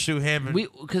route. go pursue him and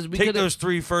Because we take could those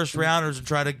 3 first rounders and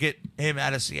try to get him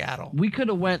out of Seattle. we could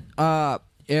have went after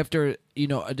a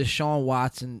Deshaun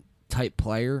Watson type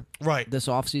player Right. this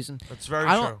offseason. That's very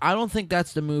I don't true. I don't think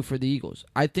that's the move for the Eagles.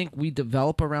 I think we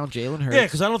develop around Jalen Hurts. Yeah,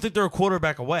 because I don't think they're a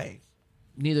quarterback away.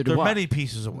 neither do There are I. many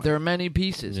pieces away. There are many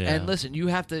pieces, Yeah. and listen, you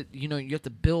have to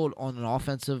build on an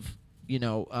offensive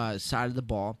side of the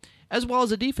ball as well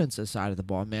as a defensive side of the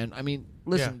ball, man. I mean,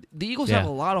 listen, the Eagles Yeah. have a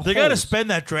lot of They holes. got to spend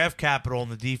that draft capital on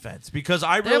the defense because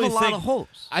I They really have a lot think of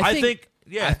holes. I think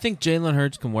I think Jalen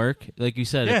Hurts can work. Like you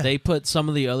said, Yeah. if they put some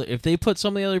of the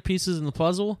other pieces in the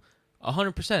puzzle,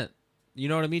 100%. You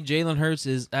know what I mean? Jalen Hurts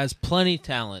has plenty of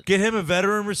talent. get him a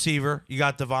veteran receiver. You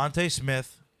got Devontae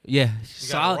Smith. Yeah, got a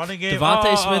solid. running game.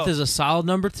 Devontae Oh. Smith is a solid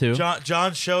number 2.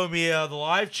 John showed me the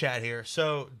live chat here.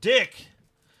 So Dick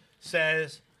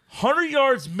says 100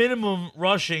 yards minimum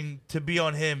rushing to be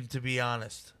on him. To be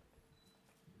honest,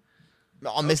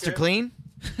 On Mr. Clean?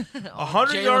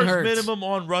 100 Jalen yards Hurts. minimum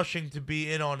on rushing to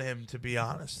be in on him. To be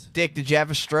honest, Dick, did you have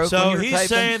a stroke when so you were he's typing?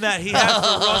 saying that he has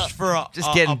to rush for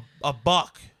Just kidding. a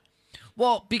buck.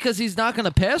 Well, because he's not going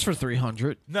to pass for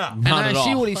 300. No, And Not I at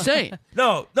see all. what he's saying.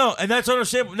 No, and that's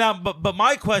understandable. Now, but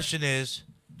my question is,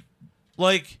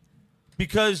 like,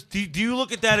 because do you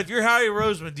look at that, if you're Harry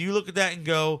Roseman, do you look at that and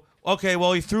go, okay,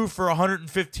 well, he threw for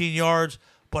 115 yards,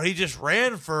 but he just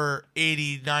ran for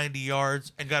 80, 90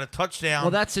 yards and got a touchdown.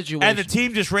 Well, that situation. And the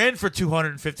team just ran for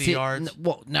 250 See, yards,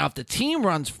 well, now if the team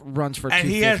runs for and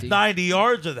 250, he has 90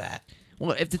 yards of that.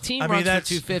 well, if the team I mean, runs for that's-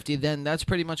 250, then that's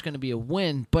pretty much going to be a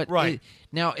win. But Right.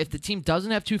 now, if the team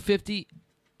doesn't have 250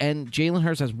 and Jalen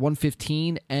Hurts has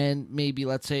 115 and maybe,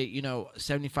 let's say,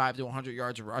 75 to 100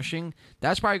 yards rushing,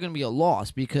 that's probably going to be a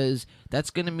loss because that's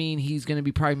going to mean he's going to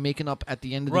be probably making up at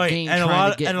the end of the game. And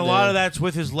a lot of that's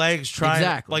with his legs trying,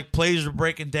 Exactly. like plays are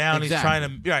breaking down. Exactly.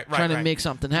 He's trying to make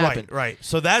something happen. Right.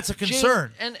 So that's a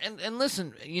concern. And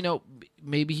listen,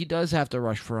 maybe he does have to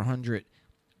rush for 100.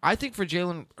 I think for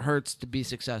Jalen Hurts to be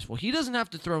successful, he doesn't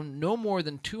have to throw no more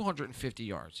than 250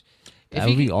 yards. That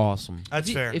would be awesome.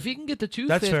 That's fair. If he can get to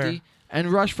That's fair. 250 and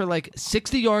rush for like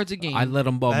 60 yards a game, I'd let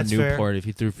him bum That's Newport fair. if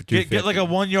he threw for 250. Get like a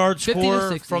 1 yard 50 to score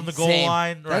 60. from the goal Same.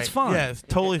 line. That's Right. fine. Yeah, it's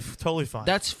totally fine.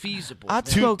 that's feasible. I'd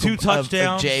two smoke a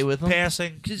touchdowns, J with him.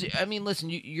 passing. Because listen,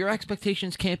 your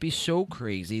expectations can't be so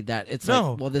crazy that it's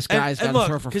No. like, well, this And- guy's and got to look,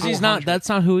 throw for 'Cause 400. he's not. That's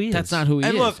not who he is. That's not who he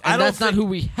And is, look, I and don't that's not think- who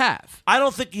we have. I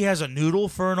don't think he has a noodle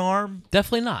for an arm,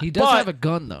 Definitely not. He does but- have a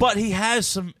gun though. but he has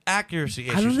some accuracy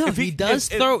issues. I don't know. If He does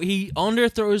throw. He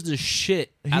underthrows the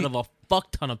shit out of a fuck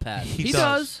ton of passes. He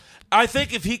does. I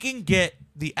think if he can get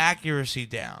the accuracy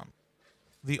down,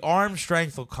 the arm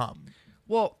strength will come.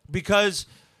 Well, Because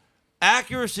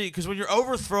accuracy, because when you're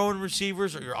overthrowing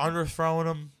receivers or you're underthrowing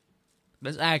them,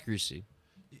 That's accuracy.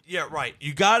 yeah, right.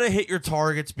 You got to hit your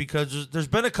targets because there's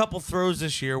been a couple throws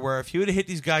this year where if you would have hit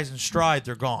these guys in stride,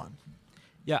 they're gone.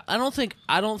 Yeah, I don't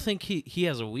think he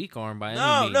has a weak arm by any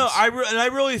means. No. I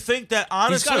really think that He's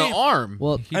honestly, got an arm.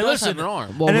 Well, he and does listen, have an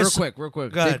arm. well, And real it's- quick. Go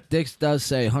ahead. Dix does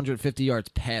say 150 yards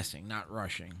passing, not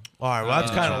rushing. All right, well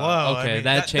that's kind of low. Okay, I mean,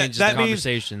 that changes that the means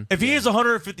conversation. If he has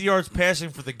 150 yards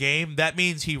passing for the game, that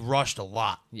means he rushed a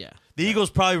lot. Yeah. The Eagles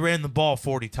probably ran the ball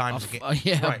 40 times a game.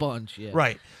 Yeah, Right. a bunch. Yeah.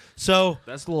 Right. So,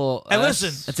 That's a little. and that's-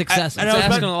 listen, that's excessive. And I was That's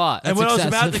about- asking a lot. And what I was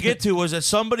about excessive. to get to was that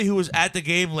somebody who was at the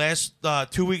game last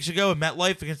 2 weeks ago in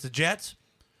MetLife against the Jets,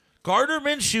 Gardner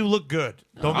Minshew looked good.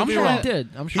 Don't get I'm me sure wrong. he did.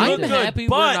 I'm He sure he looked I'm did. good, happy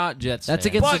but- we're not Jets. That's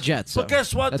fans. against the Jets. But though.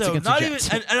 guess what, That's though? against the Not even, Jets.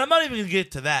 and I'm not even going to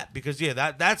get to that because,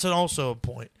 yeah, that's also a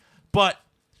point. But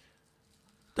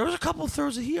there was a couple of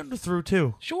throws that he underthrew,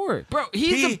 too. Sure, bro.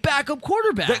 He's He- a backup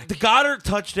quarterback. The Goddard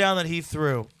touchdown that he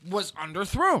threw, was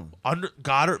underthrown.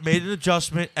 Goddard made an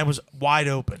adjustment and was wide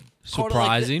open.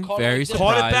 Surprising, Caught it like very this.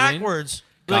 surprising. Caught it backwards.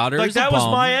 Goddard's a that was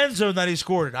bum. my end zone that he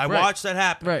scored. I Right. watched that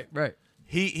happen. Right.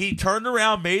 He turned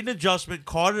around, made an adjustment,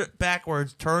 caught it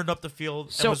backwards, turned up the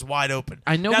field, So, and was wide open.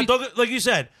 I know Now, we- like you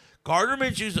said, Gardner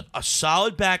Minshew's a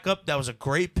solid backup. That was a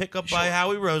great pickup by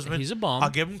Howie Roseman. He's a bum. I'll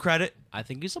give him credit. I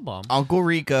think he's a bum. Uncle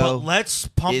Rico. But let's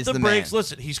pump is the the brakes. man.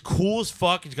 Listen, he's cool as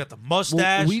fuck. He's got the Well,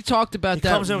 mustache. we talked about he that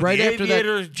comes in with right the after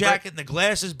aviator that. jacket and the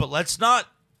glasses, but let's not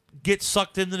get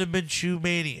sucked into the Minshew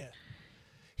mania.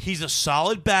 He's a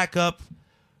solid backup,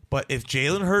 but if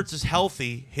Jalen Hurts is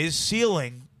healthy, his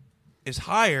ceiling is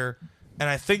higher, and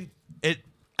I think it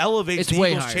elevates It's the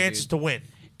way Eagles' higher, chances dude. to win.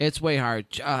 It's way hard.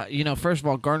 First of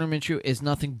all, Gardner Minshew is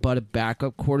nothing but a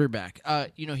backup quarterback.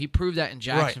 He proved that in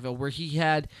Jacksonville, where he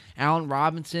had Allen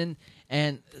Robinson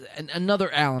and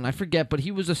another Allen, I forget, but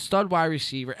he was a stud wide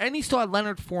receiver, and he still had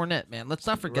Leonard Fournette. Man, let's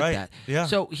not forget Right. that. Yeah.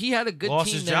 So he had a good Lost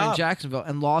team his there in job. Jacksonville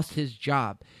and lost his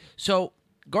job. So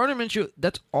Gardner Minshew,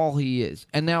 that's all he is.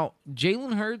 And now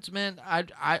Jalen Hurts, man,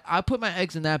 I put my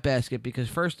eggs in that basket because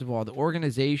first of all, the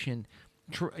organization,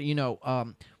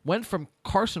 went from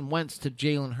Carson Wentz to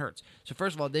Jalen Hurts. So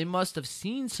first of all, they must have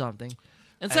seen something.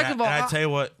 And second of all, I tell you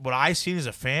what I seen as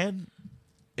a fan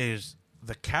is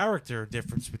the character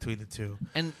difference between the two.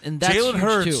 and that's Jalen huge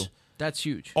Hurts- too. That's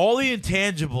huge. All the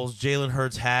intangibles Jalen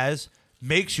Hurts has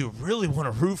makes you really want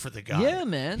to root for the guy. Yeah,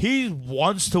 man. He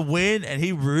wants to win, and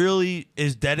he really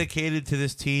is dedicated to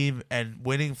this team and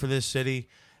winning for this city.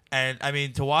 And, I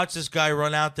mean, to watch this guy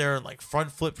run out there and, like,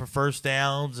 front flip for first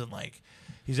downs and, like,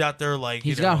 he's out there, like,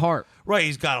 He's got heart. Right,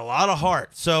 he's got a lot of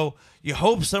heart. So you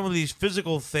hope some of these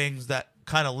physical things that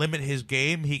kind of limit his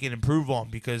game he can improve on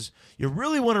because you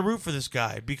really want to root for this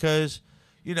guy because,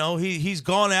 he's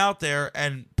gone out there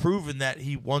and proven that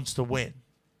he wants to win.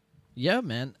 Yeah,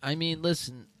 man. I mean,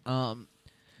 listen.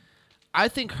 I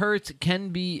think Hurts can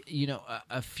be,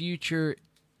 a future.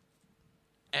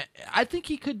 I think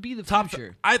he could be the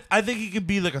future. I think he could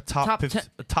be like a Top 10.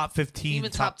 a top 15.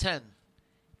 Even top 10.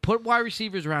 Put wide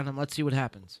receivers around him. Let's see what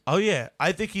happens. Oh, yeah.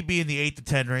 I think he'd be in the 8 to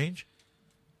 10 range.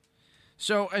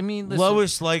 So, I mean, listen.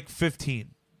 Lowest, like,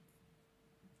 15.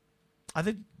 I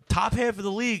think top half of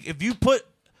the league, if you put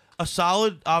a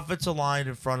solid offensive line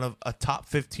in front of a top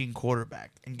 15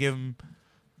 quarterback and give him,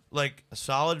 like, a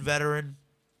solid veteran,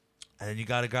 and then you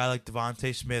got a guy like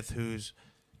Devontae Smith who's,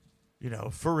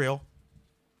 for real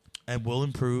and will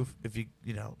improve if you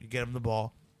get him the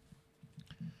ball.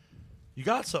 You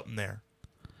got something there.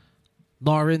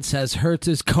 Lawrence says Hurts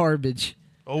is garbage.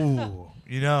 Oh,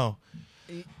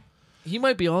 He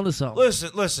might be onto something.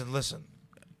 Listen.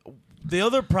 The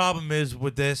other problem is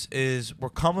with this is we're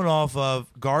coming off of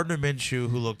Gardner Minshew,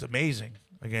 who looked amazing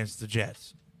against the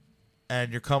Jets,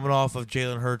 and you're coming off of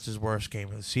Jalen Hurts' worst game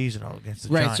of the season against the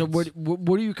Right. Giants. So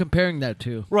what are you comparing that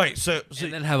to? Right. So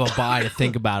And then have a bye to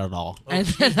think about it all. And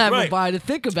then have Right. a bye to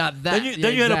think about that.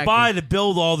 then you had a bye to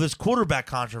build all this quarterback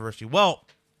controversy. Well,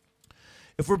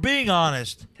 if we're being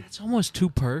honest, That's almost too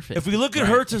perfect. if we look at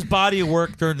Hurts' body of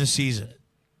work during the season,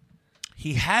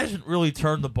 he hasn't really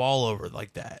turned the ball over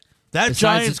like that. That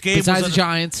Giants game besides was the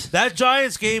Giants. That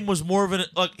Giants game was more of an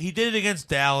look. He did it against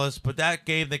Dallas, but that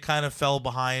game they kind of fell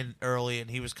behind early, and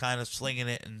he was kind of slinging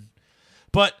it.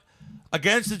 But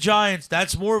against the Giants,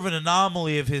 that's more of an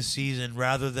anomaly of his season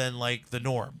rather than like the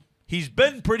norm. He's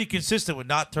been pretty consistent with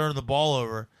not turning the ball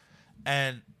over,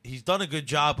 and he's done a good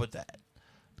job with that.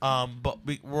 But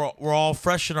we're all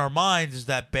fresh in our minds is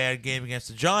that bad game against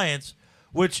the Giants,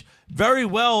 which very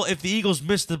well, if the Eagles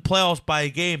miss the playoffs by a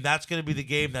game, that's going to be the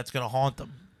game that's going to haunt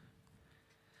them.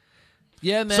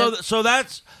 Yeah, man. So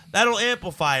that'll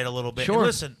amplify it a little bit. Sure. And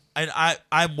listen,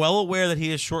 I'm well aware that he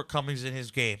has shortcomings in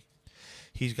his game.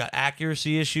 He's got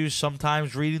accuracy issues.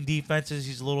 Sometimes reading defenses,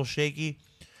 he's a little shaky.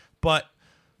 But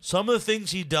some of the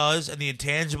things he does and the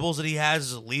intangibles that he has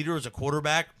as a leader, as a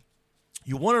quarterback,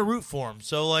 you want to root for him.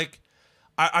 So, like,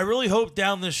 I really hope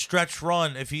down this stretch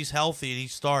run, if he's healthy and he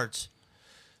starts,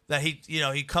 that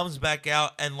he comes back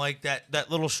out and like that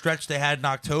little stretch they had in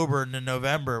October and in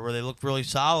November where they looked really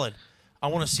solid. I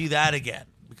want to see that again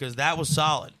because that was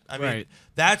solid. I mean, Right.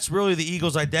 that's really the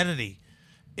Eagles' identity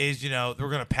is, we're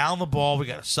going to pound the ball. We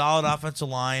got a solid offensive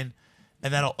line,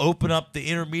 and that'll open up the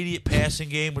intermediate passing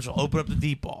game, which will open up the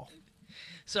deep ball.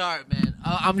 Sorry, man.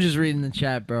 I'm just reading the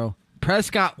chat, bro.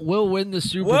 Prescott will win the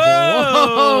Super Bowl.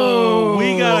 Whoa!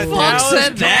 We got a Fuck Dallas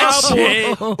said that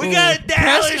Cowboys. We got a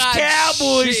Dallas Prescott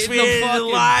Cowboys shit in the fan in the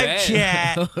fucking live bed.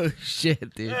 chat. Oh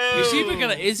shit, dude. Is he even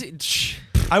gonna? Is it? Shh.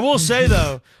 I will say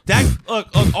though, Dak. Look,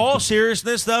 all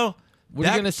seriousness though. What are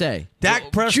Dak- you gonna say?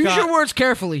 Dak Prescott. Choose your words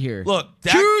carefully here. Look,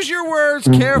 Dak, Choose your words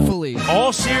carefully.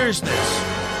 all seriousness.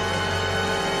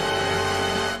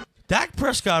 Dak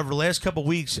Prescott over the last couple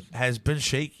weeks has been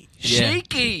shaky.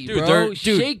 Shaky, Dude, bro.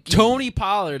 Shaky. Tony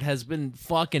Pollard has been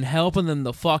fucking helping them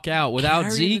the fuck out without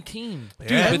Carrying Zeke. the team. Yeah.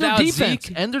 Dude, and their Without defense.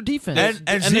 Zeke. And their defense. And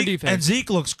And their Zeke defense.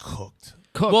 looks cooked.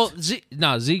 Cooked. Well, Zeke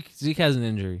has an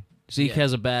injury. Zeke Yeah.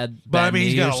 has a bad. But, I bad mean,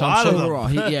 he's knee got or a some lot of shit. them. overall,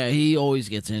 he always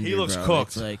gets injured. looks bro.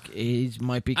 cooked. It's like he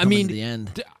might be I coming mean, to the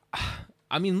end.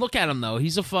 I mean, look at him though.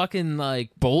 He's a fucking like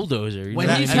bulldozer. You When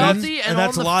know that- he's what I mean? healthy and and,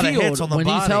 that's on a the lot of field, hits on the when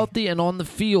he's body. healthy and on the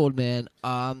field, man,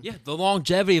 Yeah, the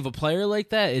longevity of a player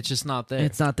like that, it's just not there.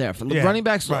 it's not there. For the Yeah, running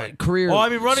backs right. career, Well, I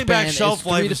mean, running back span shelf is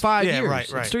life 3 to is- 5 yeah, years. right.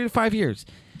 It's 3 to 5 years.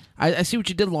 I see what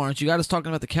you did, Lawrence. You got us talking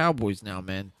about the Cowboys now,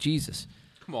 man. Jesus.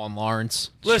 Come on, Lawrence.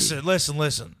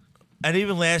 Listen. And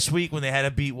even last week when they had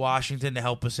to beat Washington to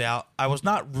help us out, I was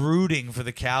not rooting for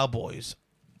the Cowboys.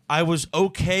 I was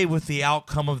okay with the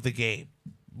outcome of the game.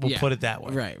 We'll Yeah. put it that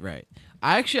way. Right.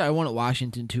 I wanted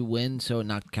Washington to win, so it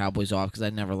knocked the Cowboys off because I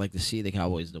never like to see the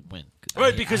Cowboys to win.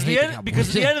 Right, I because hate at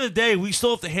the end of the day, we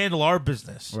still have to handle our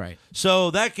business. Right.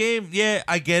 So that game, yeah,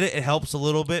 I get it. It helps a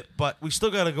little bit, but we still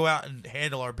got to go out and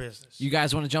handle our business. You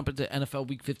guys want to jump into NFL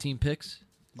Week 15 picks?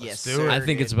 Let's Yes, do sir. it. I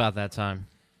think it's about that time.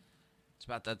 It's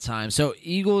about that time. So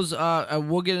Eagles.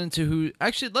 We'll get into who.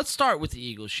 Actually, let's start with the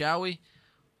Eagles, shall we?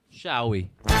 Shall we?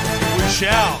 We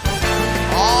shall.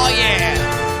 Oh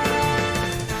yeah.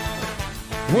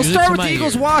 We'll Music start to with my the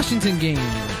Eagles ear. Washington game.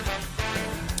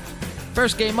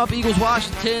 First game up, Eagles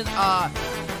Washington.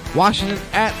 Washington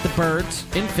at the Birds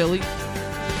in Philly.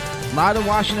 A lot of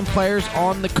Washington players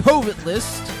on the COVID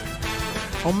list.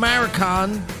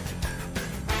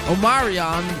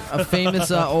 Omarion, a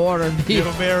famous R&B Give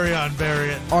a Marion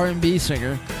variant. R&B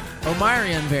singer.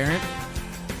 Omarion variant.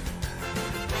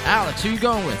 Alex, who you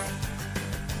going with?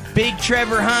 Big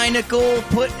Trevor Heineckel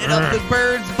putting it up the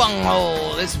Birds'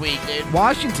 bunghole this week, dude.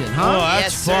 Washington, Oh, huh?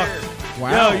 that's yes, fucked. sir.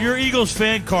 Wow. Yo, your Eagles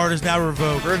fan card is now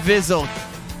revoked. Revizzled.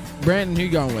 Brandon, who you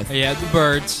going with? Yeah, the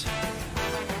Birds.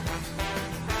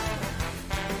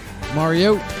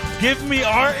 Mario. Give me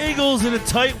our Eagles in a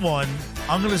tight one.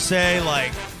 I'm going to say,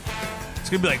 it's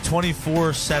going to be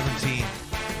 24-17.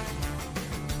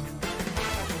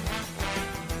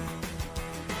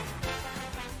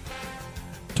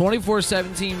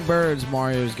 $24-17 Birds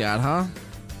Mario's got, huh?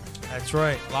 That's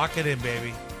right. Lock it in,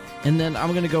 baby. And then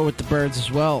I'm going to go with the Birds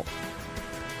as well.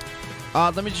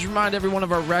 Let me just remind everyone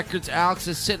of our records. Alex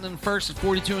is sitting in first at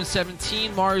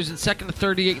 42-17. Mario's in second at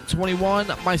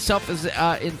 38-21. Myself is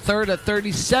in third at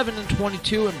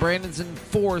 37-22. And Brandon's in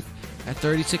fourth at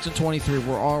 36-23.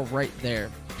 We're all right there.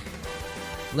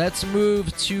 Let's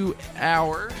move to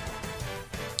our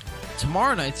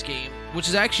tomorrow night's game, which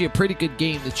is actually a pretty good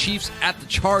game. The Chiefs at the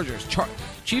Chargers.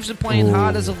 Chiefs are playing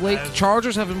hot as of late. The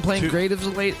Chargers have been playing great as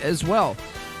of late as well.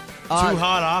 Two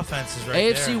hot offenses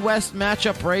right AFC there. West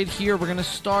matchup right here. We're going to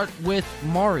start with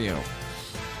Mario.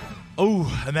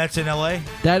 Oh, and that's in L.A.?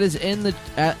 That is in the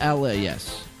at LA,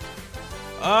 yes.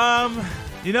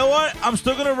 You know what? I'm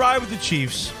still going to ride with the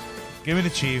Chiefs. Give me the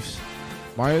Chiefs.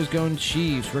 Mario's going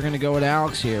Chiefs. We're going to go with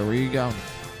Alex here. Where you going?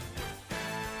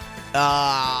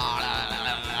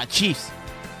 Chiefs.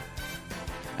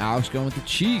 Alex going with the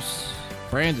Chiefs.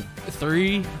 Brandon.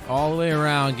 3 all the way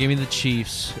around. Give me the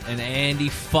Chiefs and Andy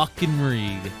fucking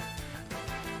Reid.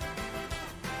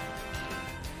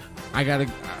 I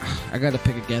gotta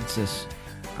pick against this.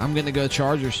 I'm gonna go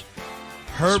Chargers.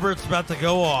 Herbert's about to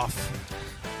go off.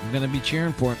 I'm gonna be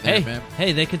cheering for him there, Hey, man.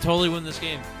 hey, they can totally win this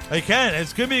game. They can.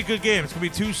 It's going to be a good game. It's going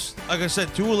to be like I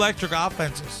said, two electric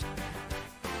offenses.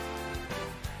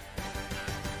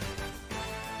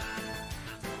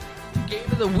 Game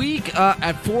of the week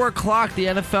at 4 o'clock. The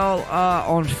NFL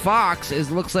on Fox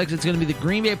looks like it's gonna be the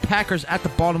Green Bay Packers at the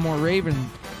Baltimore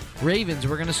Ravens.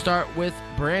 We're gonna start with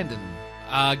Brandon.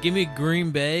 Give me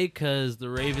Green Bay because the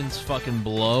Ravens fucking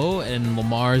blow and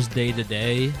Lamar's day to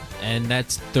day, and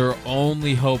that's their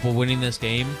only hope of winning this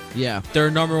game. Yeah, Their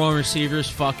number one receiver's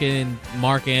fucking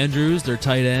Mark Andrews, their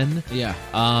tight end. yeah.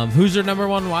 Who's their number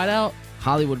one wideout?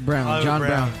 Hollywood Brown, Hollywood John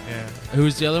Brown. Yeah.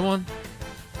 Who's the other one?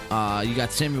 You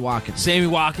got Sammy Watkins. Sammy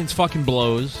Watkins fucking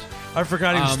blows. I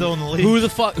forgot he was still in the league. Who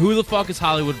the fuck is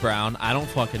Hollywood Brown? I don't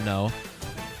fucking know.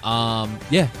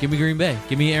 Yeah, give me Green Bay.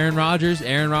 Give me Aaron Rodgers.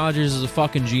 Aaron Rodgers is a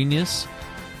fucking genius.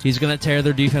 He's gonna tear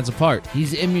their defense apart.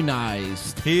 He's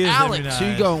immunized. He is Alex, immunized. who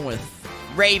you going with?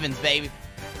 Ravens, baby.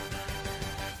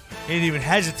 He didn't even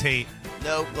hesitate.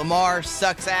 Nope. Lamar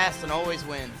sucks ass and always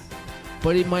wins.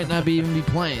 But he might not even be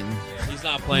playing. He's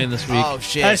not playing this week. Oh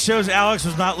shit. That shows Alex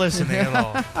was not listening at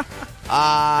all.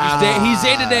 He's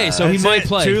day to day, so he That's might it.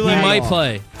 play. Too He late. might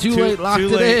play. Too late, locked too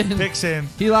it late. in. Picks in.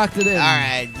 He locked it in. All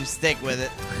right, just stick with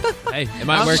it. Hey, it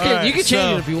might I'm work. just kidding. All You right, can change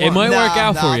so- it if you It want. might work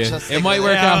out No, for you. just It stick might with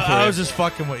work it. out for I you. was just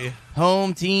fucking with you.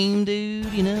 Home team, dude.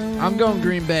 You know. I'm going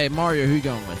Green Bay. Mario, who you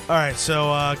going with? All right,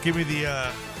 so give me the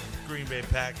Green Bay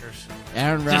Packers.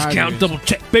 Aaron Rodgers. Discount double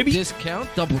check, baby. Discount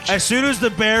double check. As soon as the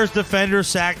Bears defender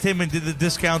sacked him and did the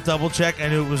discount double check, I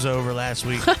knew it was over last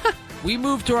week. We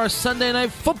move to our Sunday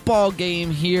night football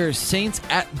game here. Saints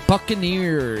at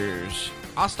Buccaneers.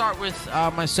 I'll start with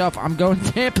myself. I'm going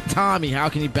Tampa Tommy. How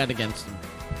can you bet against him?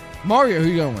 Mario, who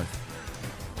you going with?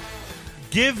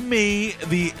 Give me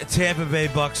the Tampa Bay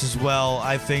Bucks as well.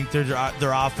 I think their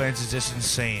offense is just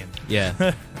insane.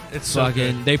 Yeah. It's so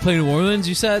Fucking. good. They play New Orleans.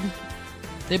 You said.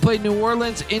 They played New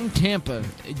Orleans in Tampa.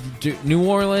 New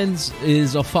Orleans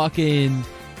is a fucking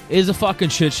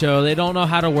shit show. They don't know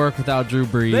how to work without Drew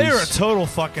Brees. They're a total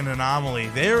fucking anomaly.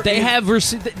 They have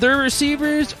their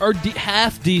receivers are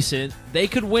half decent. They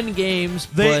could win games,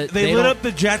 They but they lit don't- up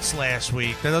the Jets last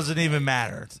week. That doesn't even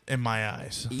matter in my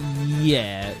eyes.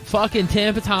 Yeah, fucking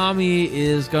Tampa Tommy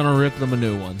is gonna rip them a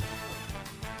new one.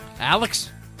 Alex,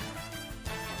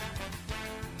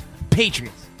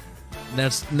 Patriots.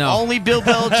 that's no. Only Bill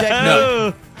Belichick.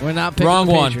 No. We're not picking Wrong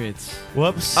the one. Patriots.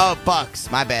 Whoops. Oh,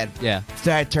 Bucks. My bad. Yeah,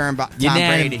 Started turn Tom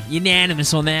Brady.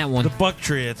 unanimous on that one. The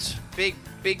Buctriots. Big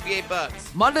gay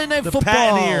Bucks. Monday Night The Football.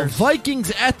 Pioneers.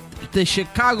 Vikings at the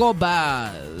Chicago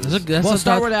Bears. That's We'll a-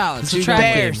 start with Alex. It's Who a you trap going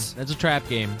with? game. Bears. That's a trap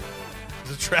game.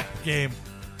 It's a trap game.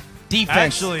 Defense.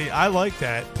 Actually, I like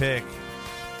that pick.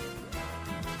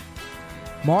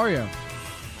 Mario.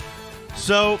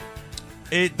 So,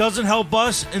 it doesn't help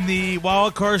us in the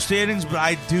wild card standings, but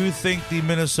I do think the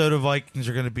Minnesota Vikings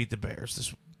are going to beat the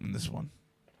Bears in this one.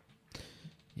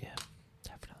 Yeah,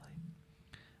 definitely.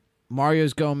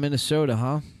 Mario's going Minnesota,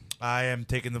 huh? I am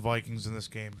taking the Vikings in this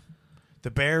game.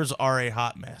 The Bears are a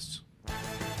hot mess.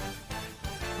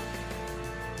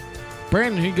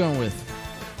 Brandon, who you going with?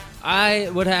 I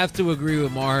would have to agree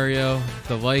with Mario,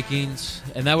 the Vikings,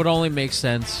 and that would only make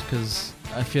sense because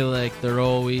I feel like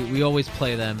we always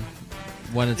play them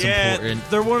when it's important.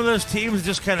 They're one of those teams that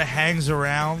just kind of hangs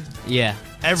around. Yeah.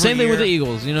 Every Same thing with the year.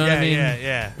 Eagles, you know what I mean?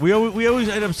 Yeah. We always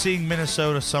end up seeing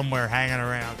Minnesota somewhere hanging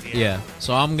around. Yeah.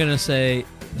 So I'm going to say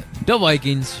the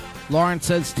Vikings. Lawrence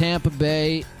says Tampa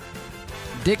Bay.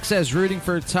 Dick says rooting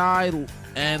for a tie.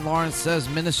 And Lawrence says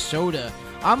Minnesota.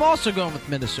 I'm also going with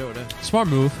Minnesota. Smart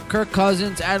move. Kirk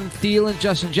Cousins, Adam Thielen,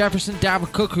 Justin Jefferson,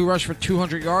 Dalvin Cook, who rushed for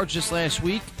 200 yards just last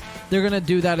week. They're going to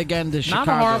do that again to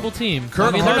Chicago. Not a horrible team.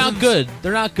 Kirk they're not Cousins- good.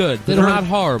 They're not good. They They're don't not have-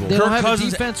 horrible. They don't Kirk have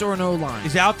Cousins- a defense or an O-line.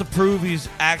 He's out to prove he's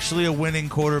actually a winning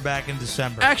quarterback in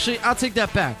December. Actually, I'll take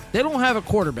that back. They don't have a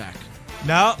quarterback.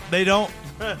 No, they don't.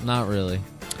 Not really.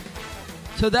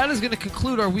 So that is going to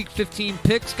conclude our Week 15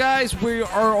 picks, guys. We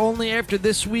are only after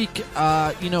this week,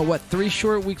 3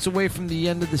 short weeks away from the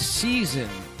end of the season.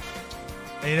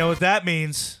 And you know what that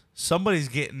means? Somebody's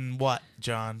getting what,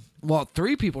 John? Well,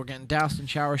 3 people are getting doused in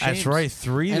shower shames. That's right,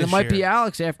 3 And this it might be year.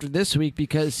 Alex after this week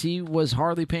because he was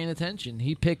hardly paying attention.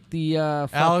 He picked the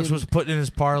Alex was putting in his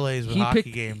parlays with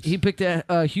hockey games. He picked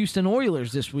the Houston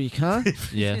Oilers this week, huh?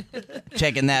 Yeah.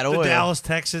 Checking that The oil. Dallas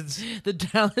Texans, The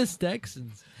Dallas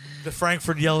Texans. the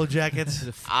Frankfurt Yellow Jackets.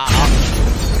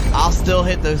 I'll still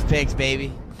hit those picks,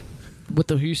 baby. With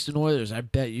the Houston Oilers, I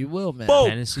bet you will, man. Boom.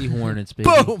 Tennessee Hornets, baby.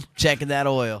 Boom! Checking that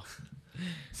oil.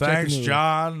 Thanks, Checking the-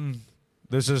 John.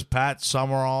 This is Pat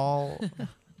Summerall.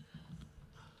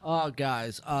 Oh,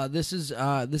 guys, this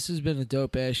has been a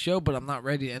dope ass show, but I'm not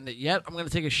ready to end it yet. I'm gonna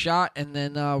take a shot, and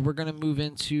then we're gonna move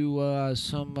into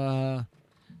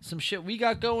some shit we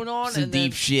got going on, Some and then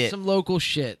deep shit. some local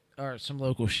shit, or some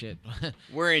local shit.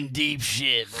 We're in deep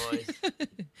shit, boys.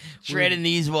 Shredding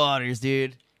these waters,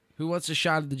 dude. Who wants a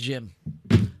shot at the gym?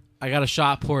 I got a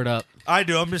shot poured up. I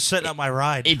do. I'm just setting up my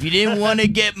ride. If you didn't want to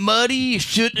get muddy, you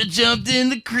shouldn't have jumped in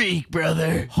the creek,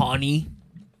 brother. Honey.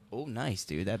 Oh, nice,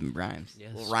 dude. That rhymes.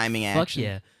 Yes. Little rhyming Fuck action.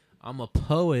 yeah. I'm a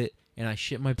poet and I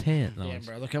shit my pants. No, Yeah,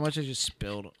 bro. Look how much I just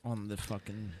spilled on the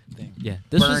fucking thing. Yeah.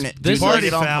 Burn it. This dude. Party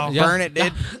is, Light it on- foul. Yeah. Burn it,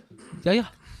 dude. yeah.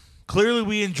 Clearly,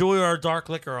 we enjoy our dark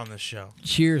liquor on this show.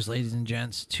 Cheers, ladies and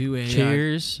gents, to a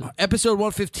Cheers, episode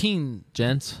 115.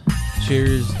 gents.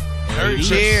 Cheers. Merry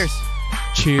Cheers.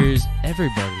 Cheers,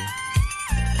 everybody.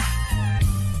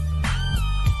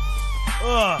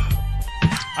 Ugh.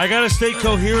 I gotta stay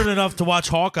coherent enough to watch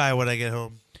Hawkeye when I get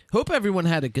home. Hope everyone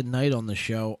had a good night on the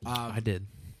show. I did.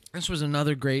 This was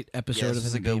another great episode Yeah, of this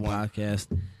was the a good Bee one. podcast.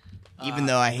 Even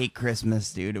though I hate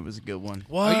Christmas, dude, it was a good one.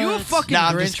 What? Are you a fucking No,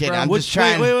 I'm Grinch, just kidding. bro? I'm What's, just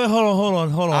trying. Wait, hold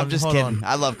on. I'm just hold kidding. on.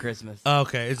 I love Christmas.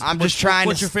 Okay. I'm just trying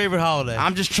What's to your favorite holiday?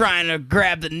 I'm just trying to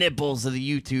grab the nipples of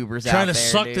the YouTubers trying out to there,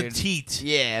 suck the dude. teat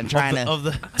Yeah, I'm trying of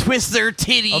the twist their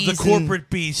titties of the and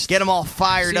corporate beast. get them all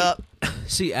fired See, up.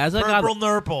 See, as I Purple got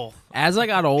Nurple.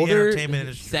 older, entertainment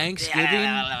industry. Thanksgiving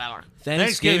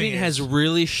Thanksgiving has is-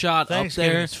 really shot up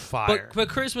Thanksgiving there. is fire. But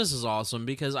Christmas is awesome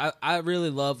because I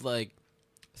really love like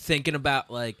thinking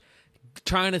about like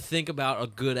trying to think about a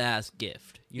good ass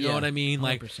gift. You know Yeah, what I mean?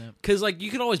 Like 100%. because like you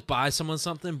can always buy someone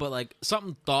something, but like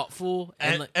something thoughtful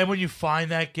and like. And when you find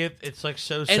that gift, it's like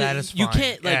so And satisfying. you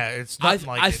can't like. yeah, it's nothing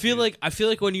like I it, feel dude.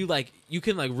 like when you like you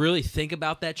can like really think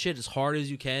about that shit as hard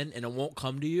as you can, and it won't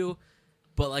come to you.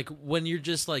 But like when you're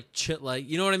just like like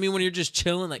you know what I mean? When you're just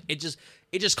chilling, like it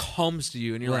just comes to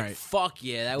you, and you're like, Right. fuck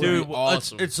yeah, that would Dude, be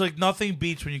awesome. it's like nothing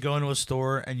beats when you go into a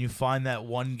store and you find that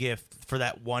one gift for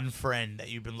that one friend that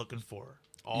you've been looking for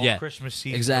all Yeah, Christmas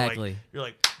season. exactly. You're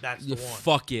like, that's the Yeah, one.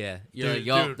 fuck yeah, you're Dude, like,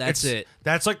 yo, dude, that's it's- it.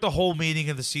 That's like the whole meaning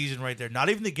of the season right there. Not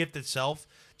even the gift itself,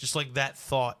 just like that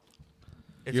thought.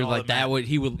 It's You're all like that matters. would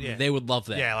he would Yeah. they would love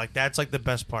that. Yeah, like that's like the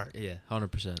best part. Yeah,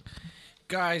 100%.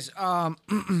 Guys,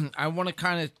 I want to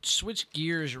kind of switch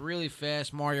gears really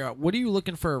fast. Mario, what are you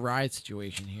looking for a ride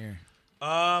situation here?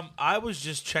 I was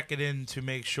just checking in to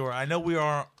make sure. I know we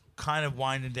are kind of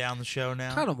winding down the show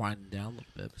now. Kind of winding down a little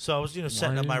bit. So I was,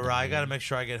 setting up my Winding ride. I down. got to make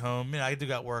sure I get home. I do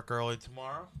got work early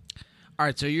tomorrow. All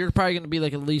right, so you're probably going to be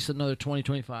like at least another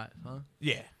 2025, huh?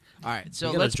 Yeah. All right, so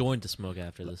We got let's. a joint to smoke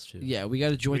after this too. Yeah, we got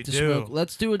to join We the do. smoke.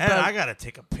 Let's do it. And about- I got to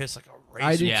take a piss like a racer.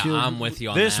 I do Yeah, too. I'm with you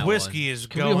on This that whiskey one. is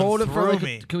Can going we hold it for through like?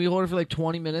 me Can we hold it for like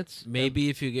 20 minutes? Maybe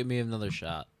if you give me another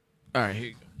shot. All right, here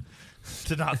you go.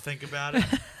 to not think about it.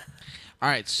 All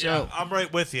right, so So I'm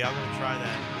right with you. I'm going to try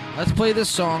that. let's play this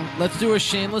song. Let's do a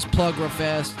shameless plug real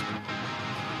fast.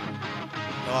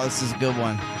 Oh, this is a good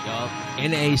one. Yup.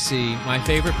 In AC, my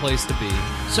favorite place to be.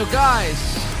 So guys,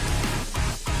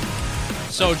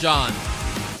 So John,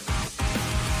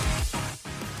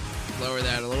 lower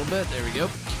that a little bit. There we go.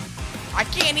 I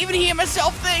can't even hear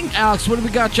myself think. Alex, what do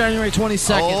we got January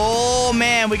 22nd? Oh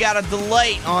man, we got a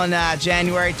delight on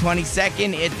January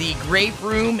 22nd at the Grape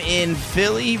Room in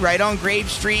Philly, right on Grape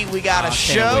Street. We got a I can't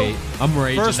show. wait. I'm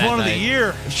raging First that one of the night.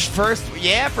 year. First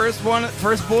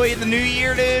boy of the new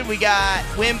year, dude. We got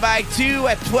Win by 2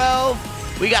 at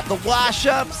 12. We got the Wash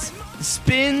Ups, the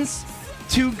Spins,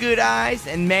 Two Good Eyes,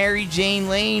 and Mary Jane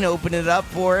Lane open it up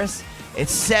for us.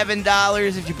 It's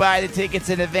 $7 if you buy the tickets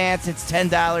in advance. It's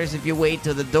 $10 if you wait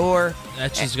till the door.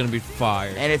 That's just gonna be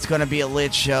fire. And it's going to be a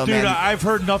lit show, Dude, man. I've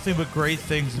heard nothing but great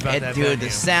things about that Dude, venue. the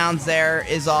sounds there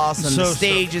is awesome. So The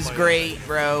stage is played. great,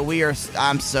 bro.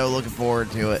 I'm so looking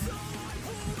forward to it.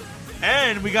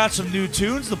 And we got some new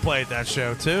tunes to play at that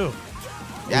show, too.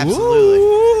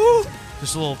 Absolutely.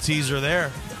 Just a little teaser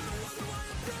there.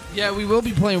 Yeah, we will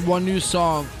be playing one new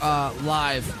song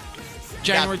live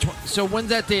January 20. So when's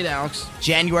that date, Alex?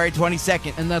 January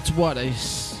 22nd, And that's what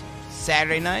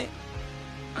Saturday night.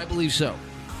 I believe so.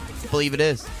 Believe it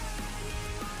is.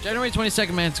 January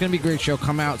 22nd, man. It's gonna be a great show.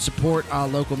 Come out, support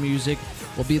local music.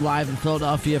 We'll be live in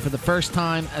Philadelphia for the first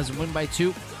time as Win by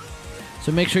 2.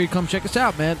 So make sure you come check us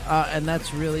out, man. And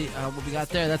that's really what we got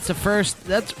there. That's the first.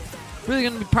 That's really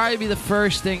going to probably be the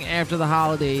first thing after the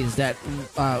holidays that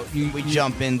We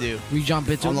jump into. we jump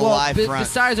into. On the live front.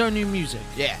 Besides our new music,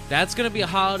 Yeah. That's gonna be a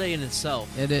holiday in itself.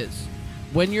 it is.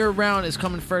 When You're Around is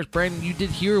coming first. Brandon, you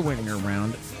did hear When You're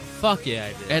Around, Fuck yeah,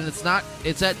 I did. and it's not.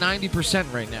 It's at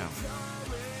 90% right now.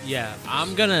 Yeah,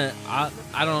 I'm gonna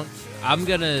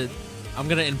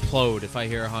implode if I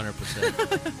hear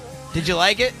 100%. Did you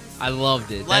like it? I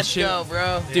loved it. Let's that shit, go,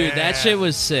 bro. dude. Yeah. That shit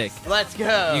was sick. Let's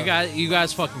go. You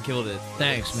guys fucking killed it.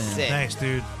 Thanks, man. Sick. Thanks,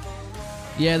 dude.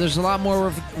 Yeah, there's a lot more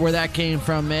of where that came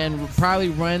from, man. Probably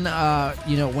when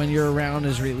When You're Around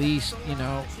is released,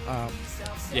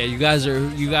 Yeah, you guys are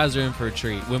in for a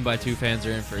treat. Win by 2 fans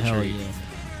are in for a hell treat. yeah.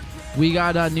 We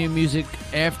got new music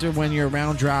after When You're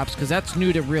Around drops, because that's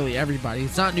new to really everybody.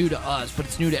 It's not new to us, but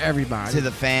it's new to everybody. To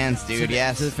the fans, dude.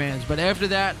 Yes. To the fans. But after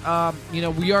that,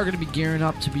 we are going to be gearing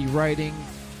up to be writing.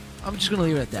 I'm just going to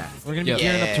leave it at that. We're going to be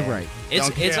Yeah. gearing up to write.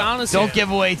 It's Yeah. honestly Don't give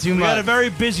away too We got a much. very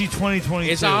busy 2022.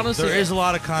 It's honestly- there is a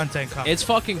lot of content coming. it's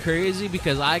fucking crazy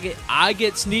because I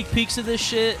get sneak peeks of this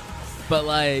shit, but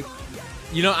like,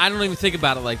 I don't even think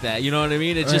about it like that. You know what I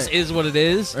mean? It just Right. is what it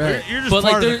is. Right. You're just But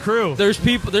part like, of the crew. there's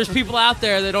people out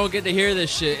there that don't get to hear this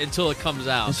shit until it comes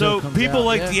out. So it comes people out,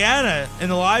 like yeah. Deanna in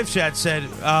the live chat said,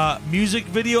 music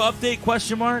video update ?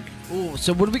 Ooh,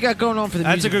 so what do we got going on for the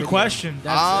That's music a good video? question.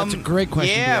 That's a great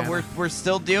question. Yeah, Deanna. we're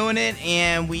still doing it,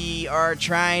 and we are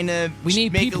trying to. We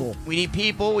need make people. We need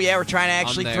people. Yeah, we're trying to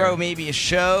actually there. throw maybe a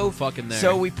show. I'm fucking there.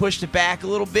 So we pushed it back a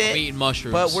little bit. I'm eating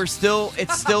mushrooms. But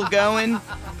it's still going.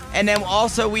 And then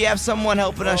also we have someone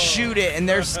helping us shoot it, and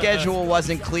their schedule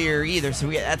wasn't clear either. So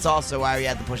that's also why we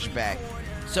had to push it back.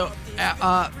 So,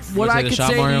 what Wanna I take a could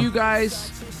shot, say Mario? to you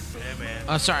guys. Yeah,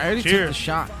 man. Sorry, I already took Cheers. the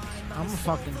shot. I'm a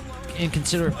fucking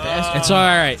inconsiderate bastard. it's all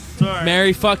right. all right.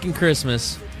 Merry fucking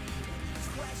Christmas.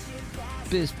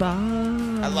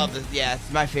 I love this. Yeah,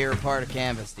 it's my favorite part of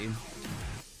Canvas, dude.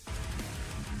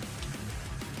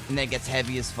 And then it gets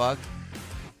heavy as fuck.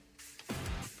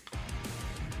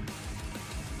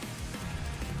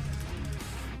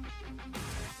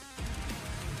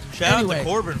 Shout out Anyway. to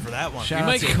Corbin for that one. Shout You out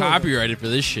might to get Corbin. copyrighted for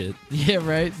this shit. Yeah,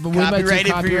 right. But we might do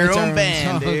Copyrighted for your copyrights own our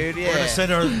band, song. dude. We're gonna Yeah.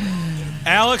 send our.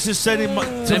 Alex is sending to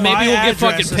Then my maybe we'll get address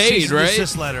fucking a paid, cease and right?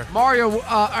 desist letter. Mario,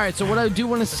 all right, so what I do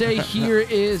want to say here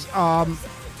is,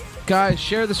 guys,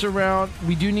 share this around.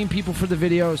 We do need people for the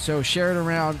video, so share it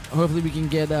around. Hopefully we can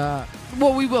get,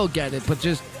 we will get it, but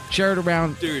just share it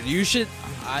around. Dude, you should.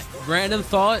 Random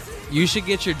thought. You should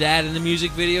get your dad in the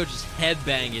music video, just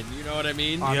headbanging. You know what I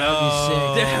mean? Oh,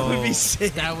 Yo. that would be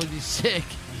sick. That would be sick. That would be sick.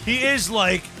 He is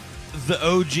like the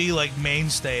OG, like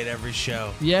mainstay at every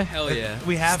show. Yeah? Hell yeah.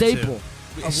 We have Staple. to.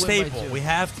 Of Win Staple. by 2. We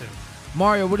have to.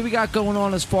 Mario, what do we got going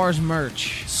on as far as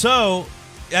merch? So,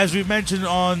 as we mentioned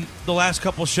on the last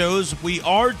couple shows, we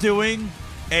are doing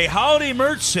a holiday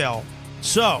merch sale.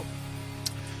 So,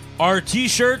 our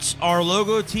t-shirts, our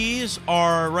logo tees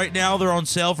are right now they're on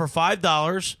sale for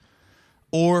 $5,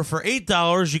 or for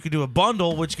 $8 you can do a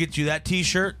bundle, which gets you that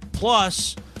t-shirt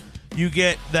plus you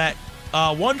get that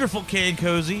wonderful can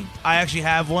cozy. I actually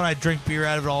have one. I drink beer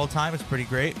out of it all the time. It's pretty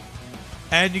great.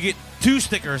 And you get 2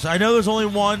 stickers. I know there's only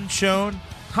one shown.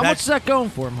 How much is that going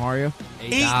for, Mario?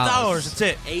 $8. That's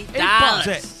it. $8. That's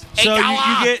it. So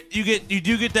you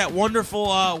do get that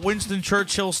wonderful Winston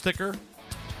Churchill sticker.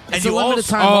 It's a limited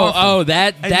time Oh, offer.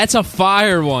 that's a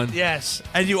fire one. Yes,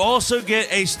 and you also get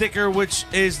a sticker which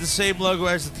is the same logo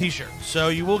as the T-shirt. So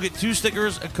you will get 2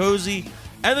 stickers, a cozy,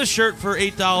 and the shirt for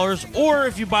 $8. Or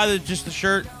if you buy just the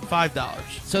shirt, $5.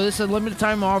 So this is a limited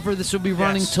time offer. This will be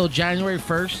running Yes. till January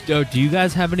 1st. Yo, do you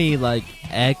guys have any like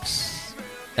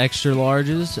extra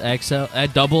larges, XL,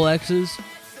 double X's?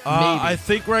 I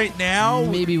think right now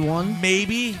Maybe one.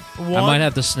 maybe one. I might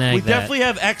have to snag We that. definitely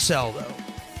have XL though.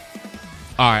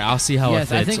 All right, I'll see how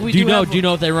Yes, it I fits. think we do you do know? have Do you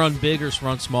know if they run big or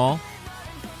run small?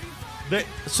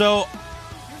 So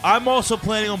I'm also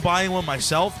planning on buying one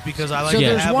myself because I like So to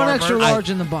there's have one our extra merch. large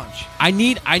in the bunch. I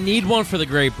need one for the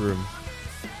grape room.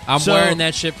 I'm So, wearing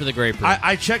that shit for the grape room.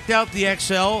 I checked out the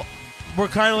XL. We're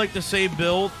kind of like the same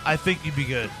build. I think you'd be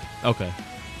good. Okay,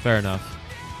 fair enough.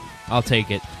 I'll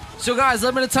take it. So guys,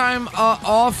 limited time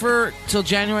offer till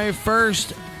January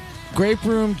 1st. Grape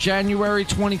Room January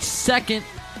 22nd.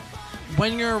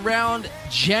 When You're Around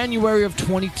January of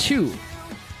 22.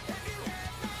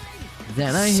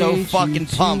 Then I So hate fucking you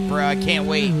pumped, bro. I can't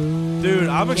wait. Dude,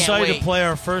 I'm excited wait. to play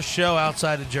our first show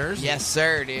outside of Jersey. Yes,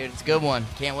 sir, dude. It's a good one.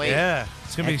 Can't wait. Yeah,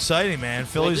 it's gonna be exciting, man.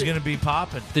 Philly's gonna be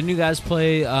popping. Didn't you guys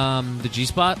play the G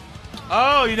Spot?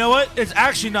 Oh, you know what? It's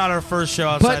actually not our first show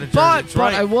outside of Jersey. It's But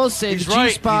right. I will say He's the right.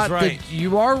 G spot. He's right.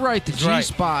 You are right. The He's G right.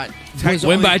 spot Win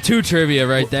Win by 2 trivia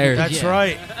right there. That's Yeah.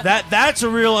 right. That's a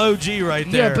real OG right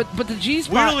there. Yeah, but the G we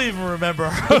spot. don't even remember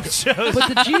our own shows.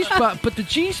 But the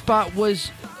G spot was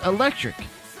electric.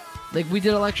 Like we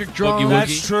did electric drum. Boogie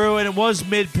That's true, and it was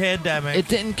mid-pandemic. It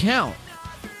didn't count.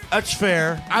 That's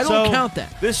fair. I don't So, count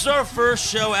that. This is our first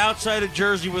show outside of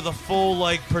Jersey with a full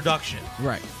production.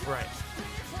 Right. Right.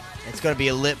 It's gonna be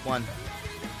a lit one.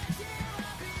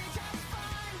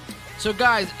 So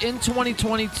guys, in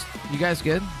 2020, you guys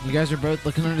good? You guys are both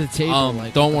looking under the table.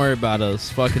 like, Don't worry about us.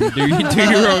 Fucking do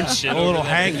your own shit. A little over there.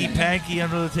 hanky-panky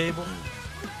under the table.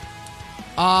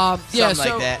 yeah. Something So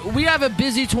like that. we have a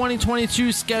busy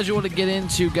 2022 schedule to get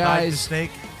into, Like the guys.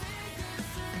 snake.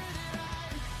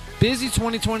 Busy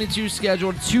 2022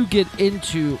 schedule to get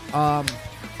into. I'm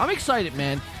excited,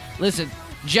 man. Listen,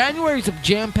 January's a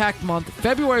jam-packed month.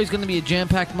 February is going to be a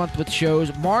jam-packed month with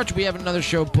shows. March, we have another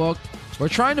show booked. We're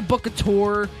trying to book a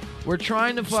tour. We're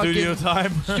trying to fucking Studio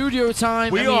time. studio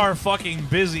time. We I mean, are fucking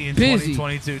busy in Busy.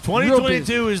 2022. Real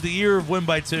 2022 is the year of win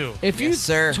by 2. If you Yes,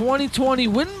 sir. 2020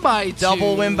 win by 2.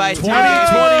 Double win by 2.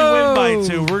 2020 win by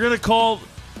 2. We're gonna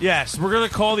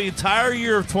call the entire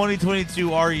year of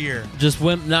 2022 our year. Just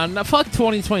win. No, fuck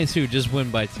 2022. Just win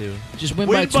by 2. Just win,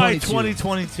 Win by 22.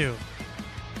 2022.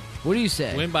 What do you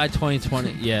say? Win by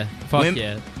 2020. Yeah. Fuck Win,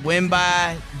 yeah. win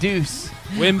by Deuce.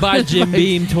 Win by Jim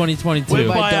Beam 2022. Win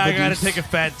by by I double gotta deuce. take a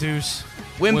fat deuce.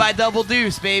 Win by double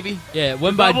Deuce, baby. Yeah.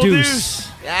 Win by Double Deuce.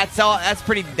 That's all. That's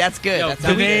pretty. That's good. Yo, that's The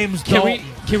how we- name's Can we Dalton.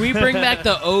 can we bring back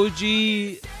the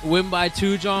OG win by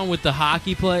 2, John, with the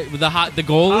hockey play with the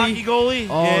goalie? Hockey goalie?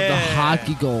 Oh, Yeah. the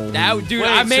hockey goal. That dude, Wait,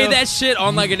 I made so- that shit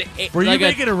on like an Were you like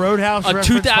making a Roadhouse a reference,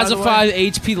 by the 2005 way?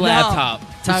 HP laptop. You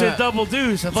Time said out. double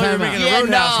deuce. I thought you were Time out. making a Yeah,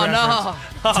 Roadhouse no, reference. no.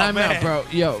 Oh, Time man. out, bro.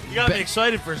 Yo, You got me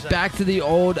excited for a second. back to the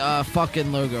old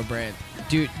fucking logo brand.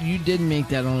 Dude, you did make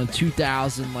that on a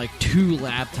 2002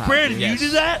 laptop. Brandon, Yes. you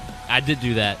did that? I did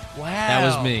do that. Wow. That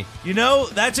was me. You know,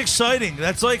 that's exciting.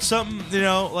 That's like something,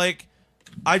 like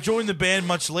I joined the band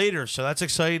much later, so that's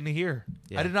exciting to hear.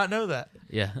 Yeah. I did not know that.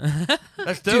 Yeah.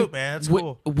 That's dope, man. That's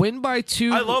cool. Win by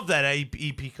 2. I love that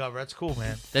EP cover. That's cool,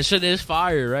 man. That shit is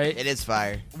fire, right? It is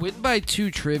fire. Win by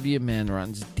 2 trivia, man,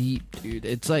 runs deep, dude.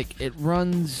 It's like it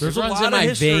runs. There's It a runs lot in of my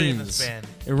history in this veins. band.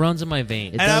 It runs in my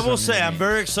veins. It And I does will run say, in I'm me.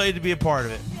 very excited to be a part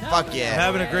of it. Fuck I'm yeah.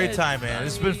 having a great time, man.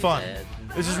 It's been fun.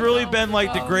 This has really been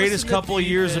like the greatest couple of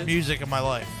years of music in my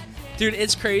life. Dude,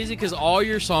 it's crazy because all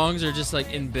your songs are just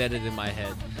like embedded in my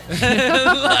head.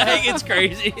 Like it's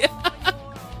crazy.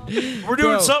 We're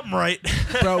doing Bro. something right.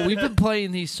 Bro, we've been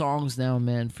playing these songs now,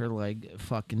 man, for like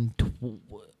fucking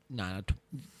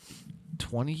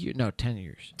 20 years. No, 10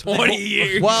 years. 20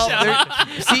 years. Well,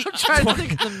 there- see, Trying to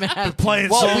think of the math. Playing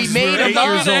Well, songs we made for 8 them up.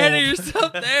 years ahead of old.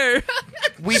 yourself there.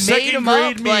 we made Second them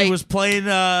grade up me like was playing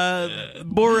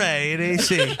Bore in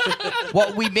AC.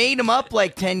 well, we made them up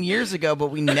like 10 years ago, but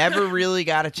we never really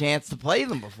got a chance to play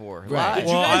them before. Right. live.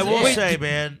 Well, I guys- will wait, say,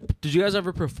 man, Did you guys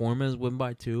ever perform as Win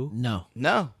by 2 No,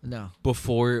 No. no.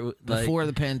 before? Like, Before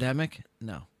the pandemic,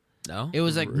 no. no, It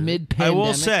was like Really? mid I pandemic.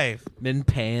 will say, Been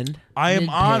panned. I am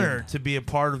Mid-pan. honored to be a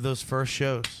part of those first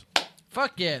shows.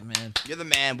 Fuck yeah, man. You're the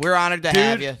man. We're honored to Dude,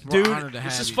 have you. We're Dude, honored to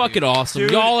have This is you, fucking dude. awesome.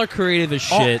 Dude. Y'all are creative as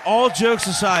shit. All jokes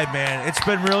aside, man, it's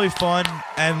been really fun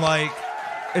and like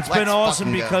it's Let's been awesome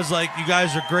fucking go. because like you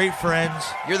guys are great friends,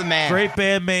 You're the man. great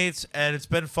bandmates, and it's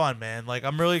been fun, man. Like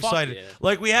I'm really Fuck excited. yeah.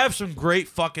 Like we have some great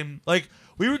fucking like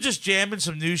we were just jamming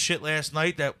some new shit last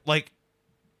night that like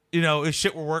is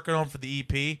shit we're working on for the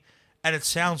EP, and it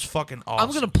sounds fucking awesome.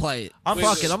 I'm gonna play it. I'm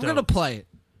Fuck it. I'm gonna stoked. play it.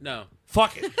 No.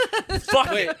 fuck it, fuck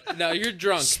Wait, it. no, you're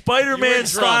drunk. You Spider-Man were drunk.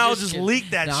 style Just just kidding.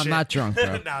 leaked that No, shit. I'm not drunk,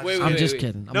 bro. Nah, Wait, I'm wait, just wait.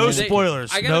 kidding. I'm No just-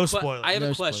 spoilers. I got No a spoilers. I have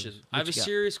No a question. spoilers. I have a What you got?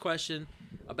 serious question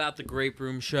about the Grape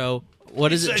Room show.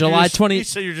 What is You it? said July you're just- 20? You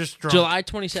say you're just drunk. July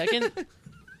 22nd?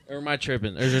 Or am I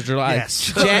tripping? Or is it July?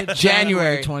 Yes.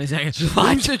 January. 22nd.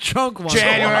 July the drunk one.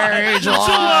 January,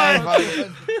 July.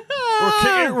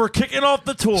 We're kicking off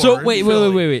the tour. So in wait.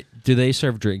 Philly. Do they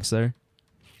serve drinks there?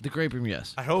 The grape room,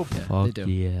 yes. I hope. Fuck they do.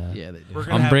 yeah. Yeah, they do. We're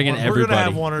gonna I'm have bringing one. We're gonna have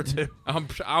everybody. one or two.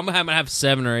 I'm gonna have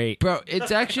 7 or 8. Bro,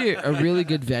 it's actually a really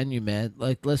good venue, man.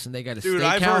 Like, listen, they got a Dude,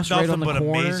 I've heard steakhouse right nothing on the but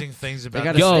corner. amazing things about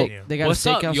got this a Yo, venue. They got what's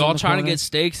a up? steakhouse Y'all on the trying to corner. get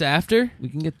steaks after? We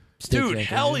can get steaks. Dude, right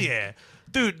hell there. yeah.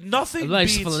 Dude, nothing Like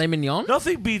beats filet mignon?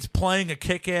 nothing beats playing a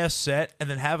kick-ass set and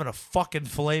then having a fucking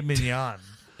filet mignon.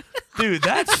 Dude,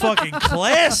 that's fucking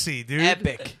classy, dude.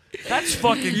 Epic. That's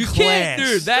fucking You class. can't,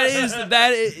 dude.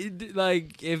 That is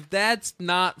like if that's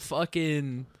not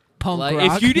fucking Punk like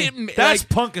rock. if you didn't That's like,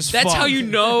 punk as that's fuck. how you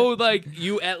know like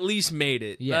you at least made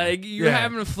it. Yeah. Like you're Yeah.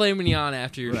 having a filet mignon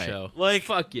after your Right. show. Like-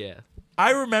 fuck yeah.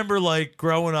 I remember like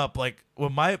growing up, like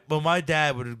when my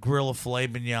dad would grill a filet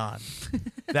mignon.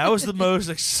 That was the most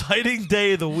exciting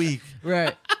day of the week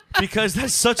Right. because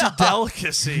that's such a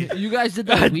delicacy. You guys did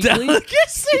that weekly?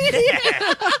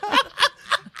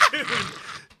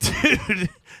 Dude,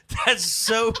 that's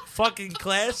so fucking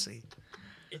classy.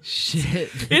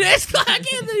 Shit. It is. I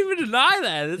can't even deny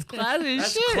that. It's classy as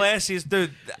That's shit. classy as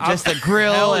dude. Just a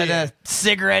grill Hell and yeah. a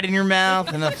cigarette in your mouth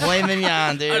and a filet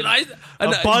mignon, A dude. nice, A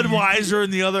Budweiser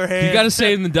in the other hand. You got to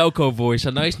say it in the Delco voice.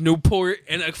 A nice Newport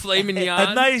and a filet mignon.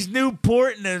 a nice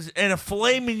Newport and a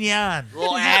filet mignon.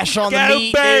 little ash on the Go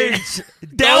meat, dude. Birds!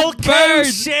 Delco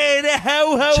Birds! Santa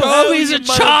ho ho ho! Chovies you are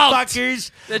chopped!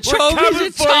 motherfuckers! The We're chovies coming are for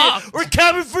you. chopped! We're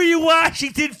coming for you,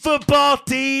 Washington football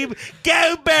team!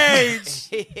 Go Birds!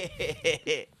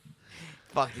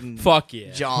 Fucking Fuck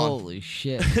yeah. John. Holy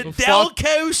shit.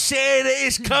 Delco Santa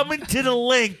is coming to the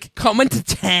link. Coming to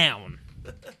town.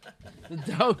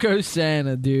 Delco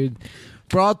Santa, dude.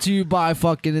 Brought to you by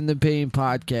fucking In the Pain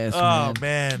podcast, Oh man.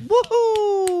 man,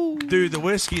 Woohoo! dude, the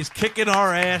whiskey is kicking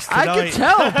our ass I tonight. can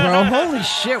tell, bro. Holy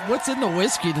shit. What's in the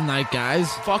whiskey tonight,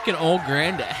 guys? Fucking old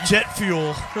granddad. Jet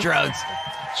fuel. Drugs.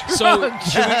 So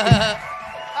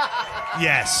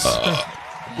Yes.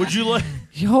 Would you like?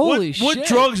 Holy what shit.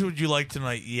 drugs would you like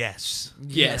tonight? Yes.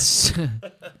 yes.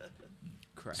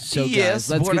 So, Yes, guys,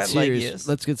 let's boy, get I'd like serious. yes.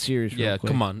 Let's get serious real Yeah,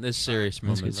 quick. come on. This is serious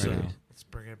Let's moment get right serious. Let's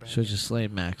bring it back. So just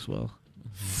Slane Maxwell.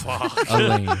 Fuck.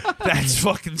 Elaine. That's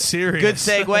fucking serious. Good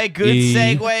segue. Good E-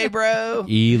 segue, bro.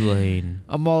 Elaine.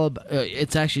 I'm all about.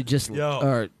 It's actually just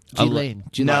Yo. Ghislaine.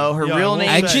 No, her Yo, I real will name.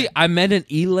 say- Actually, I meant an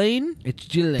Elaine, It's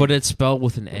Ghislaine. but it's spelled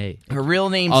with an A. Her real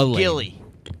name's Elaine. Gilly.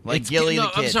 Like It's Gilly no, the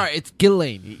kid. I'm sorry. It's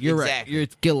Ghislaine. You're Exactly. right.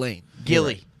 It's Ghislaine.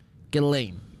 Gilly.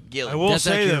 Ghislaine. Gilly. I will That's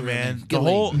say actually though, her real man, name.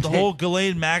 the whole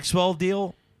Ghislaine Maxwell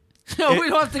deal. No, we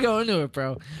don't have to go into it,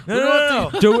 bro. We No, don't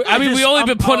have no, to- no. Dude, I mean, we only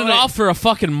been putting it wait. off for a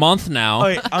fucking month now. All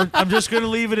right, I'm just gonna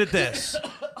leave it at this.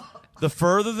 The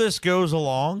further this goes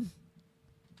along,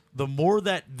 the more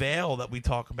that veil that we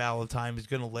talk about all the time is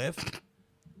gonna lift.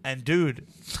 And dude,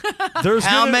 there's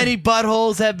How gonna, many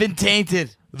buttholes have been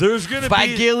tainted There's gonna by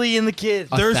be Gilly and the kid?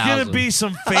 there's gonna 1,000. be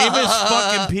some famous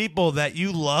fucking people that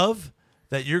you love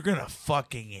that you're gonna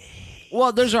fucking hate.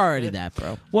 Well, there's already that,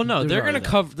 bro. Well, no, There's they're already gonna that.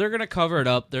 cover. They're gonna cover it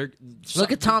up. They're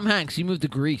Look at Tom Hanks. He moved to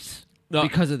Greece No.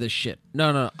 because of this shit.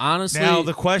 no. Honestly, Now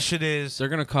the question is, they're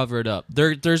gonna cover it up.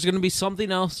 There's gonna be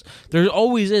something else. There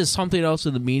always is something else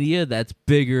in the media that's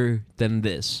bigger than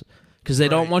this because they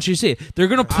don't Right. want you to see it. They're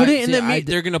gonna put it in the media.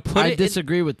 They're gonna put I it.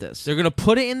 disagree with this. They're gonna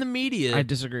put it in the media. I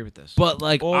disagree with this. But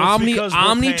like Well, it's because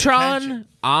we're paying attention.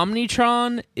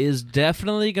 Omnitron is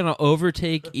definitely gonna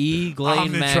overtake Ghislaine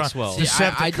Omnitron. Maxwell. See,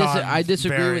 I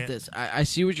disagree with variant. this. I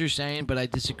see what you're saying, but I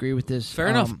disagree with this. Fair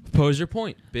enough. Pose your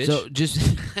point, bitch.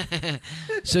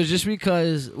 So just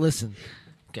because, listen,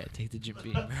 okay, take the Jim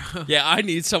Beam, bro. yeah, I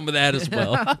need some of that as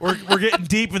well. we're getting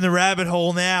deep in the rabbit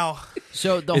hole now.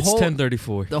 So the it's whole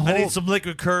 10:34. the I whole need some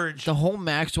liquid courage. the whole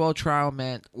Maxwell trial,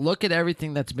 man. Look at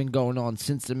everything that's been going on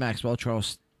since the Maxwell trial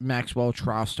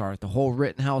started. The whole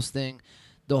Rittenhouse thing,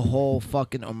 the whole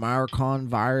fucking Omicron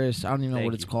virus. I don't even know Thank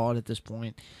what it's you. called at this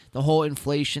point. The whole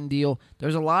inflation deal.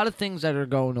 There's a lot of things that are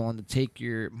going on to take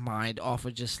your mind off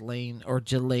of just Ghislaine or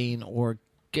Ghislaine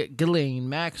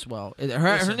Maxwell. Her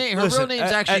Listen, real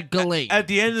name's actually Ghislaine. At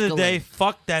the end of the day, Ghislaine.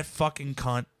 fuck that fucking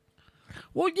cunt.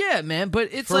 Well, yeah, man, but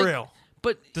it's For like, real.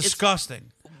 but it's-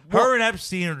 Disgusting. Well- Her and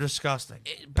Epstein are disgusting.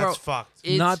 bro, That's fucked.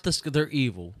 it's- Not this. They're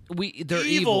evil. they're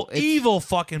evil. It's- Evil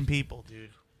fucking people, dude.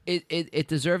 It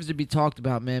deserves to be talked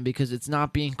about, man, because it's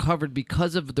not being covered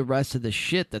because of the rest of the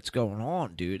shit that's going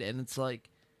on, dude. And it's like,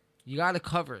 you got to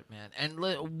cover it, man. And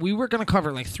we were gonna cover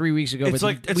it like 3 weeks ago, It's but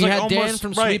like- it's we like had Dan almost-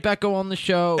 from right. Sweet Echo on the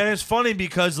show. And it's funny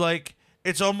because like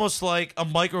it's almost like a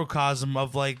microcosm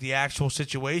of like the actual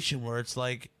situation where it's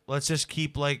like let's just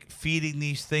keep like feeding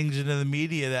these things into the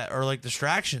media that are like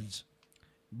distractions.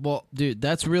 Well, dude,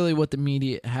 that's really what the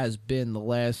media has been the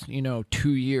last 2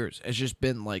 years. It's just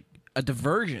been like a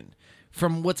diversion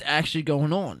from what's actually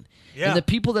going on. Yeah. And the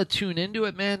people that tune into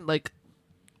it, man, like,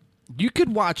 you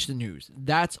could watch the news.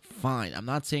 That's fine. I'm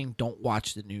not saying don't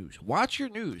watch the news. Watch your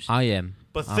news. I am.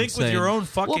 But I'm think with saying- your own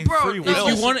fucking bro, free if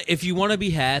will. If you want to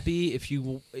be happy, if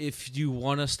you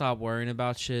want to stop worrying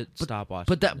about shit, stop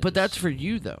watching. But that's for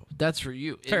you though. That's for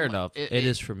you. fair It mi- enough. It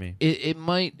is for me. It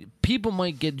might people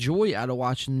might get joy out of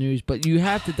watching the news, but you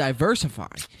have to diversify.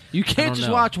 You I can't don't just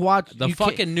know. watch The you can't-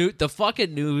 fucking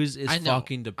news is I know,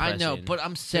 fucking depressing. I know, but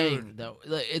I'm saying though,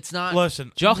 like, it's not. Listen,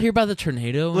 did y'all hear about the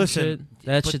tornado? and Listen, shit?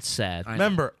 That but- shit's sad. I know.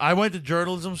 remember, I went to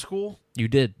journalism school. You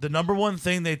did. The number one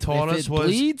thing they taught If us it was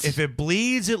bleeds? if it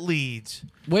bleeds, it leads.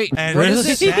 Wait, And what it's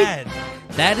is it? sad.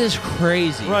 That is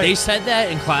crazy. Right. They said that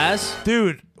in class.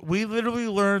 Dude, we literally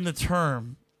learned the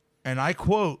term, and I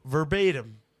quote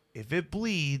verbatim, if it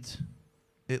bleeds,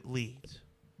 it leads.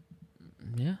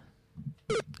 Yeah,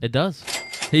 it does.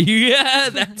 Yeah,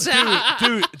 that's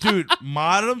Dude,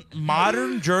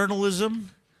 modern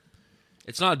journalism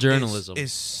It's not journalism.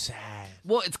 is sad.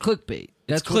 Well, it's clickbait.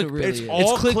 That's it's what it clickbait. really It's is.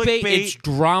 all It's clickbait. clickbait. It's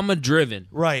drama driven.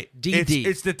 Right. DD.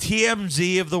 It's the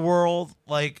TMZ of the world.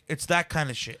 Like, it's that kind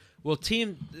of shit. Well,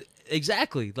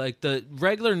 exactly. Like the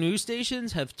regular news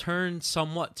stations have turned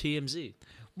somewhat TMZ.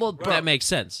 Well, That makes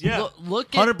sense. Yeah.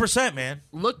 Look at 100%, man.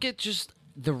 look at just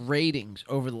the ratings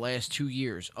over the last 2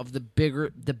 years of the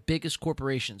biggest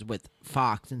corporations with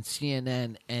Fox and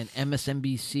CNN and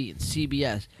MSNBC and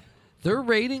CBS. Their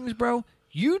ratings, bro.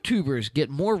 YouTubers get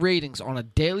more ratings on a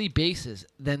daily basis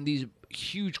than these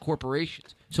huge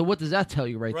corporations. So what does that tell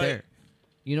you right Right. there?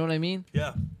 You know what I mean?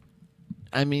 Yeah.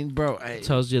 I mean, bro,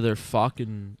 Tells you they're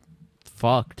fucking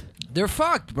fucked. they're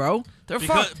fucked, bro. They're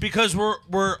fucked. Because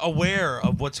we're aware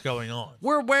of what's going on.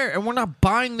 We're aware, and we're not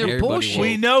buying their Everybody bullshit. woke.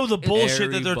 We know the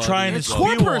bullshit that they're Everybody trying to It's spew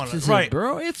on corporates, us. Right.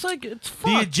 bro. It's like it's The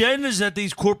fucked. agendas that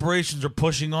these corporations are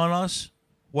pushing on us,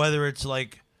 whether it's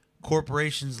like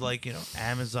corporations like,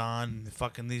 Amazon,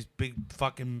 fucking these big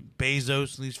fucking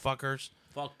Bezos and these fuckers,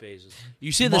 Fuck Bezos.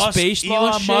 You see the Musk, space law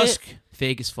Elon shit? Musk.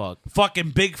 Fake as fuck. fucking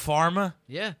big pharma,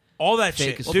 Yeah. all that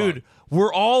Fake shit. as Dude, fuck.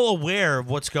 we're all aware of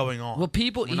what's going on. Well,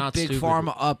 people We're eat not big stupid.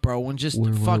 pharma up, bro. When just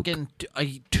We're woke. fucking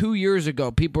 2 years ago,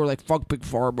 people were like, "Fuck big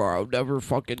pharma. I'll never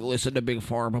fucking listen to big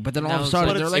pharma." But then all of No, a sudden,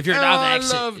 but they're it's- like, if you're "Oh, not I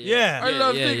vaccinated, love, Yeah. I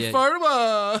love yeah, big yeah.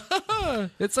 pharma."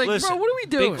 It's like, Listen, bro, what are we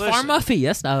doing? Big Listen. pharma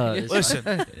fiesta.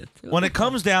 Listen, when it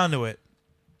comes down to it,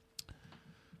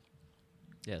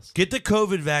 Yes. get the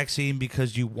COVID vaccine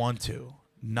because you want to,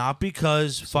 not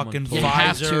because fucking told you. You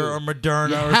have Pfizer to. or Moderna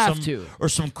You or have some to. or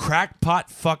some crackpot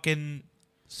fucking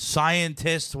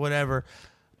scientist, whatever.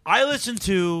 I listen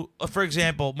to, for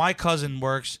example, my cousin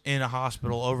works in a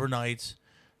hospital overnights,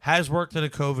 has worked in a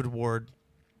COVID ward.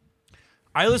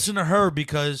 I listen to her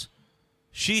because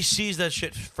she sees that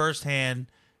shit firsthand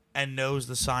and knows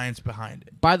the science behind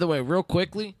it. By the way, real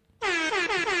quickly,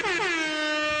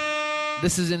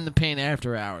 this is in the pain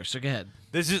after hours. So go ahead.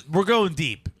 We're going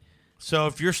deep. So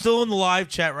if you're still in the live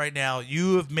chat right now,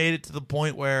 you have made it to the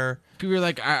point where People are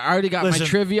like, I already got listen, my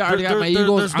trivia. I already got my there-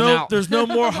 Eagles. There's I'm no, out. there's no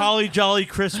more Holly Jolly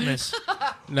Christmas.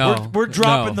 No. We're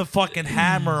dropping no. the fucking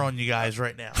hammer on you guys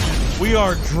right now. We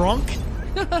are drunk.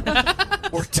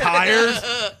 We're tired.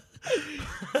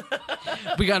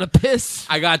 We got to piss.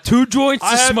 I got 2 joints to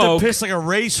I have smoke. to piss like a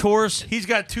racehorse. He's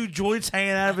got 2 joints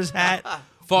hanging out of his hat.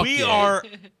 Fuck we yeah. are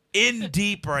in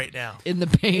deep right now. In the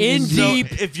pain. In So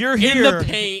deep. if you're in here, the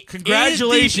paint.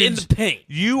 congratulations. In the paint.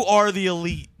 You are the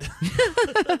elite.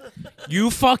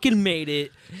 You fucking made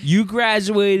it. You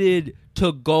graduated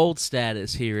to gold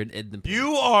status here in the paint.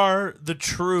 You are the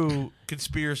true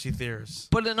conspiracy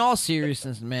theorist. But in all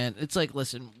seriousness, man, it's like,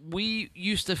 listen, we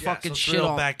used to fucking let's shit reel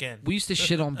on. back in. We used to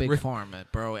shit on big pharma,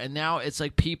 bro, and now it's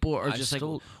like people are I just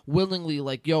still- like willingly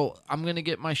like, yo, I'm gonna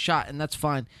get my shot, and that's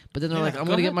fine. But then they're Yeah, like, I'm go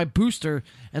gonna get ahead. my booster,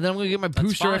 and then I'm gonna get my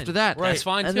booster fine. after that. That's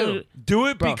fine, And too. then- Do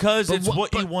it Bro, because but it's what-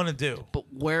 what you but- want to do. But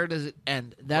where does it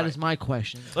end? That is Right. my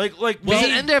question. Like Does me-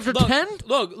 it end after Look, 10?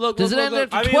 Look. Does it look, end look.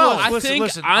 after I mean, 12? look, I listen, think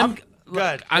listen. I'm Go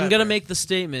ahead, I'm gonna Brandon. make the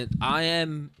statement. I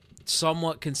am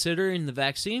somewhat considering the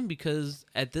vaccine because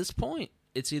at this point,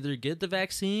 it's either get the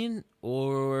vaccine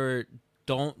or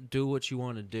don't do what you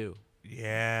want to do.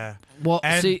 Yeah. Well,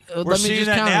 And see, we're let me seeing just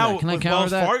that counter now that. Can I with counter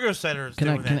Wells that? Fargo centers Can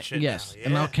doing I? that shit Yes, now.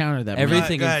 and Yeah. I'll counter that.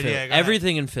 Everything Go in ahead, Philly. yeah, go ahead.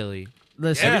 Everything in Philly.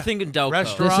 Listen, Yeah. Everything in Delco.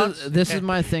 Restaurant. this is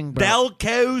my thing, bro.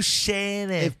 Delco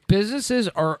Shannon. If businesses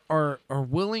are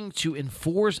willing to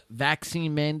enforce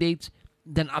vaccine mandates,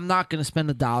 then I'm not going to spend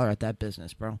 $1 at that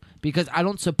business, bro. Because I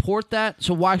don't support that.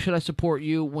 So why should I support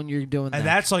you when you're doing that? and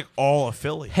that's like all of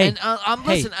Philly. Hey, And I'm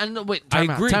listen. I know. Wait, I time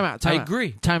out. agree. Time out. Time I out.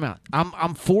 agree. Time out.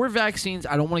 I'm for vaccines.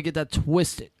 I don't want to get that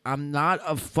twisted. I'm not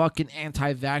a fucking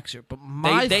anti-vaxxer, but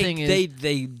my thing is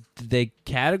they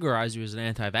categorize you as an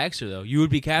anti-vaxxer though. You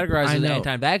would be categorized I as an know.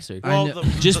 anti-vaxxer. I know.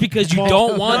 Just because you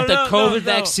don't want the COVID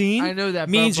vaccine I know that,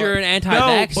 means but- you're an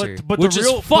anti-vaxxer, but which the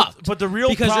real, is fucked. But the real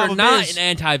because problem you're not is an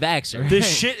anti-vaxxer. this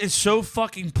shit is so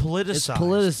fucking politicized. it's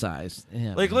politicized.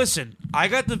 Yeah. Like, listen, I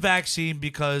got the vaccine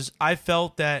because I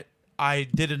felt that I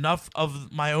did enough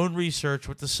of my own research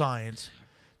with the science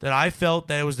that I felt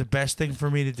that it was the best thing for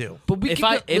me to do. but we If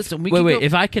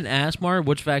I can ask, Mar,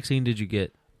 which vaccine did you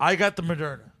get? I got the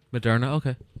Moderna, Moderna.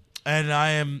 Okay. and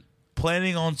I am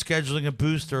planning on scheduling a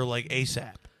booster like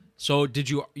ASAP. So did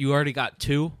you already got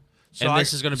 2? So and I-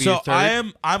 this is going to be so your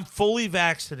third? I'm fully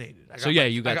vaccinated. I got So, yeah,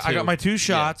 you got I got 2. my 2 Yeah.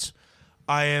 shots.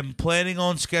 I am planning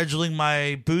on scheduling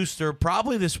my booster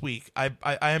probably this week. I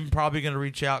am probably going to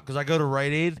reach out because I go to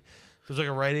Rite Aid. There's like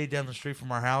a Rite Aid down the street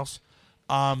from our house.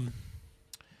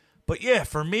 But yeah,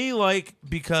 for me, like,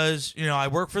 because, you know, I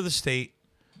work for the state,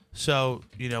 so,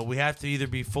 you know, we have to either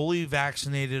be fully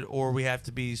vaccinated or we have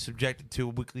to be subjected to a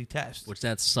weekly test. Which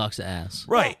that sucks ass.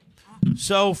 Right.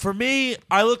 So for me,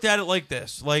 I looked at it like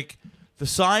this: like the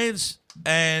science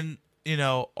and, you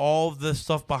know, all the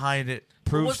stuff behind it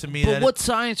proves to me But that what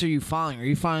science are you following? Are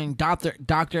you following Dr.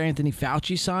 Anthony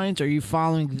Fauci science? Or are you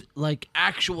following like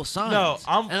actual science? no,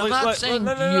 I'm not saying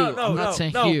no, you. I'm not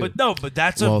saying you. but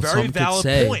that's Well, a very some could valid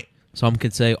say- point. Some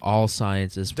could say all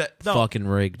science is No, fucking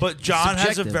rigged. But John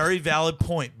has a subjective. very valid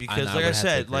point because, I like would I have to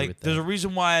said, agree like with there's that. a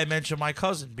reason why I mentioned my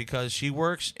cousin because she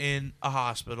works in a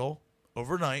hospital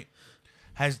overnight,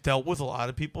 has dealt with a lot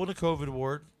of people in the COVID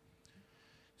ward,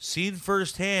 seen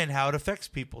firsthand how it affects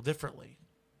people differently.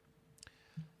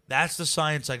 That's the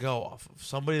science I go off of.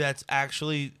 Somebody that's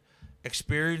actually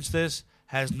experienced this,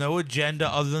 has no agenda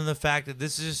other than the fact that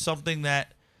this is something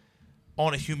that,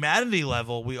 on a humanity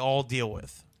level, we all deal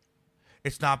with.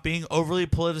 It's not being overly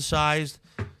politicized.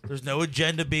 There's no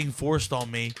agenda being forced on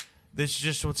me. This is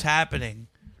just what's happening.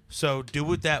 So do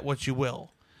with that what you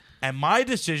will. And my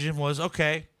decision was,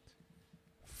 okay,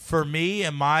 for me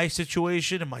and my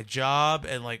situation and my job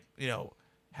and, like, you know,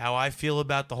 how I feel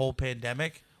about the whole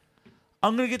pandemic,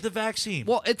 I'm going to get the vaccine.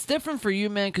 Well, it's different for you,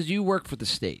 man, because you work for the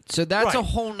state. So that's a Right,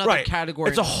 whole nother right. category.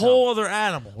 It's a in itself. whole other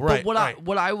animal. Right. But right.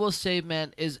 what I will say,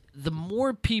 man, is the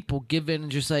more people give in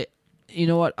and just say, you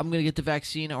know what, I'm going to get the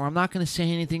vaccine, or I'm not going to say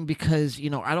anything because, you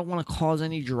know, I don't want to cause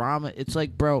any drama. It's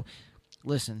like, bro,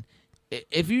 listen,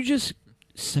 if you just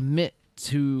submit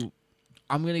to,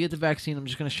 I'm going to get the vaccine, I'm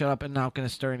just going to shut up and not going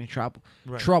to stir any trouble.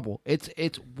 Right.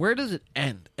 It's where does it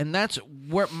end? And that's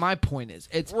where my point is.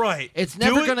 It's Right. It's Do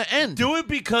never it- going to end. Do it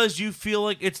because you feel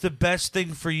like it's the best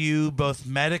thing for you, both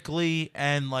medically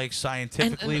and, like,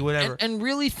 scientifically, whatever. And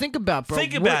really think about, bro.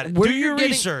 Think about it. Where Do you're your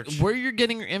getting- research. Where you're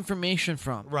getting your information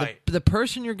from. Right. The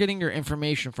person you're getting your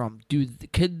information from.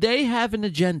 Could they have an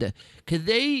agenda? Could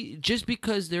they, just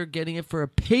because they're getting it for a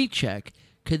paycheck,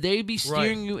 could they be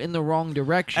steering you in the wrong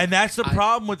direction? And that's the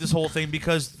problem with this whole thing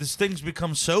because this thing's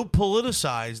become so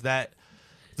politicized that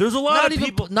there's a lot of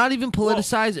people. not even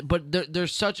politicize it, but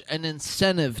there's such an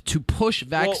incentive to push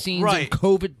vaccines right. and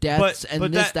COVID deaths and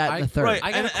but this, that, and the third. Right,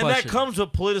 I got a and that question. comes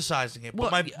with politicizing it. Well,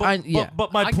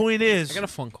 But my point is, I got a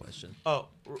fun question. oh,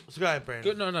 so go ahead,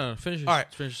 Brandon. Good. No. Finish your, All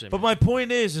right, finish your but statement. my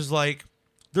point is like,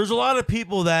 there's a lot of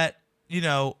people that, you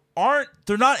know,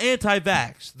 they're not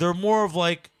anti-vax. They're more of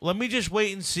like, let me just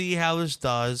wait and see how this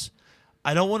does.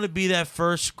 I don't want to be that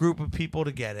first group of people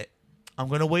to get it. I'm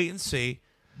going to wait and see.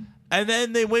 And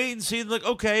then they wait and see, like,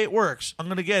 okay, it works. I'm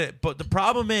going to get it. But the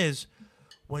problem is,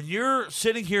 when you're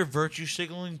sitting here virtue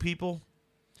signaling people,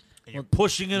 and you're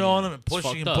pushing it on them and pushing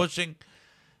fucked and up. pushing,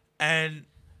 and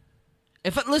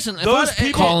if those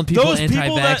people, Calling people those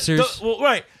people that, anti-vaxxers? well,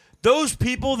 right. Those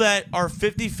people that are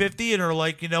 50-50 and are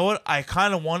like, you know what, I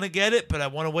kind of want to get it, but I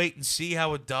want to wait and see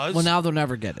how it does. well, now they'll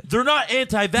never get it. They're not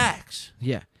anti-vax.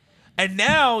 Yeah. And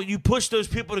now you push those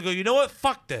people to go, you know what,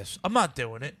 fuck this. I'm not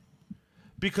doing it.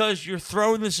 Because you're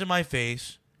throwing this in my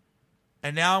face,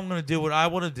 and now I'm going to do what I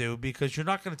want to do because you're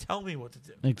not going to tell me what to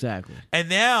do. Exactly. And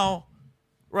now,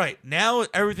 now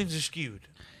everything's skewed.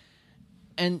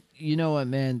 And you know what,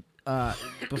 man?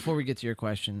 Before we get to your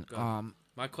question,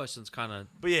 My question's kind of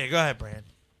But yeah, go ahead, Brand.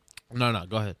 no.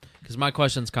 Go ahead, because my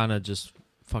question's kind of just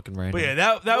fucking random. But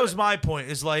yeah, that was my point.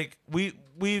 Is like we've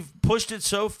pushed it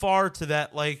so far to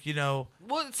that, like, you know,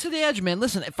 well, it's to the edge, man.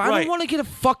 Listen, if I Right. don't want to get a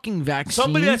fucking vaccine,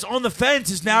 somebody that's on the fence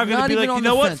is now going to Not be like, even you on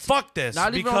know the what, fence. fuck this.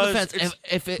 not even because on the fence. it's-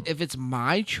 If it's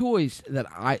my choice that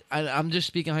I'm just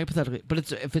speaking hypothetically,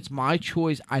 but if it's my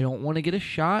choice, I don't want to get a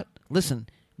shot. Listen,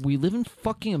 we live in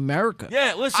fucking America.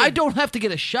 Yeah, listen. I don't have to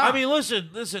get a shot. I mean,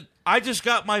 listen. I just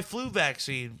got my flu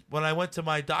vaccine when I went to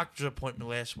my doctor's appointment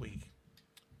last week.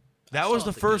 That still was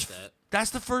the have to get first. that. That's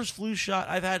the first flu shot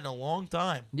I've had in a long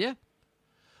time. Yeah.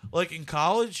 Like in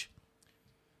college,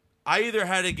 I either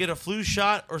had to get a flu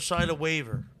shot or sign a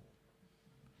waiver.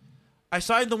 I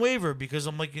signed the waiver because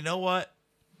I'm like, you know what?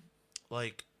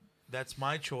 Like, that's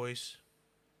my choice.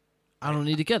 I don't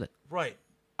need to get it. Right.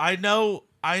 I know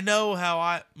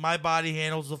how my body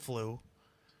handles the flu.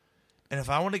 And if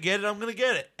I want to get it, I'm going to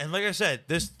get it. And like I said,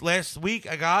 this last week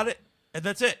I got it, and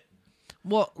that's it.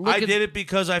 Well, I did it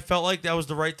because I felt like that was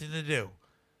the right thing to do.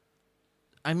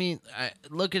 I mean,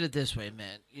 look at it this way,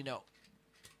 man. You know,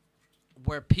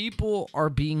 where people are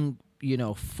being,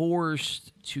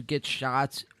 forced to get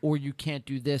shots, or you can't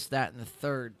do this, that, and the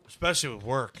third. Especially with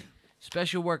work.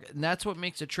 Special work, and that's what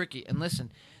makes it tricky. And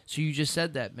listen, so you just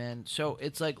said that, man. So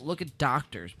it's like, look at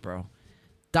doctors, bro.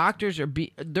 Doctors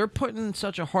they're put in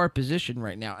such a hard position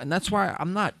right now, and that's why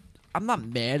I'm not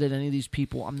mad at any of these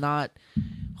people. I'm not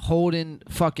holding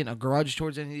fucking a grudge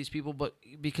towards any of these people, but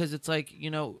because it's like,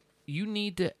 you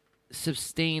need to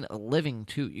sustain a living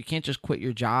too. You can't just quit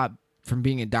your job from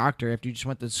being a doctor after you just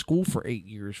went to school for 8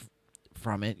 years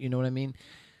from it. You know what I mean?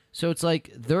 So it's like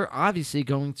they're obviously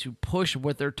going to push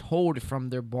what they're told from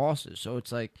their bosses. So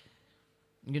it's like,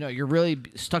 you're really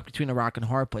stuck between a rock and a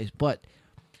hard place. But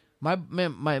my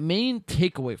main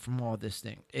takeaway from all this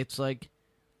thing, it's like,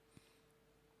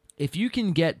 if you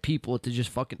can get people to just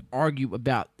fucking argue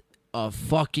about a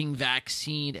fucking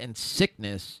vaccine and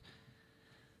sickness,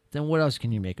 then what else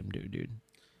can you make them do, dude?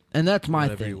 And that's my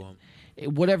Whatever thing. you want.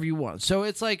 Whatever you want. So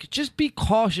it's like, just be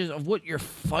cautious of what you're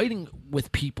fighting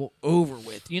with people over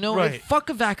with. Right. Like, fuck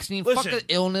a vaccine, Listen, fuck an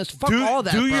illness, fuck all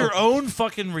that. Do bro. your own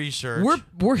fucking research.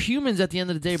 We're humans at the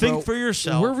end of the day, bro. Think for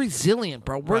yourself. We're resilient,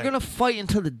 bro. We're Right. gonna fight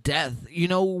until the death.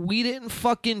 We didn't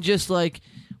fucking just like.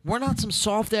 We're not some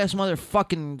soft ass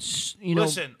motherfucking.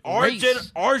 Listen,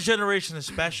 race. our generation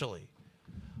especially,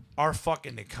 our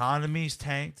fucking economy's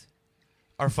tanked.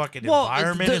 Our fucking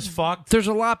environment is fucked. There's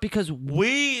a lot because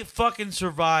We fucking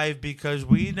survive because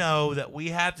we know that we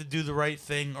have to do the right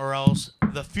thing, or else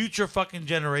the future fucking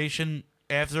generation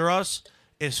after us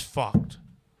is fucked.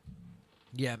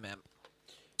 yeah, man.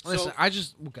 Listen, I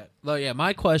just okay. Well, yeah,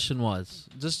 my question was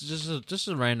just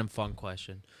a random fun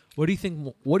question. What do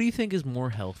you think is more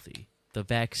healthy, the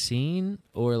vaccine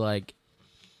or like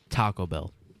Taco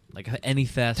Bell, like any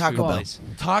fast Taco food Bell. place?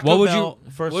 Taco What would Bell,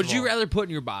 you first What of would you all. rather put in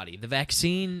your body, the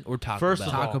vaccine or Taco First Bell?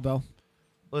 of all, Taco Bell.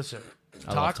 Listen,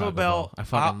 I love Taco Taco Bell. Bell. I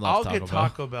fucking love I'll Taco get Bell.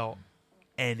 Taco Bell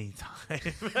anytime.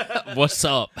 What's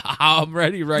up? I'm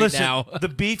ready right Listen, now. the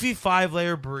beefy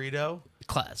 5-layer burrito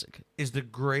Classic, is the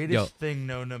greatest Yo. thing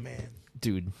known to man.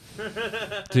 dude.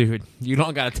 Dude, you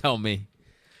don't gotta tell me.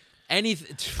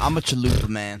 Anything. I'm a chalupa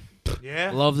man.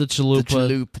 Yeah. Love the The chalupa.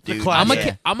 chalupa, dude.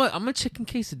 classic. I'm a chicken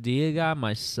quesadilla guy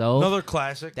myself. Another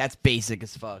classic. That's basic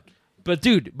as fuck. But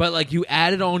dude, like you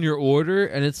add it on your order,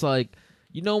 and it's like,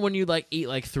 when you like eat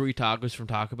like 3 tacos from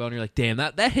Taco Bell, and you're like, damn,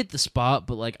 that hit the spot,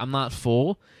 but like I'm not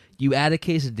full. You add a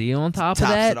quesadilla on top of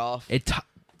Tops that, it off. It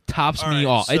tops All me right,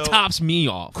 off. It so- tops me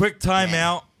off. Quick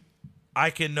timeout. I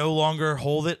can no longer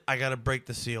hold it. I got to break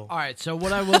the seal. All right. So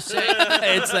what I will say,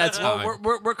 It's that well, time.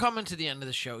 we're coming to the end of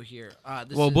the show here.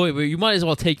 This Well, is- boy, but you might as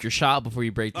well take your shot before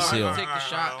you break the All right, seal. all right. take the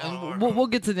shot, all right. and we'll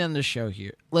get to the end of the show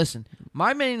here. Listen,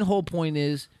 my main whole point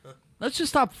is, let's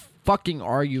just stop fucking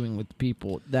arguing with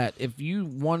people that if you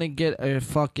want to get a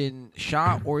fucking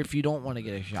shot or if you don't want to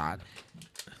get a shot.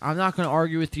 I'm not going to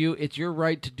argue with you. It's your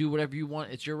right to do whatever you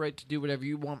want. It's your right to do whatever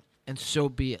you want, and so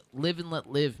be it. Live and let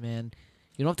live, man.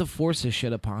 You don't have to force this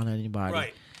shit upon anybody.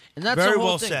 Right. And that's Very the whole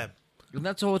well thing. said. And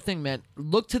that's the whole thing, man.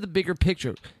 Look to the bigger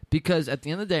picture, because at the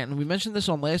end of the day, and we mentioned this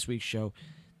on last week's show,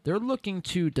 they're looking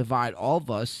to divide all of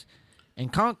us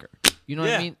and conquer. You know what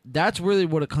Yeah. I mean? That's really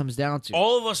what it comes down to.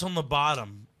 All of us on the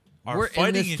bottom are We're in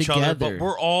fighting this each other, but together.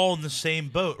 we're all in the same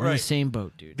boat, We're in right? the same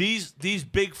boat, dude. These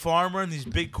big pharma and these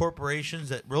big corporations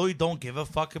that really don't give a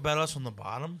fuck about us on the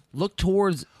bottom Look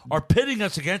towards are pitting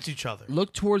us against each other. the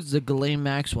Ghislaine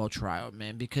Maxwell trial,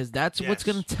 man, because that's what's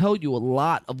Yes. going to tell you a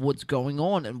lot of what's going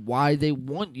on and why they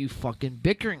want you fucking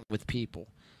bickering with people.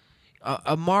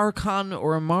 A Maricon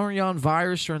or a Marion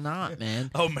virus or not,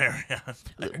 man. Oh, Marianne.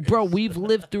 Bro, we've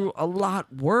lived through a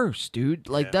lot worse, dude.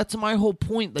 Like, Yeah. that's my whole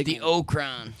point. Like, The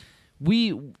Okron.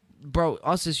 bro,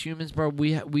 us as humans, bro,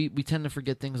 we tend to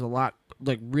forget things a lot,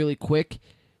 like, really quick.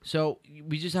 So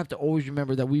we just have to always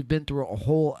remember that we've been through a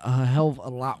hell of a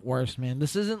lot worse, man.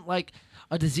 This isn't like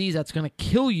a disease that's gonna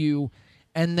kill you,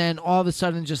 and then all of a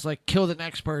sudden just like kill the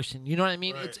next person. You know what I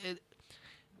mean? Right.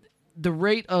 The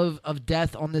rate of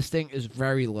death on this thing is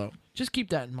very low. Just keep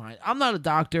that in mind. I'm not a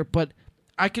doctor, but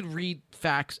I could read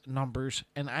facts, numbers,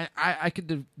 and I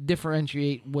could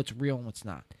differentiate what's real and what's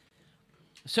not.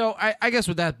 So I guess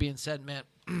with that being said, man,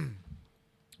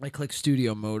 I click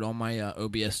studio mode on my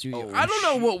OBS studio. Oh, I don't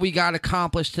know what we got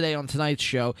accomplished today on tonight's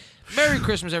show. Merry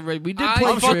Christmas, everybody. We did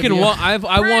play I fucking trivia. won. I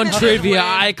won Brandon trivia. win.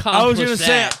 I I accomplished was gonna say,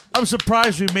 that. I'm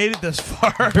surprised we made it this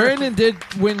far. Brandon did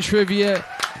win trivia.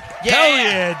 Hell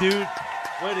yeah, dude!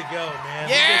 Way to go, man.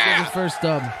 Get his first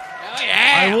dub.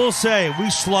 I will say we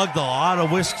slugged a lot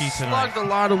of whiskey tonight. Slugged a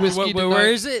lot of whiskey. Wait,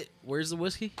 where is it? Where's the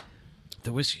whiskey?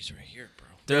 The whiskey's right here, bro.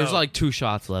 There's Yo. like 2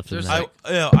 shots left. In There's that.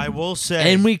 I will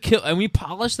say, and we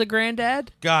polished the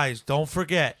granddad. guys, don't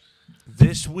forget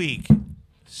this week,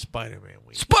 Spider-Man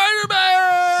week.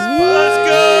 Spider-Man! Let's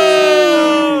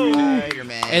go!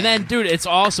 Spider-Man. And then, dude, it's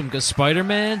awesome because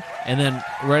Spider-Man, and then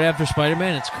right after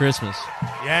Spider-Man, it's Christmas.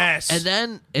 Yes, And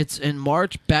then it's in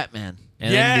March, Batman.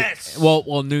 And Yes! Then,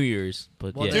 well, New Year's,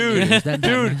 but Well, yeah. dude, Then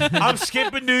dude, Batman. I'm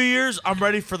skipping New Year's. I'm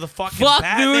ready for the fucking Fuck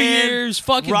Batman. New Year's,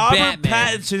 fucking Robert Batman.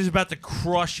 Pattinson is about to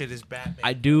crush it as Batman.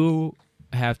 I do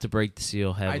have to break the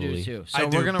seal I heavily. do too. I So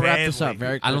do we're gonna wrap this badly. up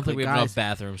very quickly. I don't think we have guys. enough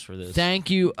bathrooms for this. Thank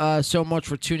you so much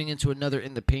for tuning into another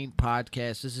In the Paint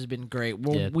podcast. This has been great.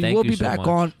 Yeah, We thank will you be so back much.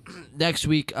 on next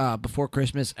week before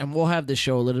Christmas, and we'll have the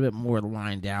show a little bit more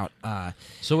lined out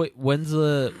So wait, when's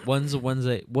the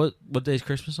Wednesday? What day's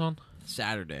Christmas on?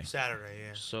 Saturday. Saturday,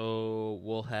 yeah. So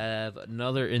we'll have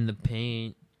another In the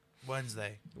Paint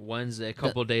Wednesday. Wednesday, a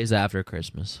couple days after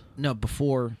Christmas. No,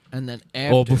 before and then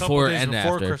after. Oh, Couple before days and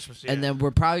before after. Christmas, yeah. And then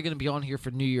we're probably going to be on here for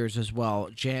New Year's as well,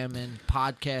 jamming,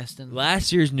 podcasting.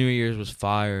 Last year's New Year's was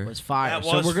fire. Was fire. That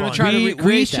so was we're going fun. to try to we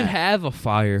recreate should that. have a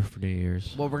fire for New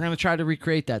Year's. Well, we're going to try to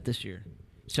recreate that this year.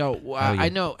 So yeah. I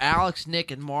know Alex, Nick,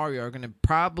 and Mario are going to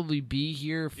probably be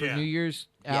here for Yeah. New Year's.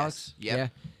 Alex, Yes. Yep. yeah,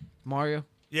 Mario.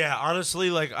 Yeah, honestly,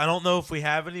 like I don't know if we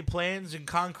have any plans in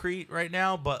concrete right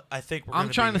now, but I think we're. I'm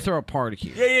gonna trying be to throw a party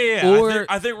here. here. Yeah. Or-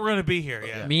 I think we're gonna be here.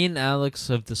 Yeah. Me and Alex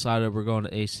have decided we're going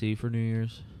to AC for New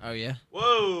Year's. Oh yeah.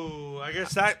 Whoa! I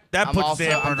guess that I'm puts also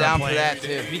damper I'm on down our for plans. that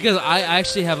too. Because I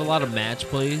actually have a lot of match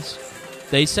plays.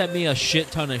 They sent me a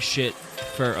shit ton of shit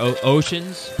for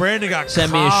Oceans. Brandon got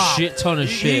Sent me a copped. shit ton of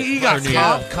shit. He got for New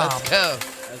copped. Year's. Let's go.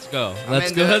 Let's go. I'm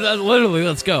Let's into go. it. Literally,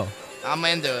 let's go. I'm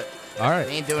into it. All right.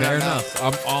 We ain't doing Fair nothing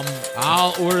enough.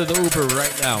 I'll order the Uber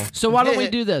right now. So why don't we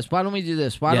do this? Why don't we do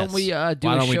this? Why don't Yes. we do Why a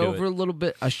don't we show do for a little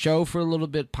bit? A show for a little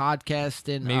bit,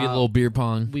 podcasting. Maybe a little beer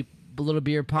pong. We a little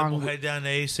beer Then pong. we'll head down to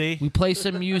AC. We play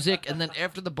some music, and then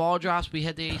after the ball drops, we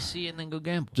head to AC and then go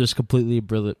gamble. Just completely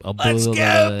brilliant. Let's go,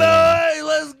 boy!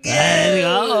 Let's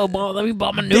go! Oh, boy, let me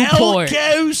buy my Newport.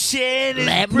 Delco Shan is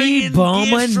Let me bringing bum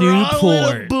a gifts for all little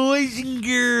Newport. boys and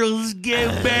girls.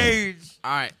 Go Birds!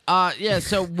 All right. Yeah.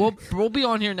 So we'll be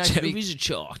on here next week. Cherries are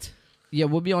chalked. Yeah,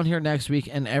 we'll be on here next week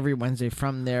and every Wednesday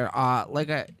from there.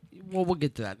 We'll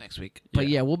get to that next week. But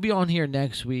yeah, we'll be on here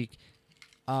next week.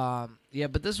 Yeah,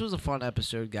 but this was a fun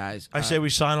episode, guys. I say we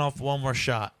sign off with one more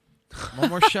shot. One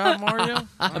more shot, Mario.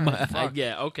 All right, fuck.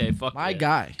 Yeah, okay, fuck My yeah.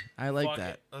 guy. I like Fuck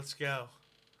that. it. Let's go.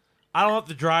 I don't have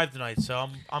to drive tonight, so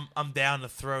I'm down to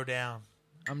throw down.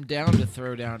 I'm down to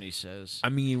throw down. He says. I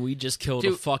mean, we just killed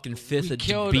Dude, a fucking fifth we of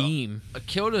killed beam. I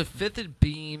killed a fifth at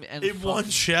beam and In one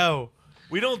show.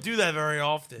 We don't do that very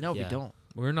often. No, Yeah. we don't.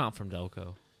 We're not from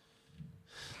Delco.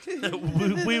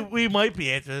 we might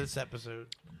be after this episode.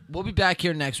 We'll be back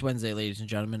here next Wednesday, ladies and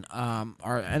gentlemen.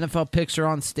 Our NFL picks are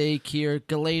on stake here.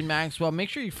 Ghislaine Maxwell, make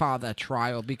sure you follow that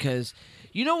trial because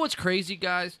you know what's crazy,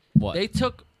 guys? What? They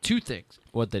took two things.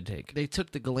 What they take? They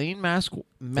took the Ghislaine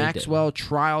Maxwell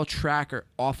trial tracker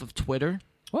off of Twitter.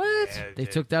 What? Yeah, They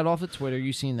dude. took that off of Twitter.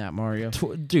 You seen that, Mario?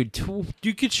 Dude,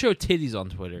 you could show titties on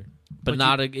Twitter, but But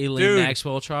not a Elaine Dude,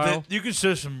 Maxwell trial. You can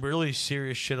show some really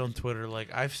serious shit on Twitter. Like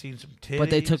I've seen some titties. But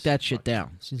they took that shit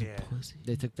down. She's Yeah. a pussy.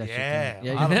 They took that Yeah, shit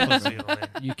down. a lot you, of pussy on there.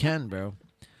 you can, bro.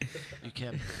 You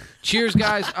can. Cheers,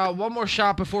 guys. One more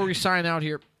shot before we sign out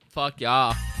here. Fuck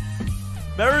y'all.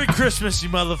 Merry Christmas, you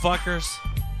motherfuckers.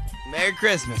 Merry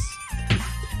Christmas.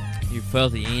 You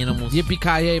filthy animals.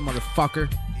 Yippee-ki-yay,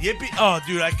 motherfucker. Yippee! Oh,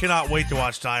 dude, I cannot wait to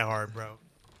watch Die Hard, bro.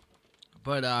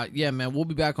 But, yeah, man, we'll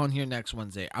be back on here next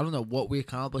Wednesday. I don't know what we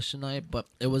accomplished tonight, but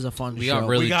it was a fun We show. got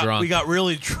really We got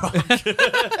really drunk.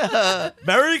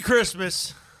 Merry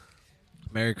Christmas.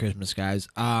 Merry Christmas, guys.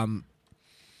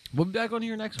 We'll be back on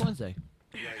here next Wednesday.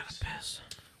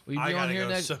 We I be on gotta here go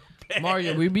next. so bad.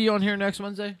 Mario, we be on here next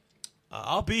Wednesday.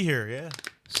 I'll be here. Yeah.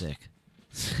 Sick.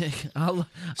 Sick. I'll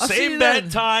see Same you bad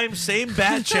then. time, same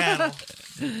bad channel.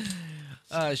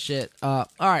 Shit. All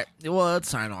right. Well, let's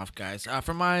sign off, guys.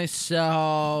 For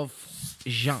myself,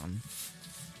 Jean.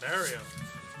 Mario.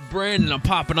 Brandon, I'm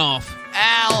popping off.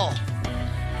 Al.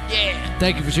 Yeah.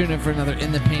 Thank you for tuning in for another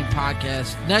In the Paint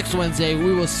podcast. Next Wednesday,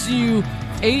 we will see you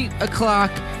 8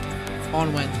 o'clock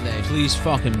on Wednesday. Please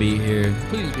fucking be here.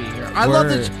 Please be here. I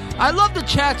love the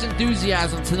chat's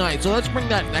enthusiasm tonight. So let's bring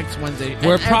that next Wednesday. and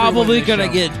We're every probably Wednesday gonna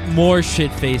show. get more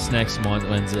shit faced next month,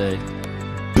 Wednesday.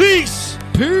 Peace.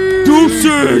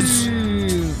 Deuces.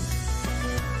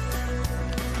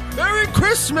 Merry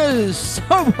Christmas.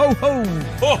 Ho ho ho.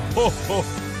 Ho, ho, ho.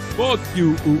 Fuck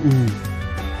you. Ooh, ooh.